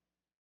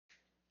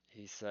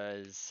 He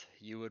says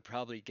you would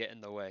probably get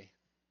in the way.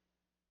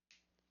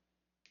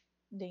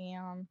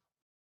 Damn.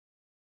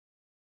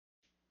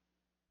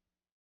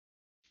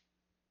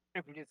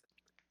 If you do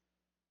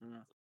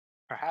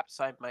perhaps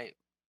I might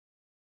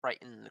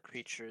frighten the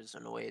creatures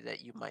in a way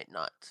that you might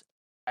not.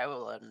 I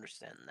will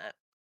understand that.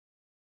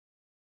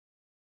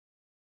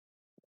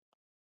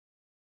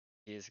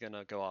 He's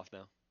gonna go off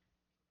now.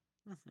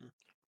 Hmm.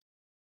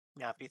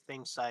 Now, if he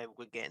thinks I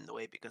would get in the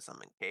way because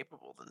I'm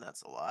incapable, then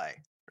that's a lie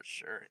for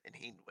sure, and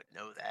he would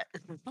know that.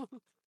 All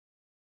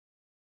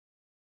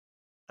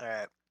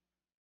right.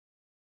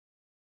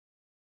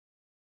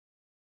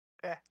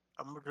 Yeah,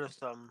 I'm gonna just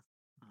hmm,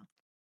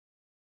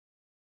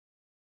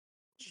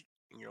 j-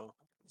 you know,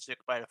 sit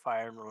by the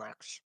fire and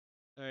relax.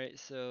 All right,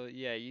 so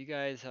yeah, you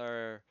guys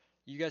are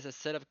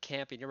set up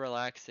camp and you're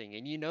relaxing,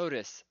 and you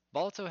notice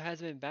Balto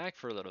hasn't been back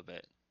for a little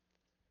bit.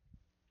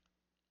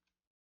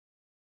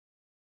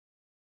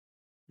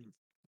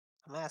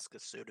 I'm gonna ask a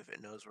suit if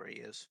it knows where he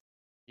is.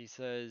 He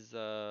says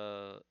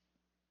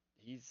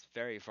he's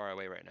very far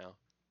away right now.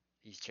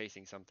 He's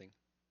chasing something.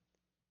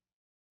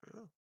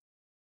 Oh,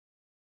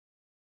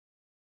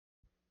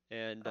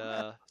 And I'm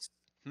gonna.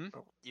 hmm?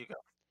 Oh, you go.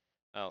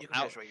 Oh, You can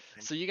out. finish what you're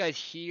saying. So you guys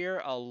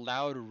hear a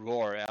loud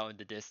roar out in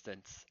the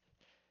distance,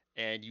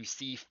 and you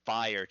see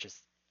fire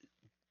just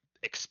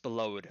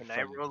explode Can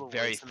I from roll a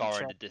very wisdom far in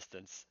check the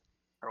distance.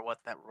 for what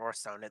that roar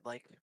sounded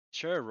like?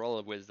 Sure, roll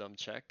a wisdom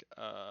check.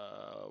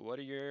 What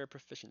are your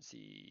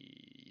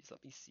proficiencies?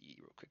 Let me see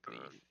real quickly.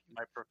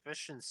 My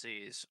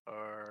proficiencies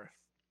are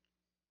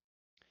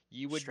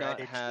You would not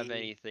have strategy.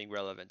 anything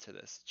relevant to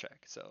this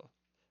check, so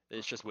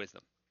it's just Mhm.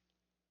 wisdom.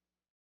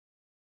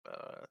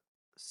 Uh,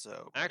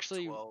 so my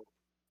Actually, 12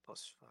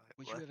 plus 5.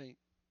 would you What? have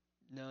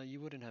no, you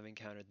wouldn't have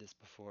encountered this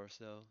before,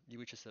 so you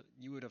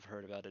would have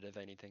heard about it if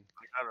anything.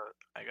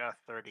 I got a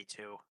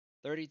 32.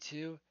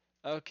 32?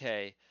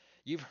 Okay.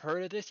 You've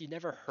heard of this, you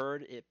never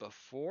heard it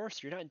before, so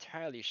you're not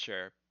entirely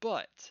sure.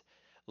 But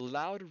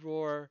loud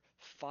roar,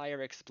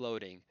 fire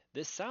exploding.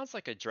 This sounds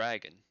like a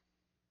dragon.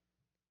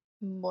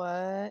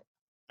 What?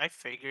 I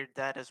figured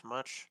that as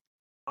much.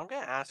 I'm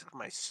gonna ask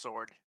my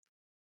sword.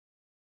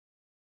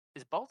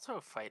 Is Balto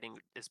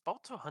fighting? Is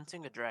Balto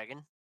hunting a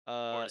dragon? Or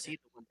Uh, is he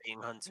the one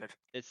being hunted?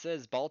 it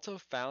says Balto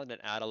found an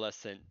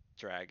adolescent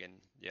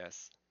dragon.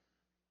 Yes.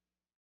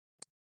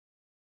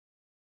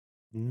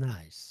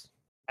 Nice.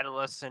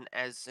 Adolescent,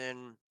 as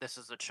in this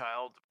is a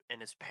child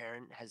and his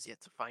parent has yet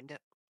to find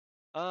it?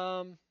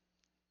 Um,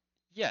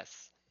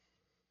 yes.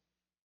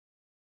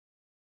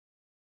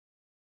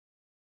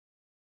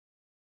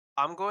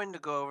 I'm going to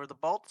go over the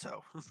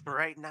Balto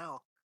right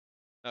now.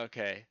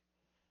 Okay.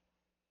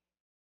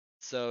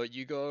 So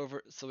you go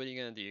over. So what are you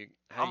gonna do?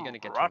 How are you I'm gonna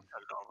get to him? rushing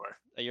over.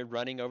 Are you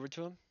running over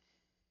to him?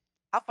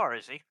 How far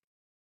is he?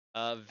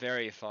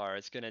 Very far.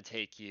 It's gonna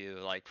take you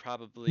like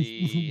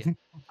probably.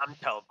 I'm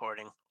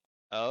teleporting.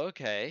 Oh,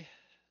 okay.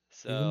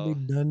 You're gonna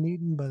be So. done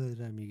eating by the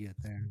time you get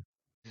there.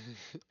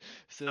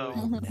 So. So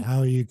Oh,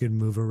 now you can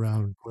move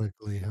around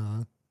quickly,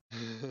 huh?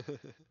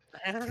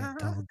 Can't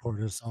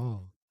teleport us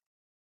all.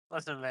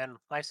 listen, man,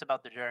 life's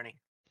about the journey.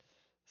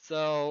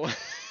 So.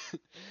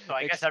 So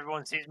I guess ex-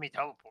 everyone sees me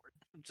teleport.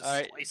 all Just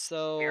right. slice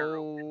the air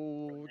open,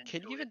 So run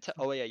can you into even? it.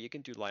 Oh yeah, you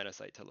can do line of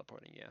sight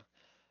teleporting. Yeah.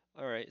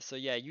 All right. So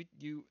yeah,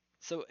 you.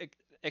 So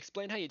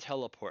explain how you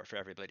teleport for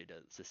everybody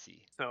to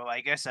see. So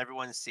I guess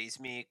everyone sees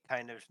me,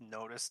 kind of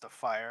notice the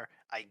fire.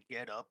 I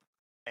get up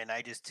and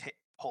I just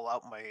pull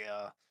out my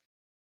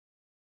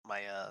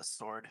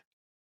sword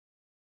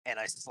and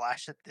I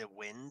slash at the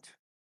wind,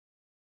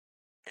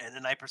 and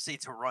then I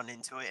proceed to run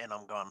into it, and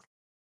I'm gone.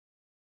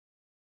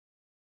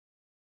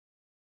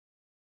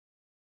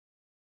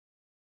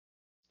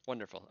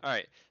 Wonderful. All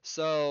right.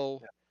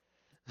 So.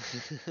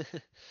 Yeah.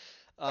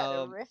 Got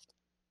a um. rift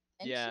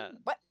Yeah. dimension?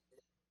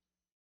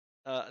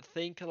 What?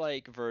 Think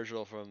like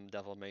Virgil from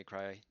Devil May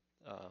Cry.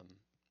 Um,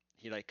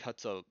 he like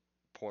cuts a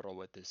portal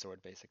with his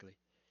sword, basically.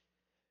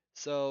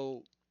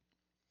 So,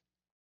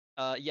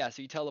 yeah,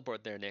 so you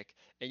teleport there, Nick,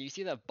 and you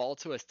see that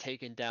Balto has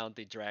taken down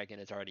the dragon,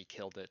 has already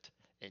killed it,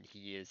 and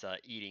he is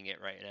eating it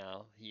right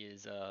now. He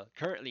is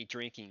currently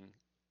drinking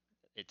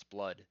its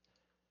blood,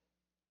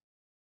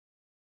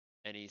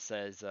 and he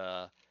says,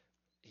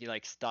 he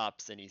like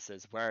stops and he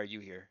says, "Why are you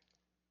here?"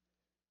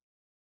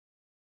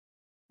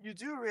 You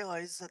do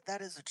realize that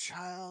that is a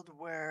child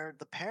where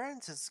the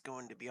parent is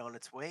going to be on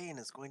its way and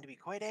is going to be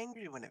quite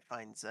angry when it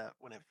finds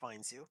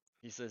you.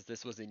 He says,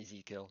 "This was an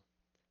easy kill.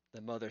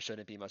 The mother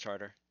shouldn't be much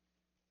harder."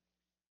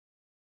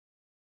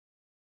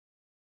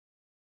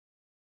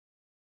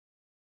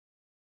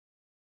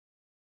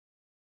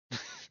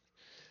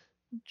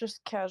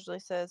 just casually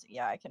says,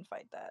 "Yeah, I can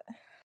fight that."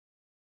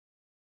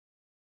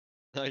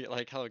 I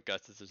like how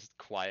Augustus is just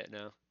quiet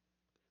now.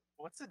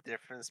 What's the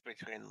difference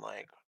between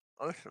like,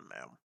 listen,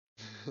 ma'am?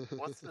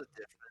 What's the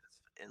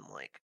difference in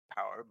like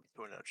power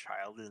between a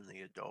child and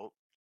the adult?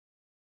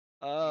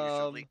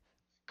 Usually,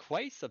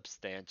 Quite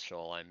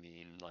substantial. I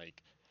mean,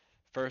 like,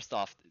 first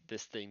off,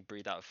 this thing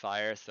breathed out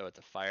fire, so it's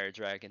a fire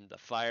dragon. The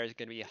fire is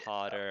gonna be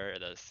hotter.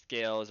 The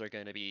scales are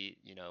gonna be,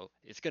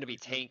 it's gonna be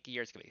Mhm.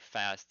 tankier. It's gonna be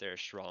faster,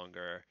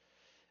 stronger.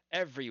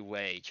 Every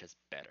way, just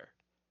better.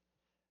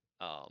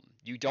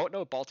 You don't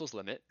know Balto's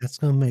limit. That's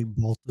gonna make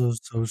Balto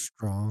so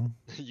strong.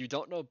 You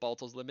don't know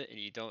Balto's limit, and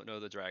you don't know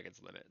the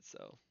dragon's limit.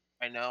 So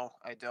I know.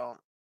 I don't.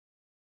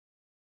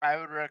 I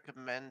would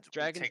recommend we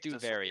dragons take do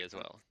this vary away as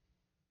from. well.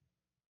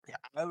 Yeah,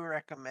 I would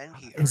recommend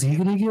he Is he hurry.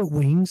 gonna get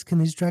wings? Can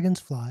these dragons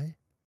fly?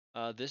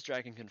 This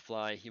dragon can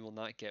fly. He will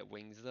not get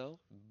wings though.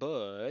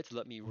 But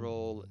let me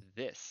roll Oh.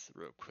 this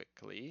real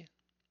quickly.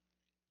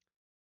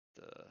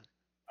 The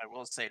I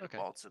will say to Okay.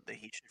 Balto that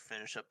he should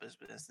finish up his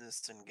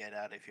business and get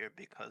out of here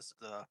because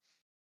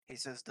he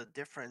says the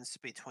difference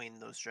between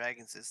those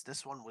dragons is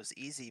this one was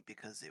easy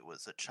because it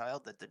was a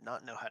child that did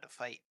not know how to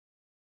fight.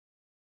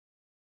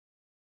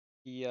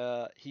 He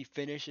Which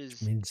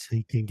finishes. means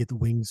he can get the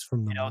wings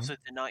from the It mom. also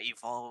did not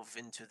evolve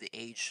into the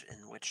age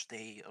in which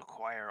they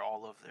acquire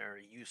all of their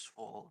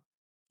useful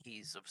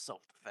keys of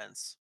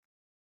self-defense.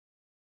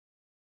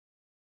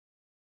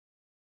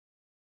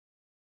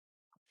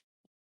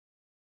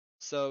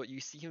 So you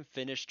see him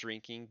finish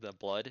drinking the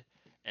blood,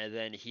 and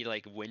then he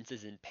like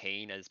winces in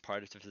pain as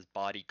parts of his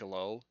body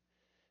glow,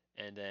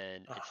 and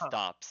then it Uh-huh.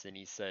 stops, and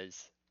he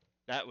says,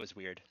 "That was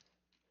weird."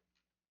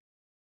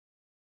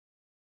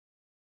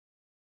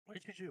 What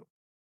did you do?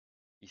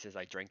 He says,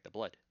 "I drank the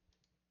blood.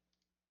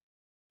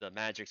 The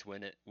magics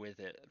with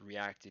it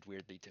reacted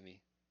weirdly to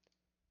me."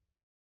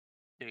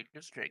 Dude,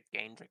 just straight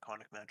gain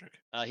draconic magic.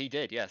 He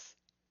did, yes.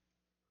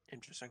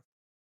 Interesting.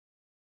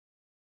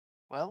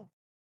 Well,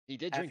 He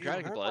did have drink you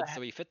dragon heard blood, what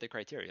so he fit the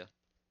criteria.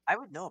 I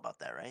would know about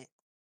that, right?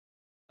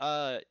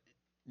 Uh,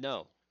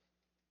 no,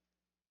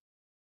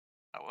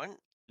 I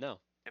wouldn't no.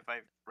 if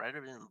I read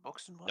it in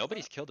books and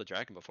Nobody's whatnot. killed a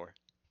dragon before,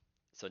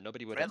 so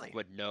nobody Really?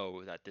 would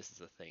know that this is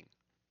a thing.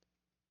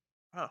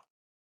 Oh,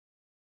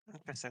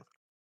 interesting.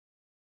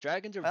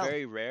 Dragons are Well,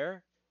 very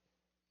rare.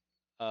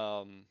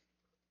 Um,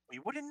 we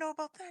wouldn't know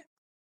about that.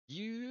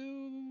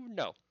 you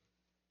know.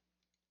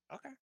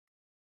 Okay.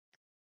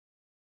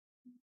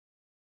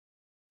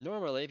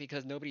 Normally,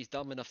 because nobody's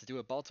dumb enough to do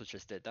what Balto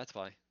just did. That's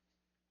why.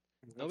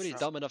 That's Nobody's true.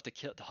 dumb enough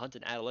to hunt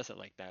an adolescent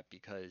like that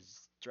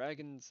because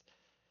dragons,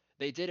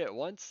 they did it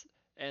once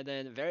and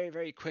then very,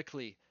 very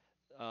quickly,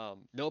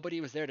 nobody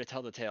was there to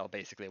tell the tale,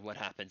 basically, of what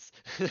happens.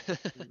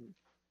 Mhm.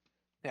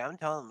 Yeah, I'm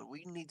telling them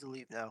we need to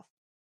leave now.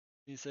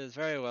 He says,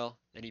 very well.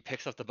 And he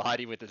picks up the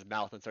body with his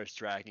mouth and starts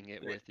dragging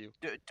it with you.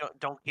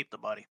 Don't keep the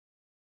body.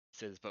 He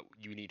says, but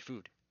you need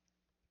food.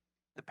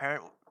 The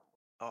parent.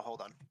 Oh, hold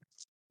on.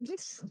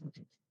 He's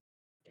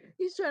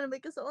trying to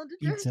make us all into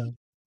Pizza. dragons.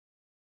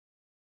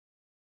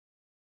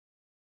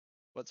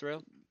 What's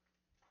real?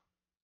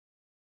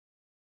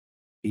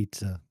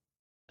 Pizza.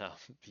 No,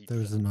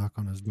 There's pizza. a knock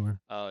on his door.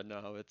 Oh,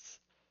 no, it's.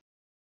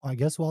 Well, I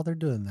guess while they're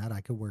doing that,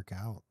 I could work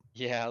out.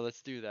 Yeah,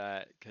 let's do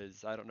that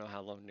because I don't know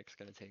how long Nick's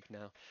gonna take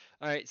now.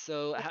 All right,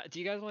 so do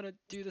you guys want to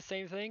do the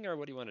same thing or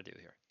what do you want to do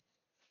here?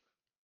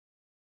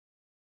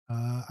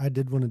 I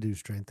did want to do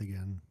strength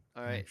again,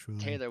 All right, actually.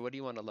 Taylor, what do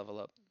you want to level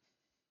up?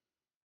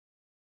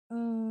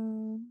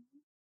 Um,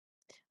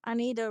 I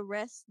need a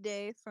rest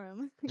day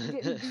from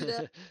getting beat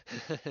up.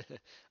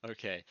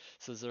 Okay,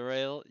 so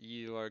Zarael,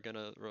 you are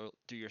gonna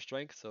do your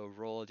strength, so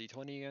roll a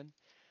d20 again.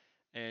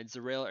 And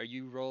Zarael, are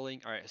you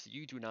rolling? All right, so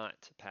you do not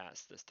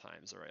pass this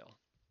time, Zarael.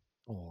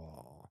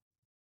 Oh,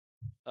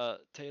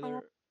 Taylor,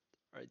 all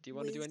right, do you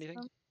want to do anything?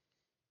 Wisdom.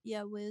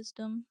 Yeah,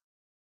 wisdom.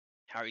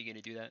 How are you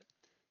gonna do that?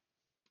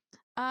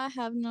 I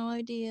have no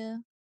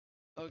idea.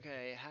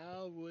 Okay,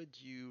 how would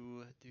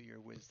you do your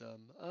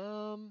wisdom?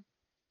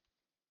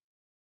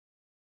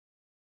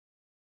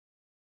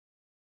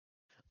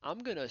 I'm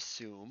gonna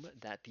assume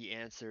that the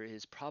answer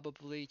is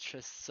probably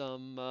just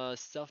some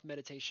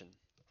self-meditation,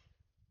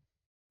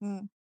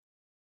 Hmm.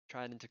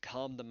 trying to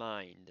calm the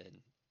mind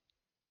and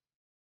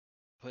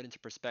put into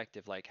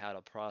perspective like how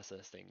to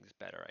process things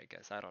better, I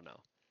guess. I don't know.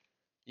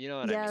 You know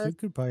what I Yeah, mean? two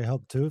could probably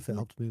help too if it Yeah.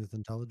 helped me with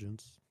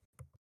intelligence.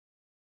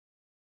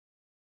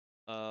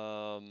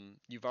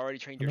 You've already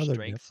trained your Another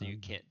strength, so you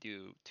different. can't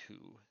do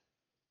two.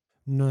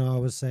 No, I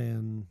was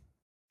saying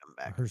I'm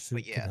back. her But suit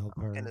could yeah, help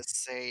I'm her. gonna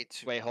say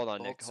to Wait, hold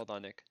on, Nick. Bolt. Hold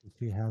on, Nick.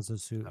 She has a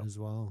suit Oh, as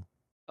well.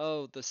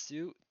 Oh, the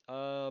suit.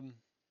 That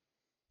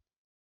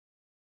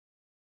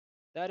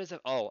is a.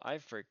 Oh, I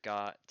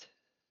forgot to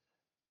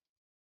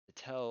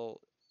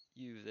tell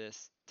you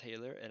this,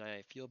 Taylor, and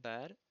I feel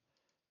bad.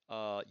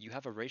 You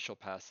have a racial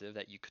passive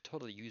that you could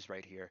totally use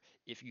right here.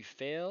 If you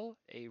fail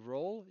a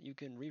roll, you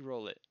can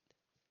re-roll it.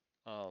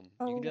 You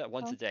can do Oh, that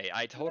once a day.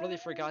 I totally well,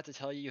 forgot to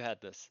tell you you had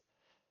this.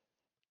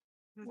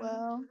 mhm.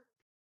 well,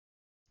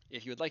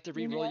 If you would like to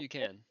you know, re-roll, I you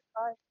can.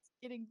 started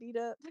getting beat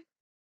up.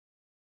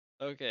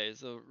 Okay,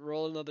 so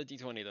roll another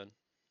d20 then.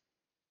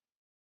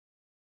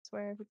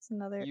 Swear if it's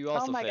another. You Oh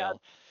also my god,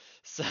 fail.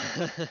 So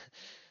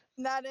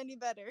not any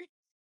better.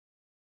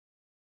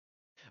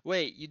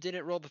 wait, you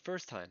didn't roll the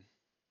first time.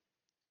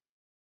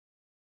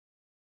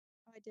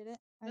 Oh, I did it.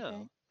 Okay.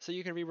 No. So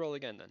you can re-roll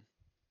again then.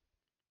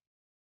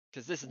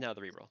 Because this is now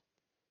the re-roll.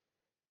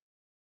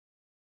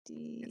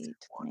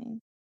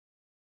 D20.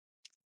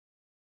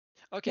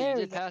 Okay, you There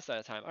we did go. pass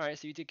that time. Alright,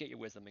 so you did get your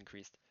wisdom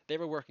increased. They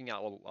were working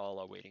out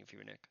while waiting for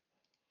you, Nick.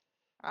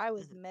 I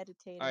was Mhm.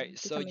 meditating. Alright,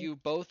 so becoming... you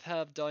both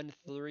have done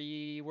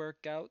 3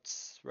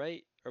 workouts,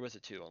 right? Or was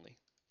it 2 only?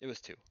 It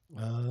was 2.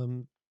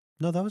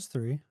 No, that was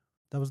 3.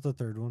 That was the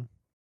third one.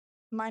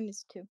 Mine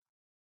is 2.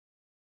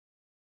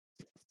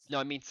 No,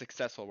 I mean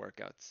successful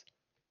workouts.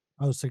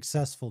 Oh,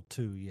 successful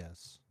 2,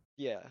 yes.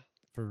 Yeah.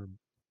 For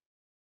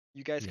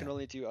You guys can yeah.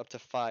 only do up to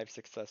 5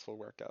 successful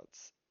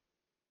workouts.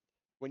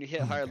 When you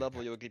hit Oh, higher okay, level,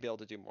 okay. you'll be able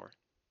to do more.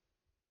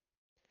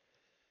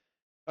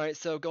 Alright,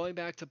 so going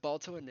back to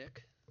Balto and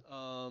Nick.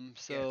 Yeah,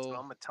 so So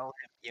I'm gonna tell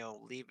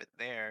him, leave it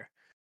there.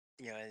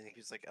 And he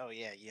was like, "Oh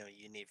yeah,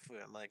 you need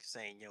food." I'm like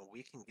saying,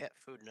 we can get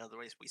food in other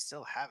ways. We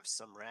still have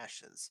some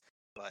rations,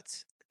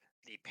 but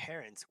the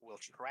parents will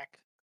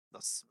track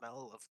the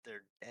smell of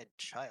their dead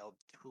child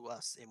to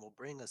us and will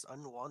bring us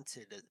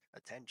unwanted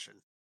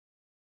attention.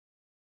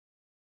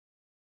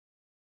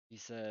 he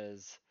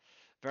says,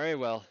 very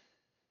well.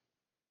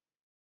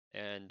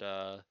 And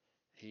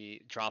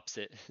he drops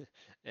it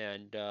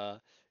and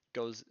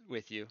goes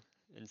with you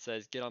and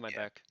says, get on my Yeah.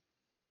 back.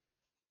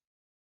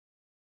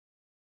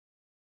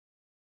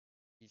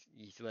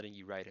 He's letting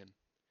you ride him.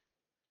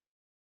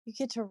 You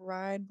get to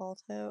ride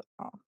Balto.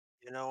 Oh,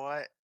 You know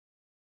what?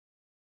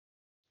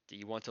 Do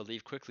you want to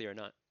leave quickly or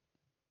not?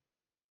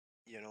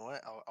 You know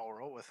what? I'll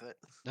roll with it.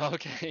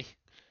 Okay.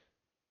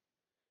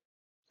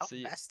 How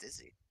So, fast is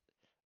he?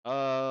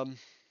 um,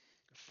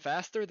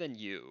 faster than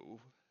you.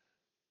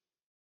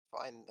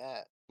 Find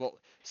that, Well,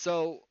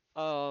 so,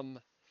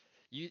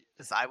 you,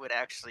 because I would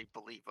actually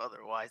believe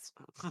otherwise.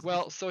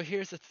 well, so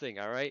here's the thing,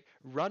 all right?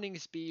 Running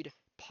speed,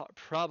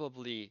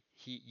 probably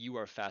you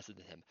are faster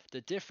than him.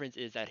 The difference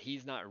is that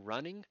he's not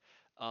running.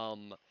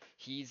 Um,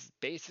 he's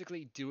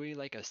basically doing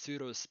like a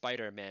pseudo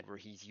Spider-Man where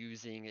he's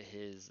using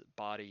his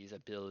body's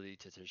ability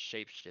to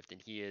shapeshift,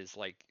 and he is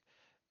like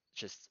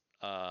just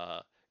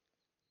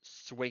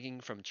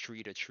swinging from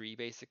tree to tree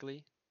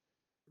basically,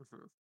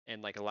 Mhm.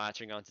 and like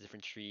latching onto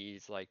different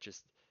trees, like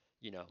just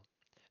you know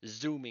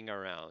zooming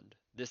around.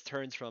 This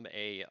turns from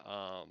a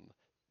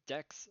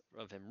dex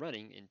of him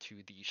running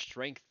into the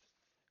strength,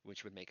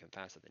 which would make him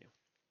faster than you.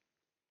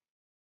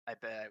 I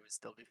bet I would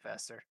still be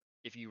faster.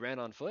 If you ran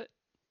on foot,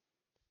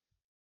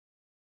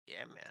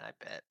 Yeah, man, I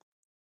bet.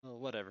 well,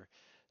 whatever.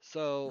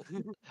 So,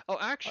 oh,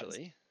 Unless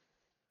actually,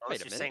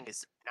 wait a you're minute. saying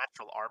his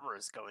natural armor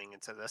is going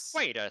into this.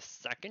 Wait a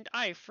second.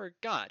 I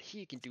forgot.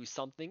 He can do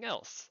something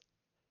else. Oh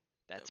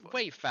That's boy.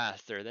 way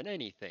faster than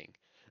anything.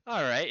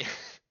 All right.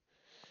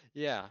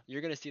 Yeah,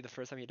 you're gonna see the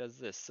first time he does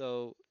this.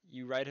 So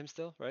you ride him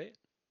still, right?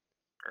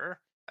 Sure.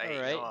 All I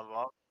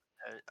right.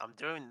 I'm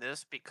doing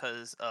this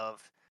because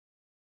of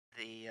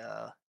the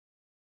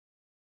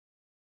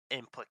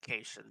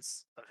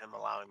implications of him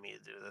allowing me to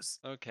do this.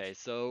 Okay,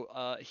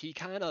 so he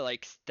kind of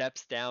like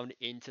steps down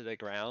into the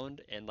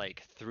ground and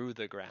like through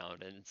the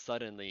ground, and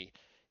suddenly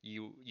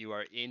you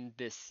are in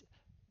this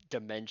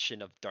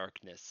dimension of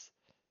darkness,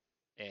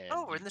 and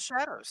Oh, we're in the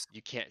shadows.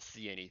 you can't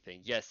see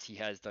anything. Yes, he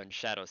has done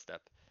shadow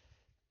step,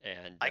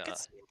 and I can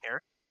see him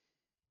here.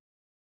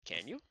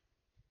 can you?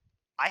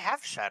 I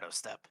have shadow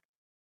step.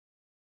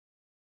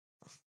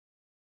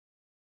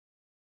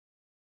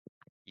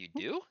 You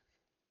do?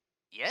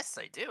 Yes,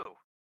 I do.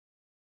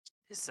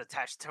 It's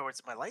attached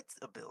towards my light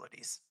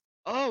abilities.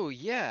 Oh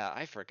yeah,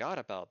 I forgot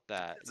about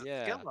that. It's a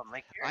Yeah, skill on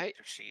my I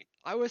character sheet.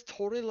 I was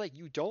totally like,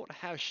 you don't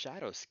have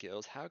shadow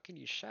skills. How can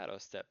you shadow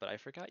step? But I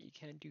forgot you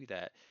can't do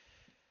that.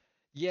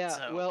 Yeah,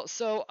 So well,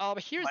 so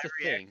here's my the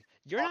reaction, thing.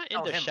 You're I'll not in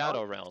tell the him, "Oh,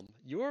 shadow realm.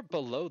 You're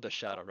below the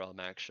shadow no. realm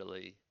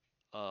actually.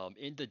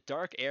 In the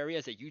dark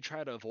areas that you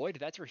try to avoid,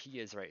 that's where he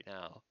is right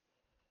now.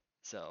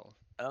 So,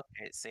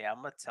 Okay, see,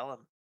 I'm gonna tell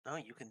him, no,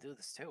 you can do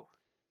this too.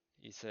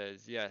 he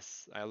says,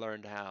 "Yes, I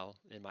learned how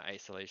in my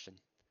isolation."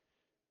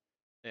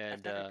 I've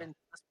And never been to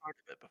this part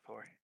of it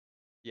before.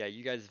 yeah,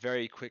 you guys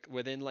very quick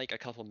within like a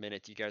couple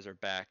minutes you guys are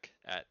back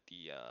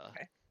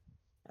Okay,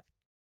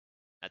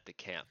 at the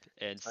camp.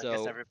 And so I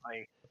guess so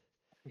everybody.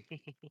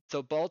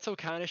 Balto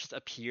kind of just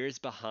appears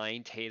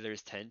behind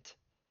Taylor's tent.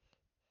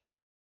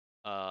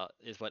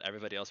 Is what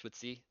everybody else would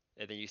see.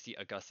 And then you see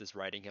Augustus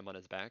riding him on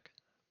his back.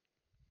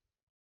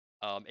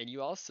 And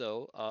you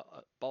also,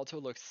 Balto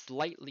looks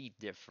slightly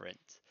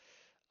different.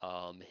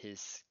 His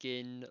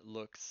skin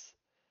looks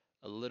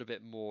a little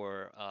bit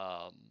more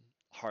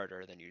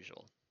harder than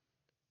usual.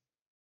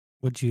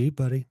 What'd you eat,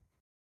 buddy?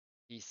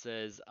 He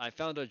says, I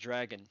found a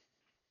dragon.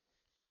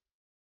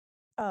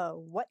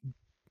 what?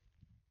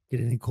 Get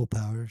any cool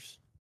powers?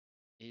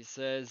 He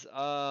says,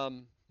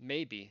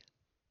 maybe.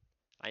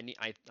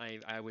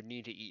 I would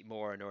need to eat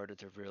more in order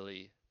to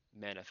really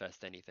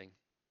manifest anything.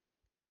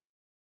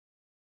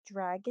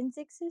 dragons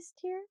exist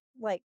here?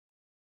 Like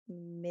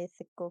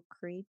mythical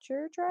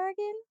creature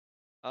dragon?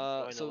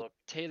 Going to So look.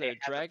 Taylor, They have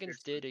a dragons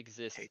fierce did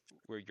exist reputation.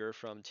 where you're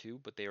from too,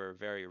 but they were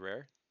very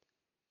rare.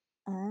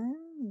 Oh,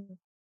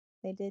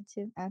 they did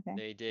too. Okay.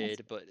 They That's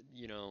did, but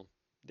you know,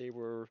 they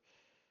were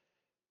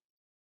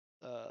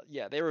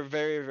yeah, they were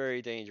very,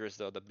 very dangerous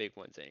though, the big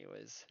ones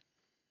anyways.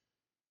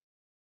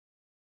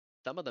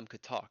 Some of them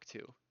could talk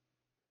too.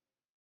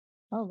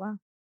 Oh wow.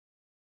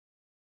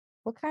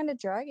 What kind of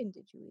dragon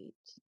did you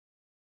eat?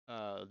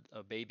 A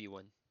baby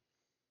one.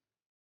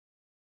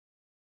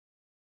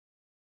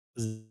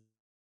 Was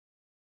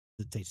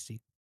it tasty?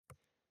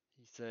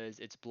 He says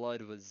its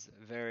blood was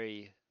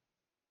very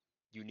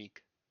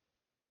unique.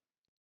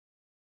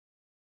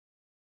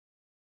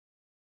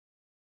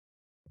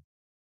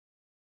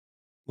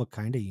 What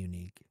kind of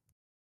unique?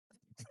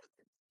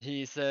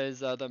 He says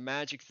the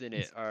magics in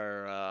it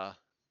are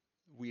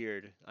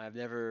weird. I've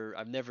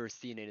never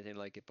seen anything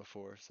like it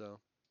before, so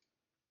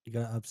You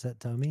got upset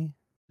tummy?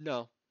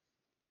 no.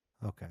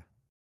 Okay.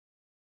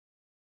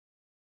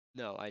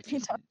 No, You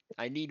talk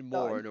I need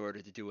more dog. in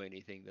order to do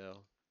anything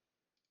though.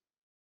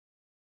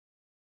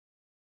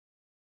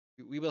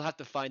 We will have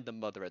to find the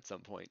mother at some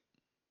point.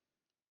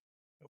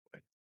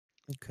 Okay.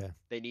 Okay.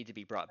 They need to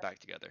be brought back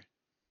together.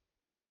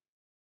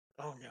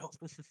 Oh no.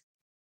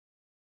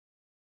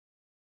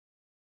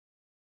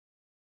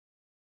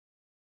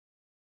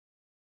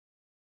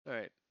 All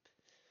right.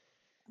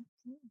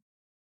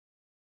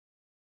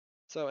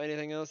 So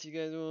anything else you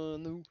guys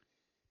want to know?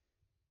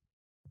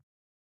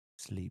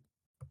 Sleep.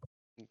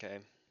 Okay.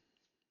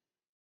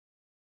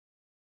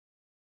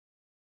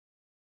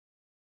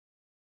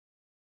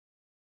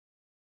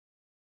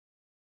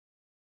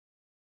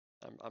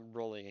 I'm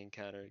rolling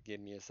encounter. Give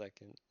me a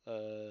second.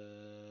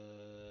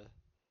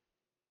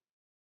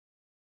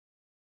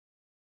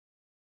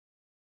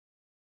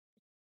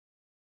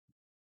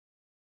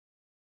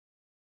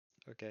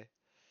 Okay.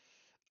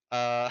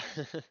 Uh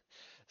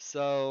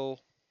so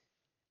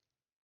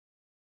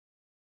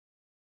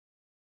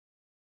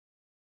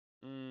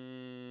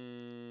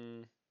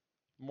mm,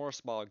 more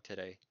smog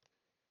today.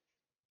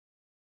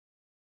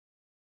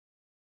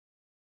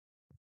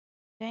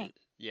 Dang.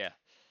 Yeah.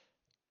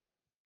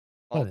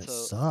 But it Balto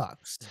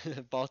sucks.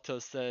 Balto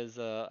says,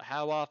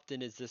 how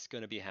often is this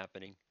going to be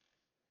happening?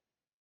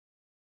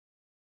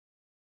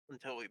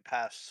 Until we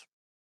pass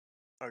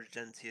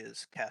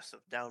Argentia's cast of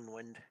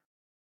downwind.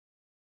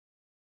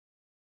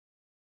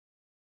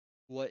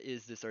 What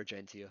is this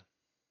Argentia?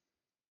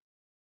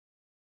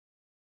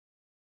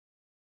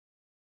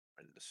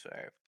 And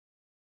say,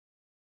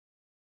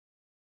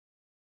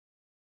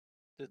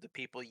 did the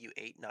people you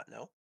ate not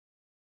know?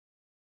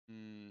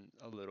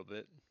 A little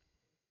bit.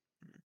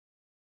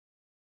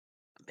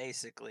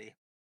 Basically,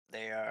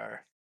 they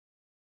are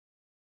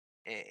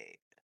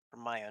from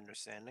my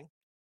understanding,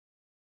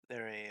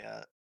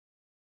 they're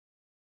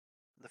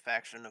the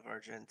faction of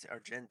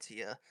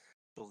Argentia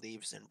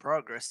believes in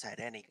progress at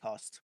any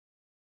cost.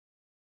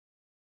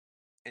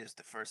 Is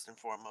the first and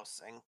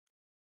foremost thing.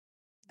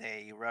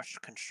 They rush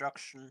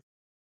construction,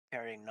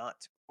 caring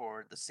not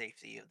for the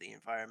safety of the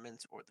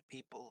environment or the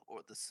people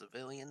or the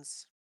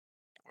civilians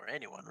or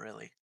anyone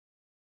really.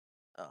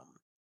 Um,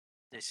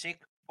 they seek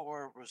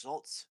for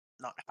results,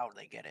 not how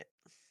they get it.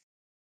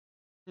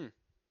 Hmm.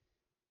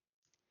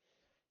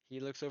 He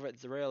looks over at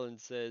Zarel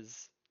and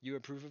says, you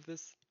approve of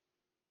this?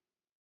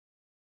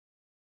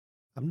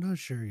 I'm not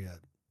sure yet.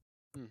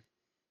 Hmm.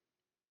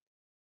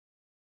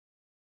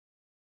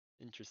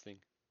 Interesting.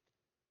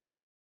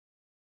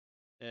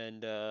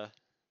 And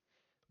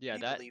yeah,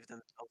 They that believe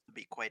themselves to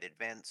be quite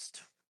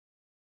advanced,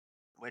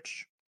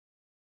 which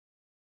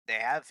they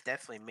have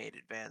definitely made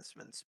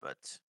advancements,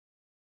 but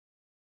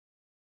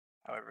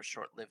however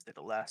short-lived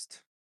it'll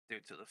last, due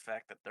to the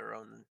fact that their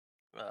own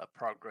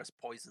progress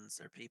poisons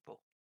their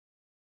people.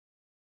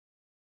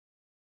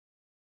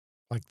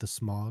 Like the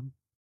smog.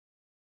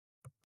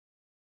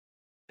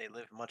 They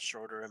live much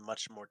shorter and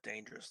much more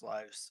dangerous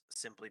lives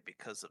simply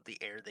because of the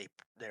air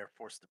they're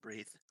forced to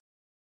breathe.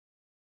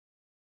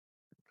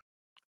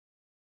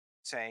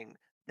 Saying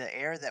the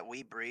air that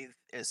we breathe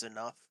is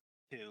enough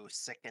to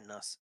sicken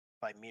us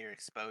by mere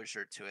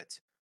exposure to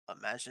it.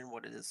 Imagine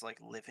what it is like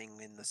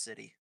living in the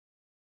city.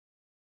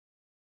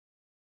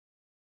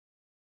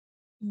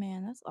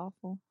 Man, that's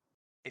awful.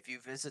 If you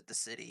visit the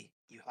city,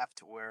 you have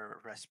to wear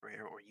a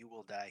respirator or you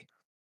will die.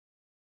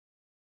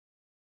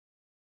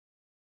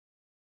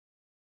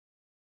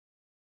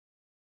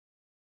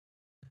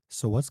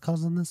 So what's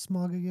causing this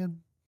smog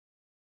again?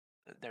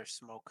 There's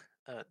smoke.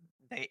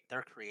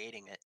 They're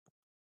creating it.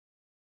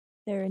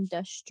 Their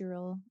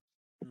industrial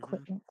Mm-hmm.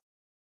 equipment.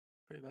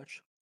 Pretty much.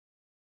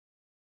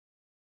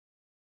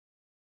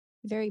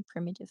 Very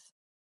primitive.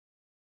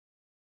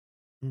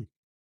 Hmm.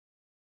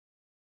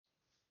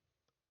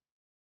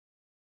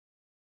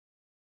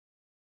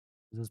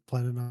 Does this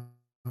planet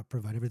not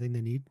provide everything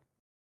they need?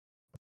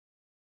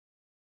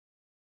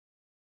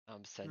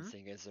 I'm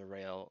sensing a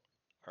Zarel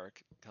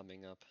arc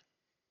coming up.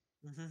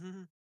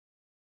 Mm-hmm.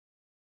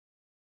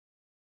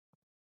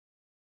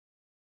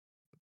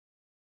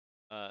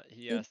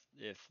 He It- asked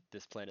if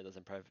this planet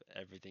doesn't provide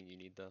everything you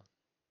need, though.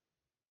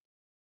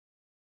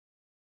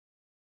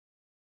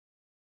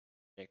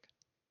 Nick.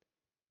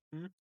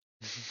 Hmm?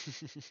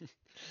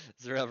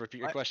 Zarel, repeat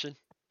your What? question.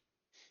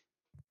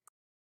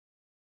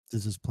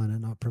 Does this planet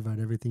not provide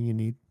everything you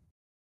need?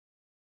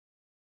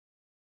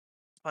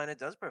 Planet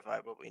does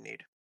provide what we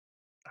need.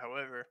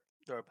 However,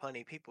 there are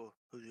plenty of people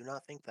who do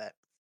not think that.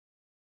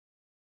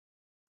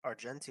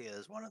 Argentia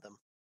is one of them.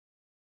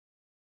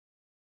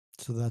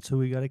 So that's who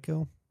we gotta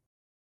kill?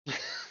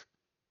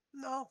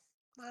 No,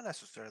 not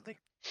necessarily.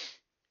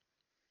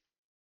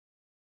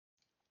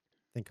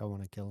 Think I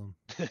wanna kill him.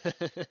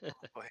 Oh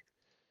boy.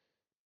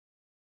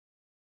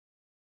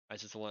 I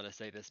just want to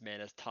say this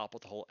man has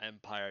toppled the whole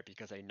empire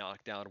because I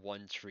knocked down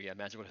one tree.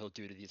 Imagine what he'll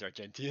do to these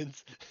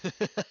Argentians.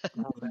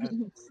 Oh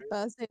man.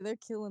 I say they're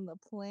killing the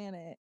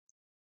planet.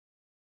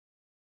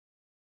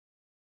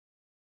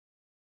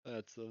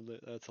 That's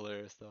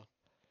hilarious though.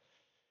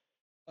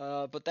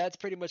 But that's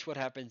pretty much what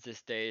happens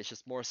this day. It's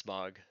just more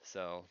smog.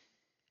 So,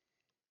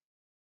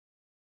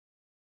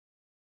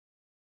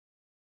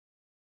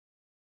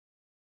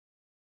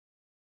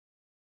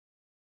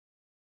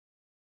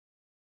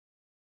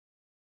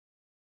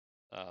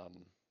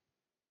 um,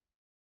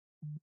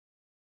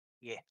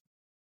 Yeah.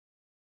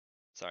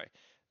 sorry.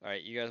 All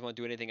right, you guys want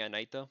to do anything at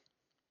night though?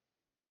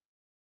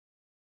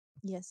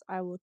 Yes,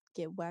 I will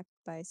get whacked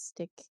by a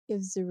stick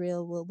if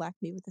Zuriel will whack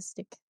me with a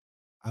stick.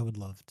 I would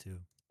love to.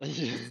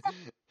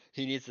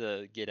 He needs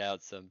to get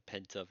out some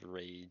pent up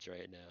rage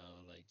right now,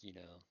 like,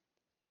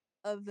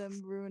 Of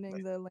them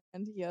ruining the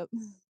land. Yep.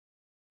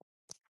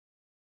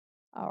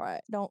 All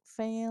right, don't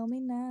fail me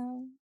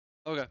now.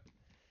 Okay.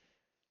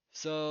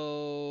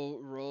 So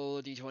roll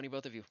a d20,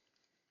 both of you.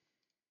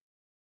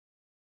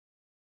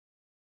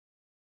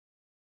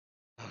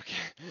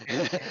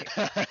 Okay.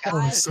 Oh,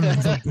 I son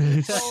of a am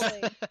bitch.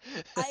 rolling.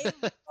 I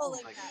am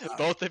rolling my that. gosh.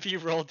 Both of you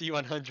roll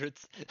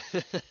d100s.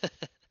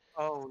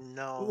 Oh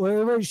no.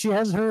 Wait, she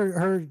has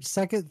her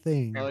second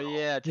thing. Oh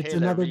yeah, It's Taylor.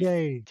 another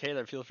day.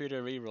 Taylor, feel free to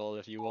re-roll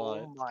if you Oh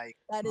want. my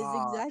That is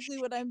gosh.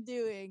 exactly what I'm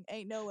doing.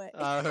 Ain't no way.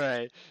 All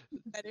right.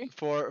 Better.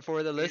 For the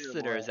Either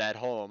listeners way. at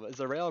home,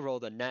 Zarel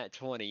rolled a nat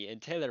 20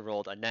 and Taylor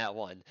rolled a nat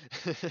 1.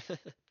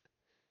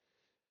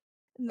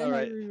 And All then I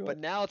right, reroll. but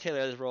now Taylor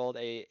has rolled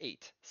a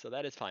 8, so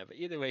that is fine. But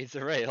either way,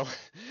 Zarel,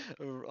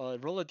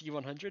 roll a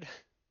d100.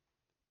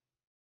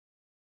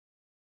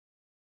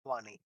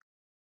 20.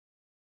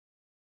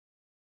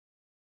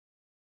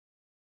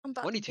 I'm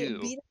about to get 22.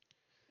 beat up.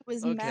 I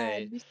was Okay,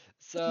 mad. You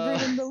so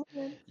ruined the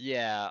land.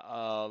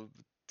 yeah,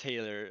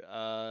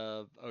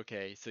 Taylor,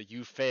 okay, so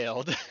you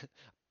failed.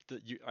 All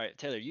right,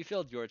 Taylor, you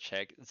failed your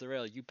check.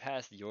 Zarel, you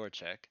passed your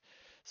check.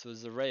 So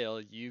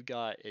Zarel, you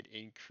got an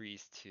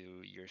increase to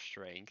your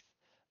strength,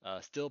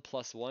 still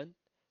 +1.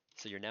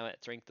 So you're now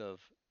at strength of,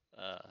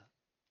 uh,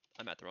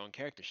 I'm at the wrong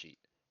character sheet.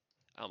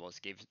 I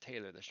almost gave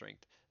Taylor the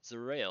strength.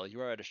 Zarel,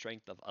 you are at a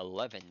strength of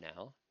 11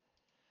 now.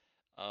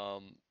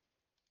 Um,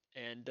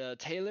 and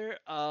Taylor,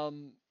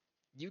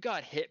 you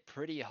got hit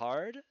pretty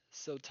hard.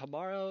 So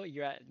tomorrow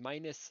you're at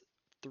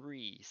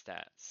 -3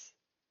 stats.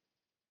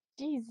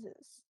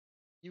 Jesus.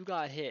 You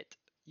got hit.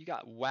 You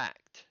got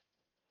whacked.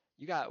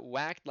 You got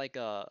whacked like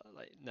a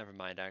like. Never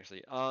mind,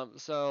 actually.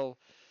 So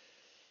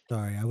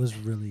Sorry, I was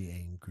really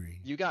angry.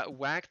 you got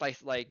whacked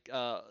like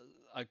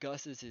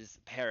Augustus's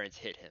parents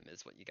hit him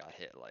is what you got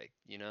hit like.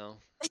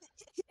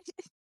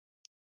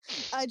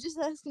 I just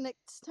ask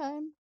next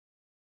time.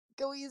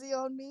 Go easy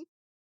on me.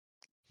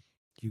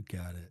 You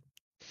got it.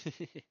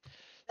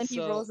 And he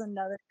So rolls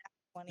another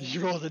 20.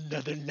 you rolled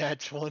another nat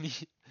 20.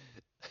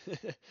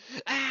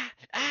 Ah,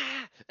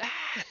 ah,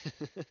 ah.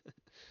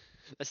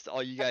 That's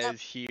all you At that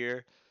guys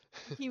hear.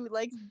 he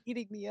likes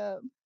beating me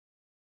up.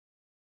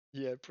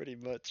 Yeah, pretty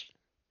much.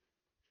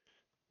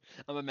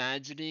 I'm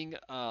imagining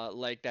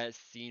like that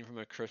scene from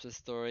A Christmas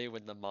Story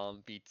when the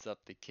mom beats up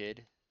the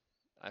kid.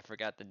 I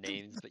forgot the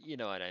names, but you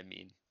know what I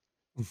mean.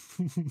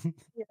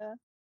 Yeah.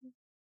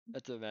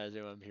 That's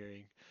imagine what I'm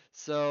hearing.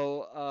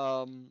 So,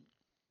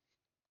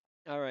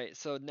 all right.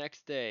 So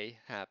next day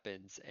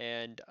happens,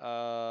 and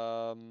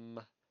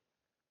let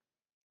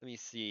me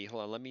see.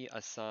 Hold on. Let me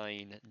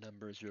assign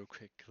numbers real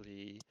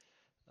quickly.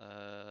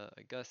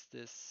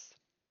 Augustus,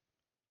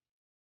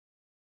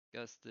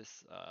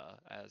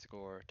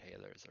 Asgore,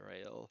 Taylor,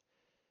 Zarael,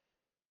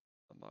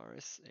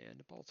 Amaris,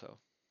 and Balto.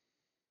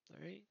 All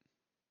right.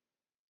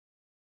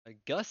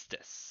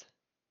 Augustus.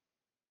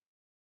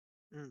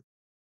 Mm. All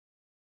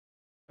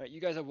right,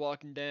 you guys are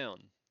walking down,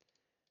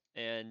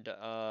 and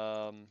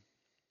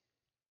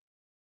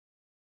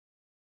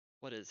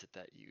what is it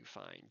that you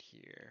find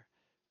here?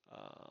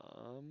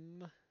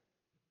 Um,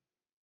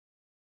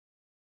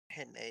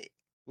 Hit an 8.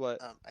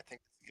 what? I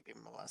think this is gonna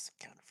be my last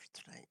encounter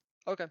for tonight.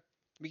 Okay,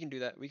 we can do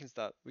that. We can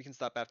stop. We can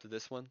stop after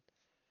this one.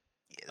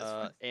 Yeah, that's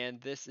fine.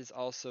 And this is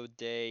also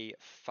day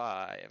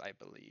 5, I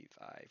believe.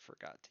 I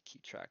forgot to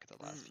keep track of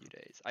the last few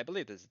days. I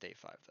believe this is day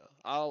 5 though.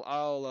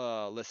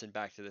 I'll listen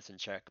back to this and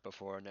check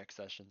before our next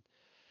session.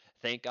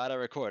 Thank God I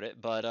record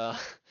it, but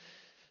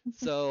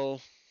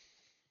so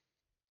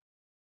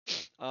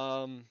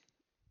um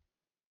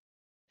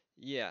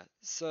Yeah,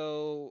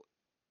 so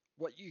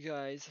what you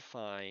guys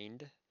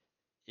find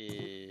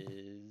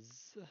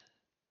is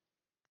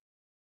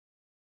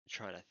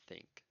trying to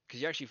think,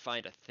 because you actually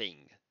find a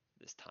thing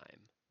this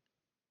time.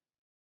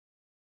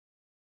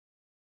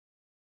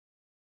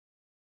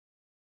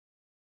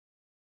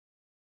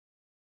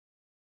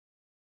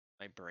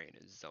 My brain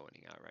is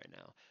zoning out right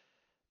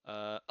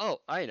now.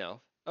 Oh, I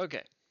know.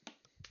 Okay.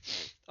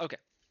 Okay.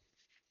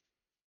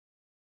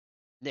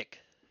 Nick,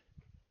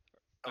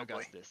 Oh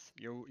boy. Augustus,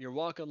 you're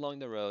walking along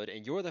the road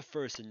and you're the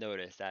first to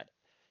notice that,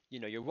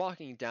 you're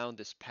walking down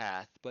this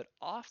path, but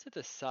off to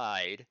the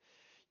side,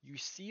 you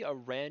see a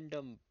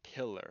random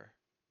pillar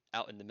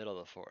out in the middle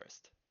of the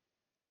forest.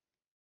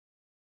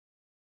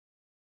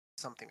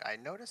 Something I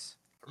notice?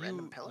 A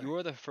random You pillar?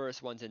 you're the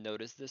first one to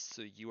notice this,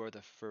 so you are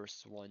the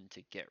first one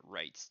to get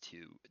rights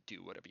to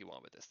do whatever you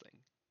want with this thing.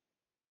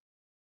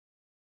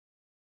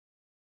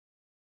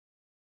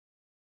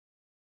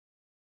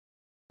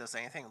 Does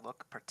anything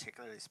look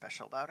particularly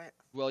special about it?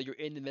 Well, you're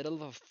in the middle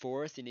of a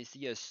forest and you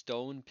see a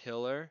stone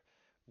pillar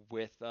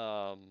with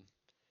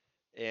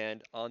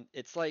and on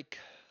it's like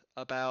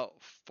about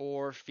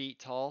 4 feet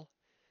tall,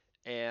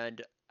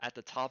 and at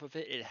the top of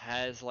it it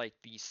has like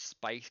these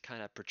spikes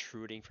kind of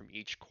protruding from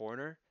each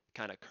corner,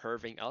 kind of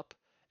curving up,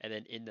 and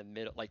then in the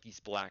middle like these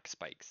black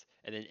spikes,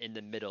 and then in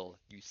the middle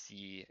you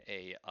see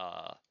a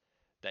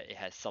that it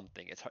has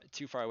something. It's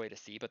too far away to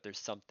see, but there's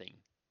something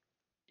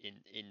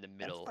in the Ask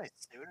middle. my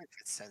student if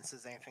it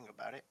senses anything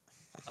about it.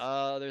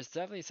 There's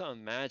definitely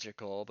something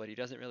magical, but he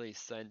doesn't really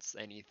sense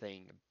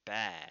anything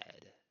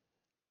bad.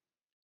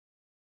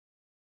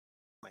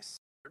 My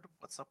sword,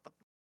 what's up with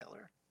the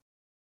pillar?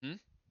 Hmm?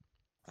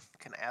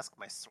 Can I ask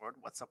my sword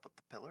what's up with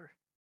the pillar?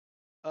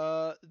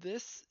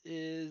 This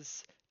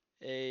is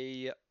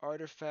a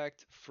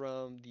artifact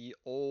from the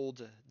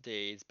old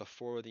days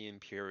before the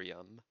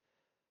Imperium.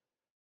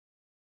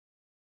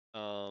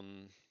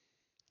 Um,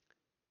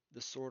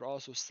 the sword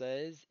also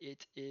says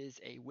it is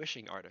a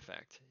wishing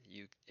artifact.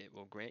 It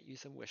will grant you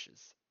some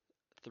wishes.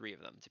 3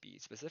 of them to be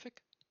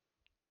specific,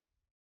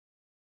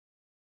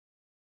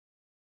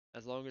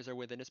 as long as they're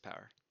within its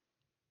power.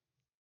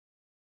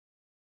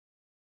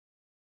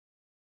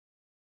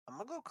 I'm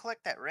gonna go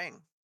collect that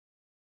ring.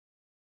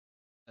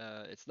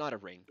 It's not a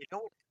ring. You know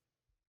what?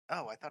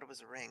 Oh, I thought it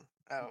was a ring.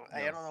 Oh, I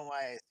No. don't know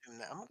why I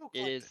assumed that. I'm gonna go It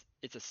collect it. is.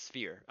 It's a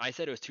sphere. I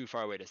said it was too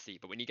far away to see,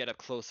 but when you get up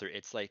closer,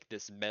 it's like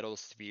this metal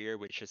sphere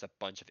which has a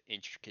bunch of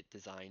intricate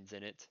designs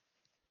in it.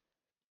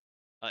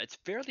 It's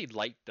fairly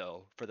light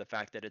though, for the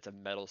fact that it's a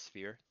metal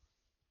sphere.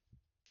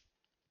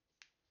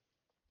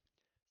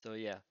 So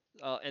yeah.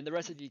 And the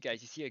rest of you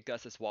guys, you see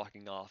Augustus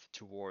walking off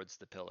towards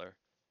the pillar.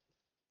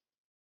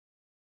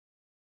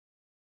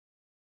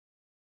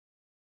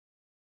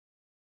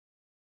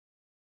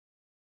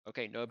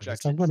 Okay, no I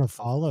guess I'm objections. gonna Oh,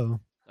 follow.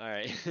 all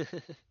right.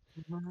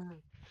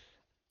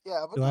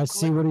 Yeah, I'm gonna Do go I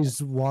see collect what that.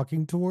 he's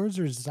walking towards,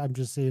 or I'm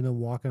just seeing him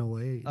walking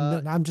away?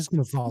 uh, No, I'm just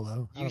gonna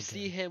follow. I you don't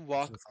see care. him I'm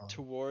just walk gonna follow.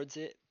 towards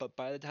it, but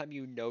by the time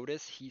you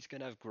notice, he's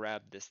gonna have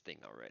grabbed this thing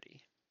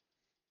already.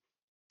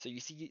 So you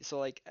see, so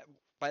like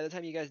by the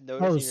time you guys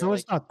notice, Oh, and you're so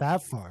it's like, not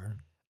that far.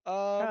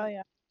 Oh um,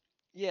 yeah.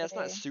 yeah, it's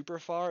not Okay. super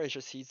far. It's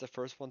just he's the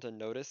first one to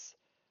notice.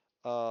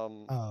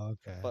 Um, Oh,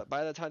 okay. but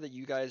by the time that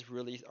you guys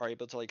really are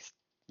able to like,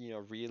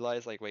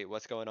 realize like, wait,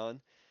 what's going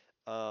on?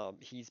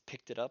 He's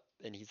picked it up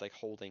and he's like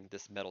holding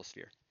this metal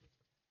sphere.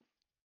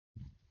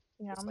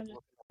 Yeah, Just I'm like gonna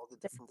looking at all the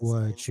just different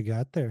What designs. you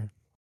got there?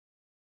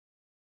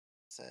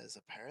 Says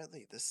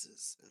apparently this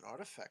is an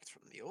artifact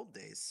from the old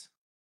days,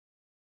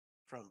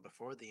 from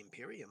before the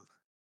Imperium.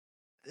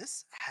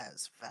 This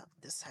has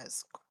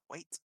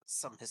quite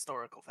some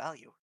historical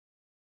value.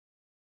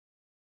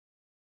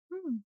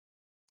 hmm.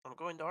 I'm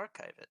going to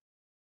archive it.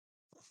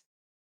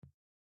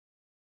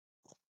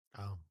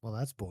 Oh, well,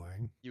 that's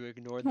boring. You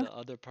ignored the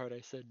other part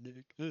I said,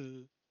 Nick.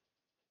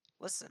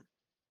 Listen,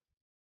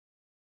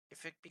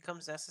 if it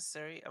becomes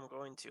necessary, I'm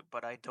going to,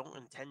 but I don't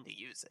intend to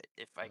use it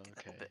if I can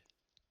help Okay, it.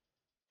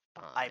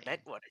 I fine,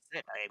 meant what I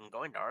said. I am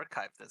going to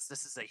archive this.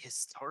 This is a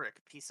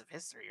historic piece of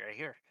history right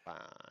here. fine.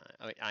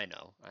 I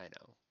know,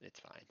 it's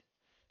fine.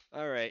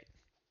 All right.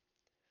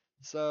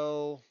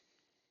 So,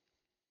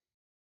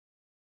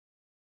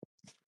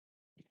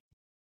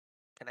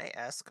 Can I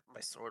ask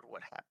my sword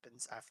what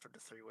happens after the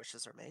 3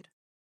 wishes are made?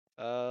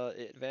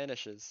 it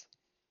vanishes.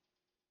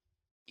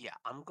 Yeah,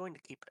 I'm going to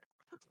keep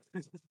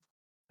it.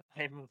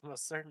 I'm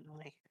most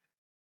certainly.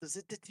 Does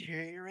it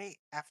deteriorate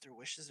after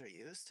wishes are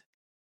used?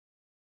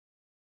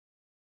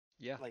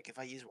 Yeah. Like, if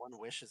I use 1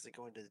 wish, is it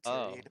going to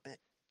Oh, deteriorate a bit?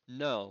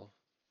 no.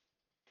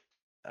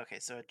 Okay,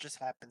 so it just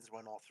happens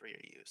when all 3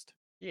 are used.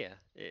 Yeah,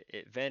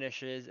 it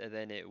vanishes and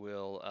then it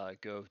will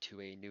go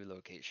to a new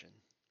location.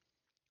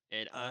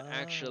 And Oh,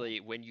 actually,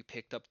 when you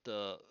picked up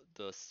the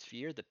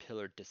sphere, the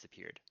pillar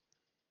disappeared.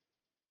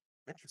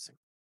 interesting.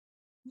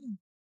 Hmm.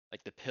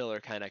 Like the pillar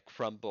kind of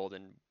crumbled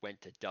and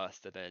went to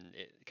dust, and then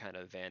it kind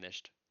of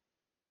vanished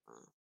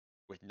Mm,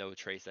 with no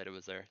trace that it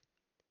was there.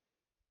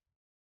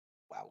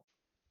 wow.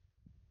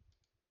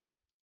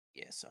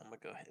 Yeah, so I'm gonna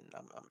go ahead and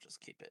I'm just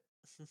keep it.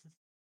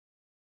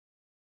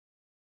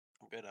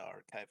 I'm gonna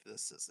archive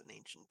this as an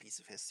ancient piece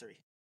of history.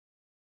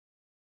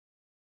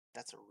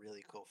 That's a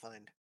really cool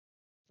find.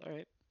 All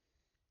right.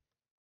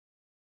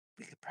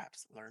 We could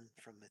perhaps learn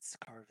from its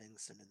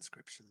carvings and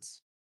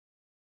inscriptions.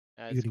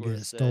 You're gonna Asgore get it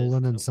says,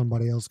 stolen, and oh.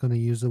 somebody else gonna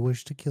use a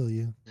wish to kill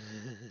you.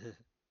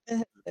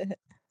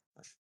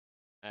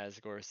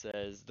 Asgore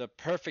says, the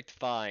perfect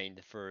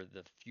find for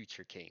the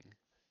future king.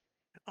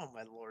 Oh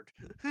my lord.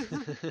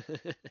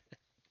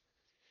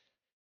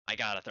 I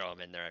gotta throw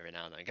him in there every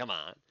now and then. Come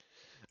on.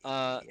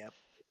 Uh, Yep. Something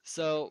I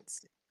so would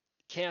say.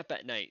 camp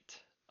at night.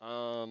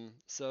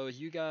 So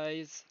you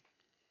guys,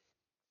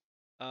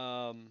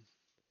 um,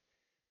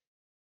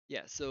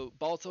 yeah. So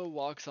Balto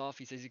walks off.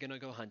 He says he's gonna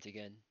go hunt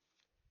again.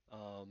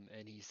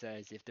 And he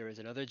says if there is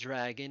another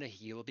dragon,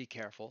 he will be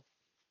careful.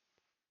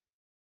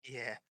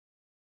 Yeah,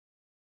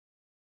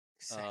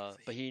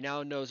 exactly. But he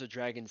now knows a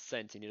dragon's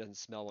scent and he doesn't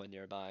smell one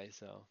nearby.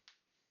 So,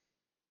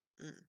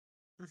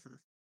 Mm-hmm.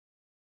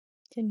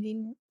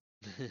 Convenient.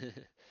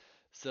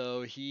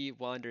 so he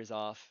wanders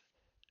off,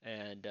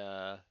 and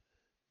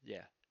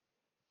yeah.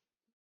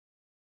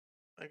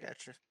 I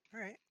gotcha. All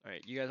right. All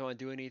right. You guys want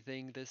to do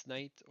anything this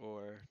night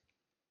or?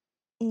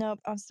 Nope,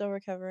 I'm still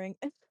recovering.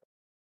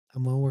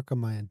 I'm gonna work on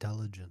my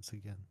intelligence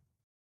again.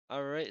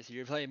 All right. So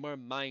you're playing more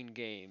mind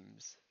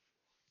games.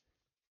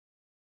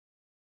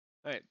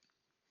 All right.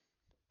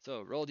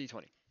 So roll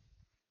d20.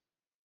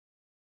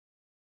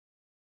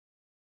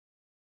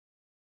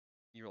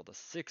 You rolled a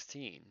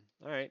 16.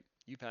 All right,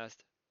 you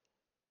passed.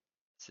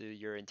 So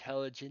your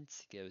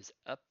intelligence goes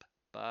up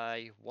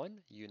by 1.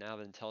 You now have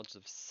an intelligence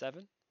of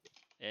 7.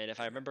 And if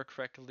I remember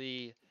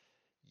correctly,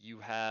 you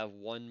have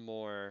one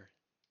more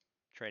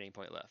training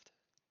point left,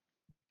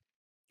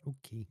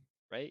 Okay,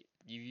 right?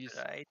 You Could use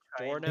I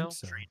try 4 and think now?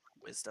 so. train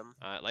my wisdom?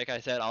 Like I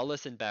said, I'll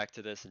listen back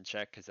to this and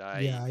check because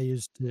Yeah, I I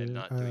used am to.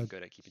 not doing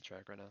good at keeping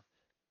track right now.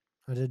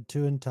 I did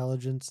 2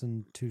 intelligence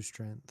and 2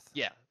 strength.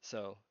 Yeah,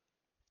 so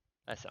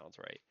that sounds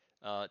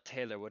right.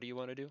 Taylor, what do you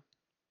want to do?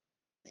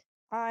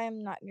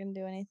 I'm not gonna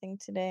do anything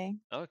today.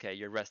 Okay,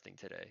 you're resting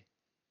today.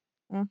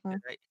 Mm-hmm.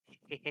 Could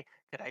I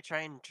could I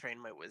try and train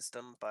my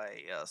wisdom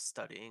by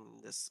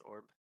studying this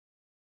orb?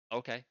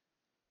 Okay.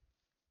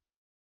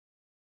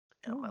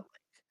 I Ooh. like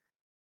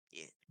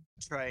yeah,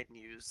 try and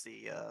use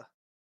the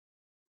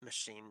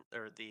machine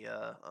or the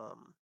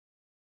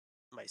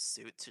my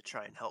suit to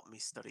try and help me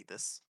study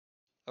this.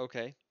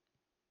 Okay.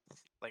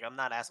 Like I'm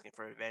not asking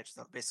for advantages.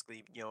 I'm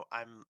basically,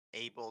 I'm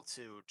able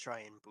to try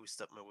and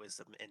boost up my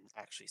wisdom and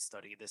actually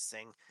study this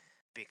thing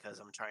because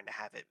I'm trying to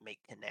have it make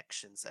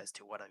connections as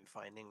to what I'm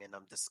finding and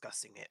I'm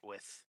discussing it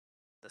with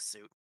the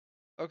suit.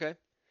 Okay.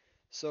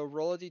 So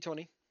roll a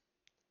d20.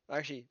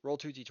 Actually, roll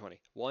 2d20.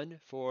 One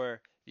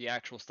for the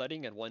actual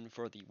studying and one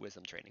for the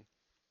wisdom training.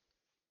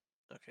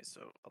 Okay,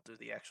 so I'll do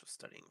the actual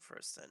studying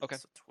first then. Okay.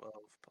 So 12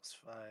 plus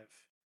 5.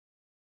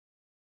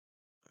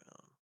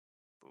 Um,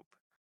 boop.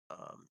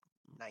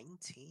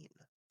 19.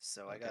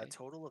 So I got a Okay.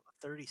 total of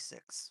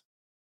 36.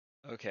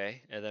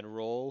 Okay. And then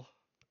roll.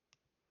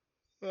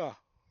 Ah,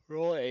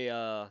 roll a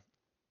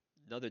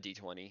another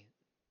d20,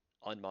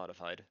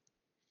 unmodified.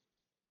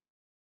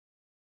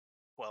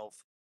 12.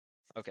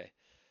 Okay.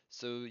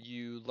 So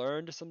you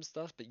learned some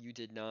stuff, but you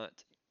did not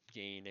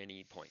gain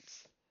any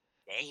points.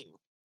 Dang.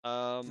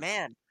 Um,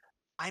 Man,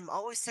 I'm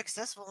always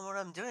successful in what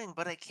I'm doing,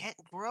 but I can't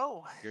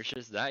grow. you're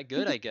just that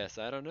good, I guess.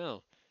 I don't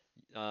know.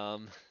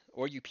 Um,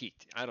 or you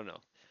peaked. I don't know.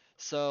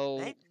 So,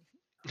 Maybe.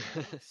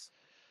 Who knows?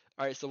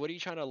 all right. So what are you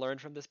trying to learn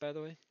from this, by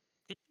the way?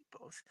 Could be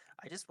both.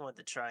 I just wanted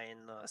to try and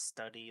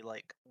study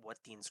like what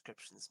the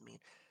inscriptions mean.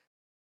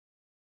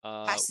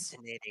 Uh,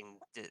 Fascinating.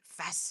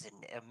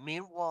 Fascinating.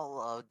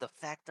 Meanwhile, the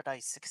fact that I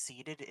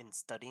succeeded in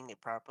studying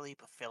it properly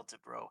but failed to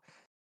grow.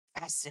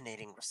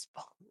 Fascinating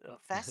response.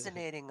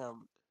 Fascinating.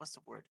 What's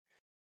the word?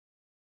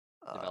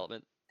 Uh,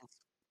 development.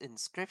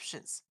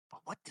 inscriptions.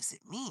 But what does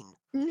it mean?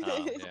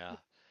 Yeah.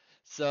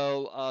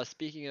 So,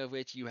 speaking of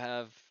which, you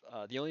have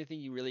the only thing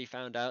you really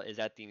found out is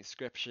that the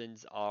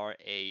inscriptions are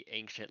a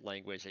ancient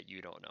language that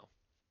you don't know.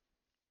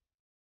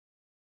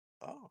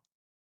 Oh,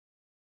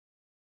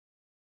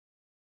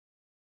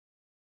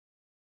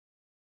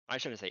 I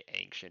shouldn't say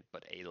ancient,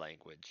 but a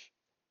language.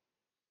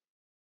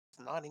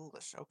 it's not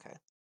English. Okay.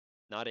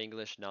 Not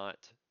English, not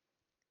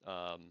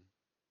um,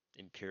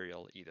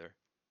 imperial either,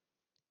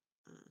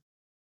 Hmm,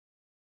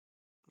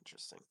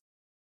 interesting.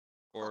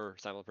 Huh. or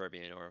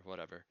Simulperbian or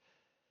whatever.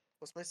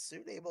 Was my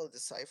suit able to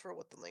decipher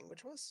what the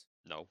language was?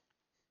 No.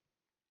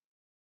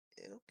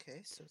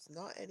 Okay, so it's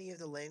not any of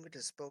the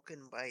languages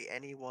spoken by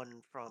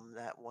anyone from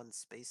that one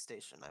space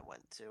station I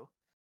went to.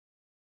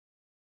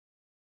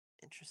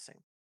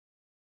 Interesting.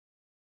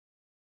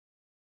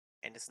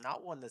 And it's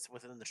not one that's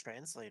within the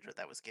translator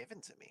that was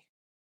given to me.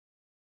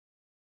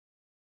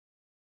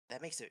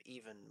 That makes it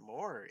even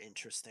more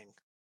interesting.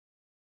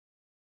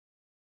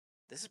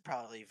 This is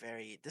probably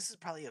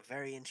a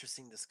very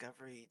interesting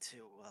discovery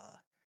to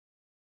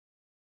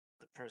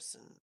the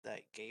person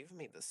that gave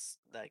me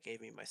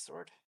my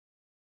sword.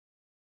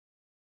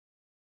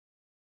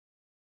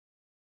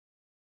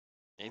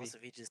 Unless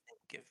Maybe. if he just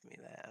didn't give me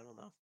that, I don't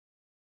know.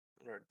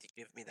 or to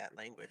give me that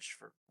language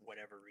for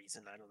whatever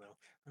reason. I don't know.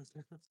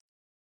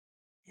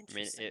 I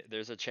mean, Interesting.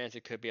 there's a chance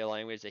it could be a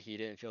language that he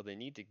didn't feel the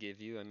need to give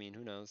you. I mean,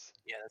 who knows?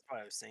 Yeah, that's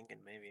what I was thinking.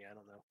 Maybe I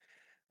don't know.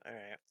 All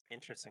right,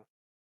 interesting.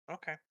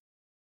 Okay,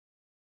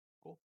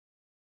 cool.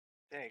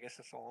 Yeah, I guess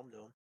that's all I'm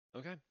doing.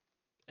 Okay.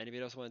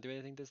 Anybody else want to do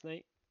anything this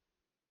night?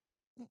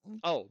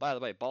 Mm-mm. Oh, by the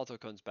way, Balto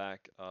comes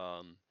back.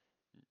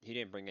 He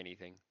didn't bring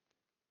anything.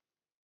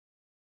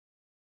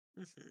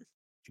 Mhm.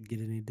 Did you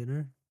get any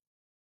dinner?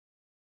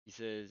 He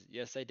says,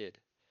 "Yes, I did.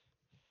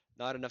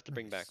 Not enough to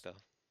bring back Nice. though."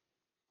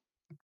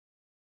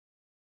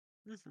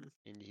 Mhm.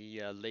 And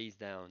he lays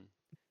down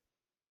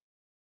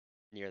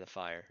near the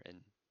fire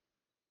and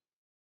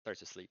starts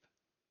to sleep.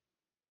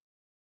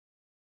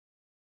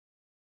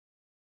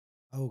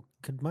 Oh,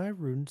 could my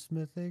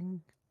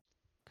runesmithing?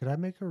 Could I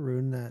make a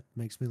rune that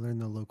makes me learn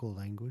the local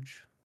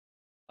language?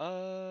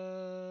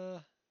 Uh,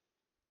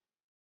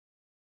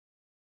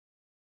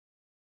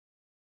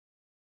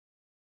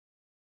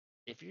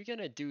 if you're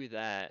gonna do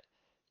that,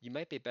 you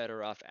might be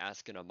better off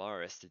asking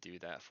Amaris to do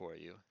that for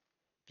you,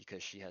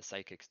 because she has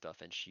psychic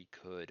stuff and she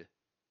could.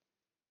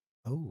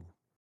 Oh,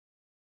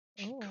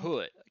 She Oh.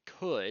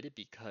 could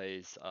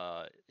because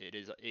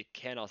it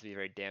can also be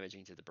very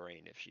damaging to the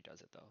brain if she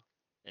does it though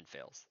and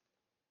fails.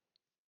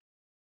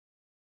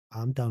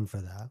 I'm down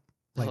for that.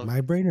 Like Okay,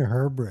 my brain or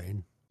her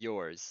brain?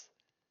 yours.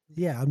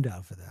 Yeah, I'm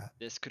down for that.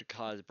 This could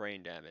cause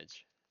brain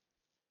damage,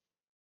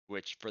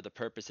 which for the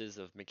purposes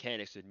of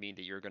mechanics would mean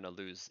that you're gonna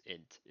lose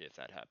int if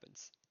that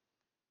happens.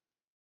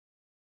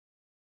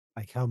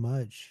 Like how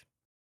much?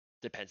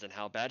 Depends on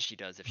how bad she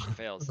does if she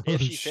fails. Oh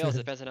If she fails, shit.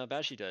 depends on how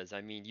bad she does.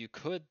 I mean, you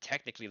could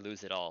technically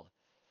lose it all.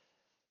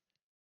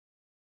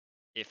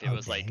 If it Oh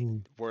was like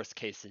dang. worst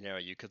case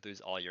scenario, you could lose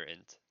all your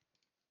int.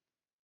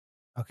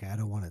 Okay, I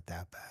don't want it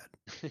that bad.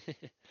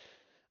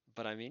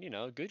 But I mean,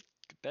 good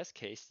best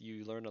case,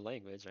 you learn a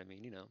language. I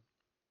mean,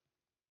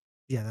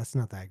 Yeah, that's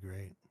not that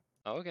great.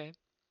 Oh, okay.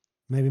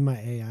 Maybe my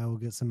AI will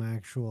get some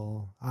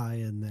actual I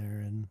in there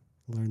and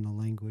learn the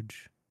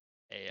language.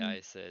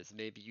 AI says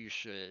maybe you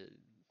should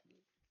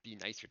be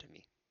nicer to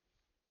me.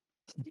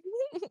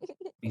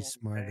 Be Okay.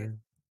 smarter.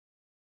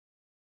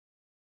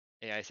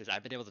 AI says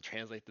I've been able to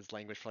translate this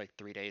language for like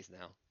 3 days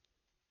now.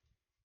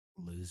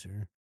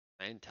 Loser.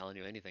 I ain't telling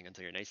you anything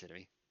until you're nicer to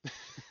me.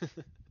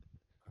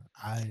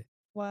 I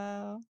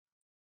Wow.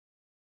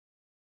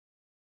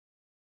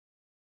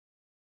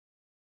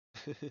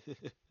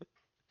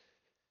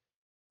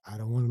 I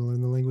don't want to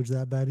learn the language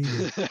that bad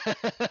either.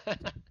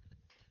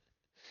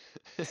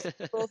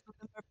 Both of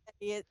them are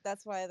petty.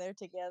 That's why they're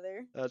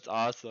together. That's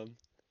awesome.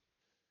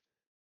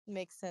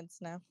 Makes sense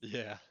now.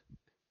 Yeah.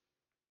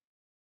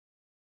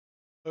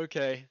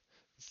 Okay.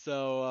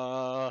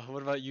 So,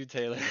 what about you,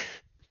 Taylor?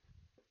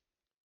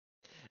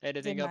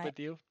 Did Anything up my with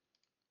you?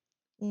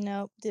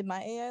 Nope. Did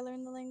my AI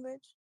learn the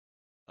language?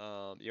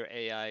 Your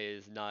AI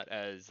is not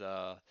as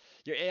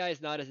your AI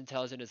is not as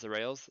intelligent as the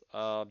Rails.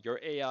 Your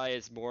AI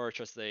is more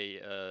just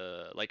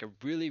a like a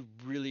really,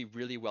 really,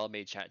 really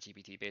well-made chat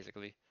GPT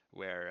basically,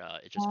 where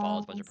it just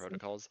follows a bunch I of see.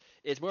 protocols.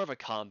 It's more of a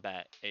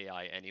combat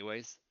AI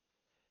anyways.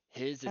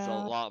 His is a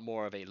Uh, lot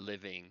more of a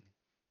living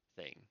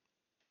thing.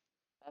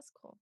 that's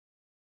cool.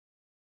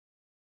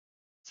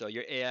 So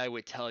your AI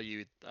would tell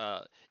you,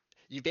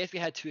 you basically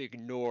had to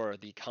ignore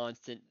the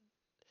constant.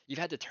 You've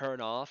had to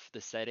turn off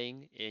the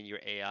setting in your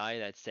AI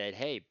that said,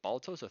 "Hey,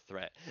 Balto's a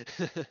threat,"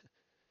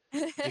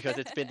 because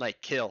it's been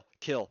like kill,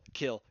 kill,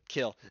 kill,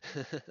 kill.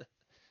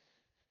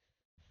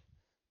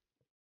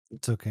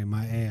 It's okay.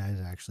 My AI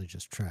is actually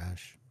just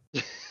trash.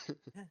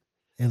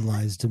 It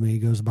lies to me,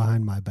 goes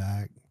behind my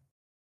back.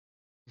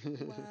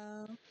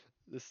 Wow.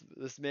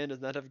 This man does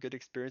not have good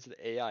experience with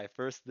AI.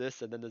 First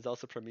this, and then there's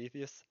also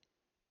Prometheus.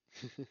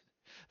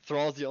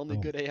 Thrall's the only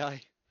Oh, good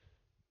AI.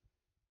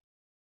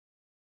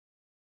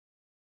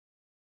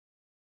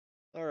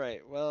 All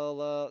right.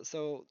 Well,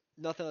 so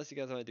nothing else you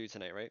guys want to do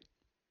tonight, right?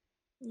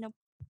 Nope.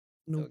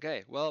 nope.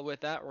 Okay. Well,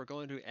 with that, we're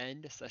going to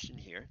end the session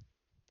here.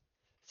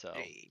 So,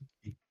 Hey,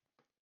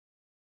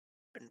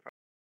 been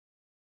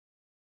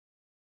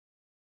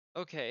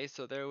okay,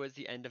 so there was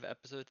the end of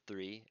episode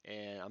 3,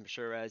 and I'm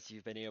sure as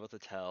you've been able to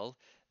tell,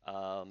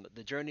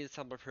 the journey to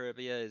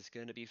Simulperbia is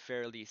going to be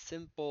fairly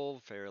simple,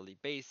 fairly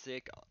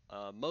basic,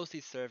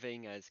 mostly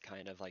serving as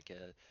kind of like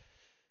a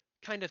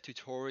kind of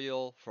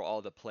tutorial for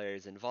all the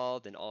players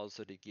involved, and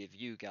also to give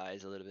you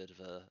guys a little bit of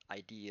a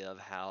idea of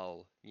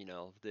how,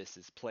 this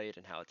is played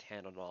and how it's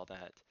handled and all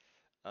that.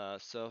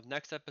 So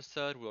next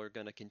episode, we're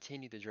going to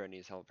continue the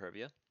journey to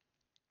Simulperbia.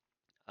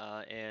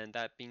 And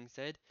that being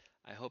said,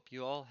 I hope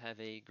you all have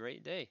a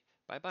great day.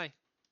 Bye bye.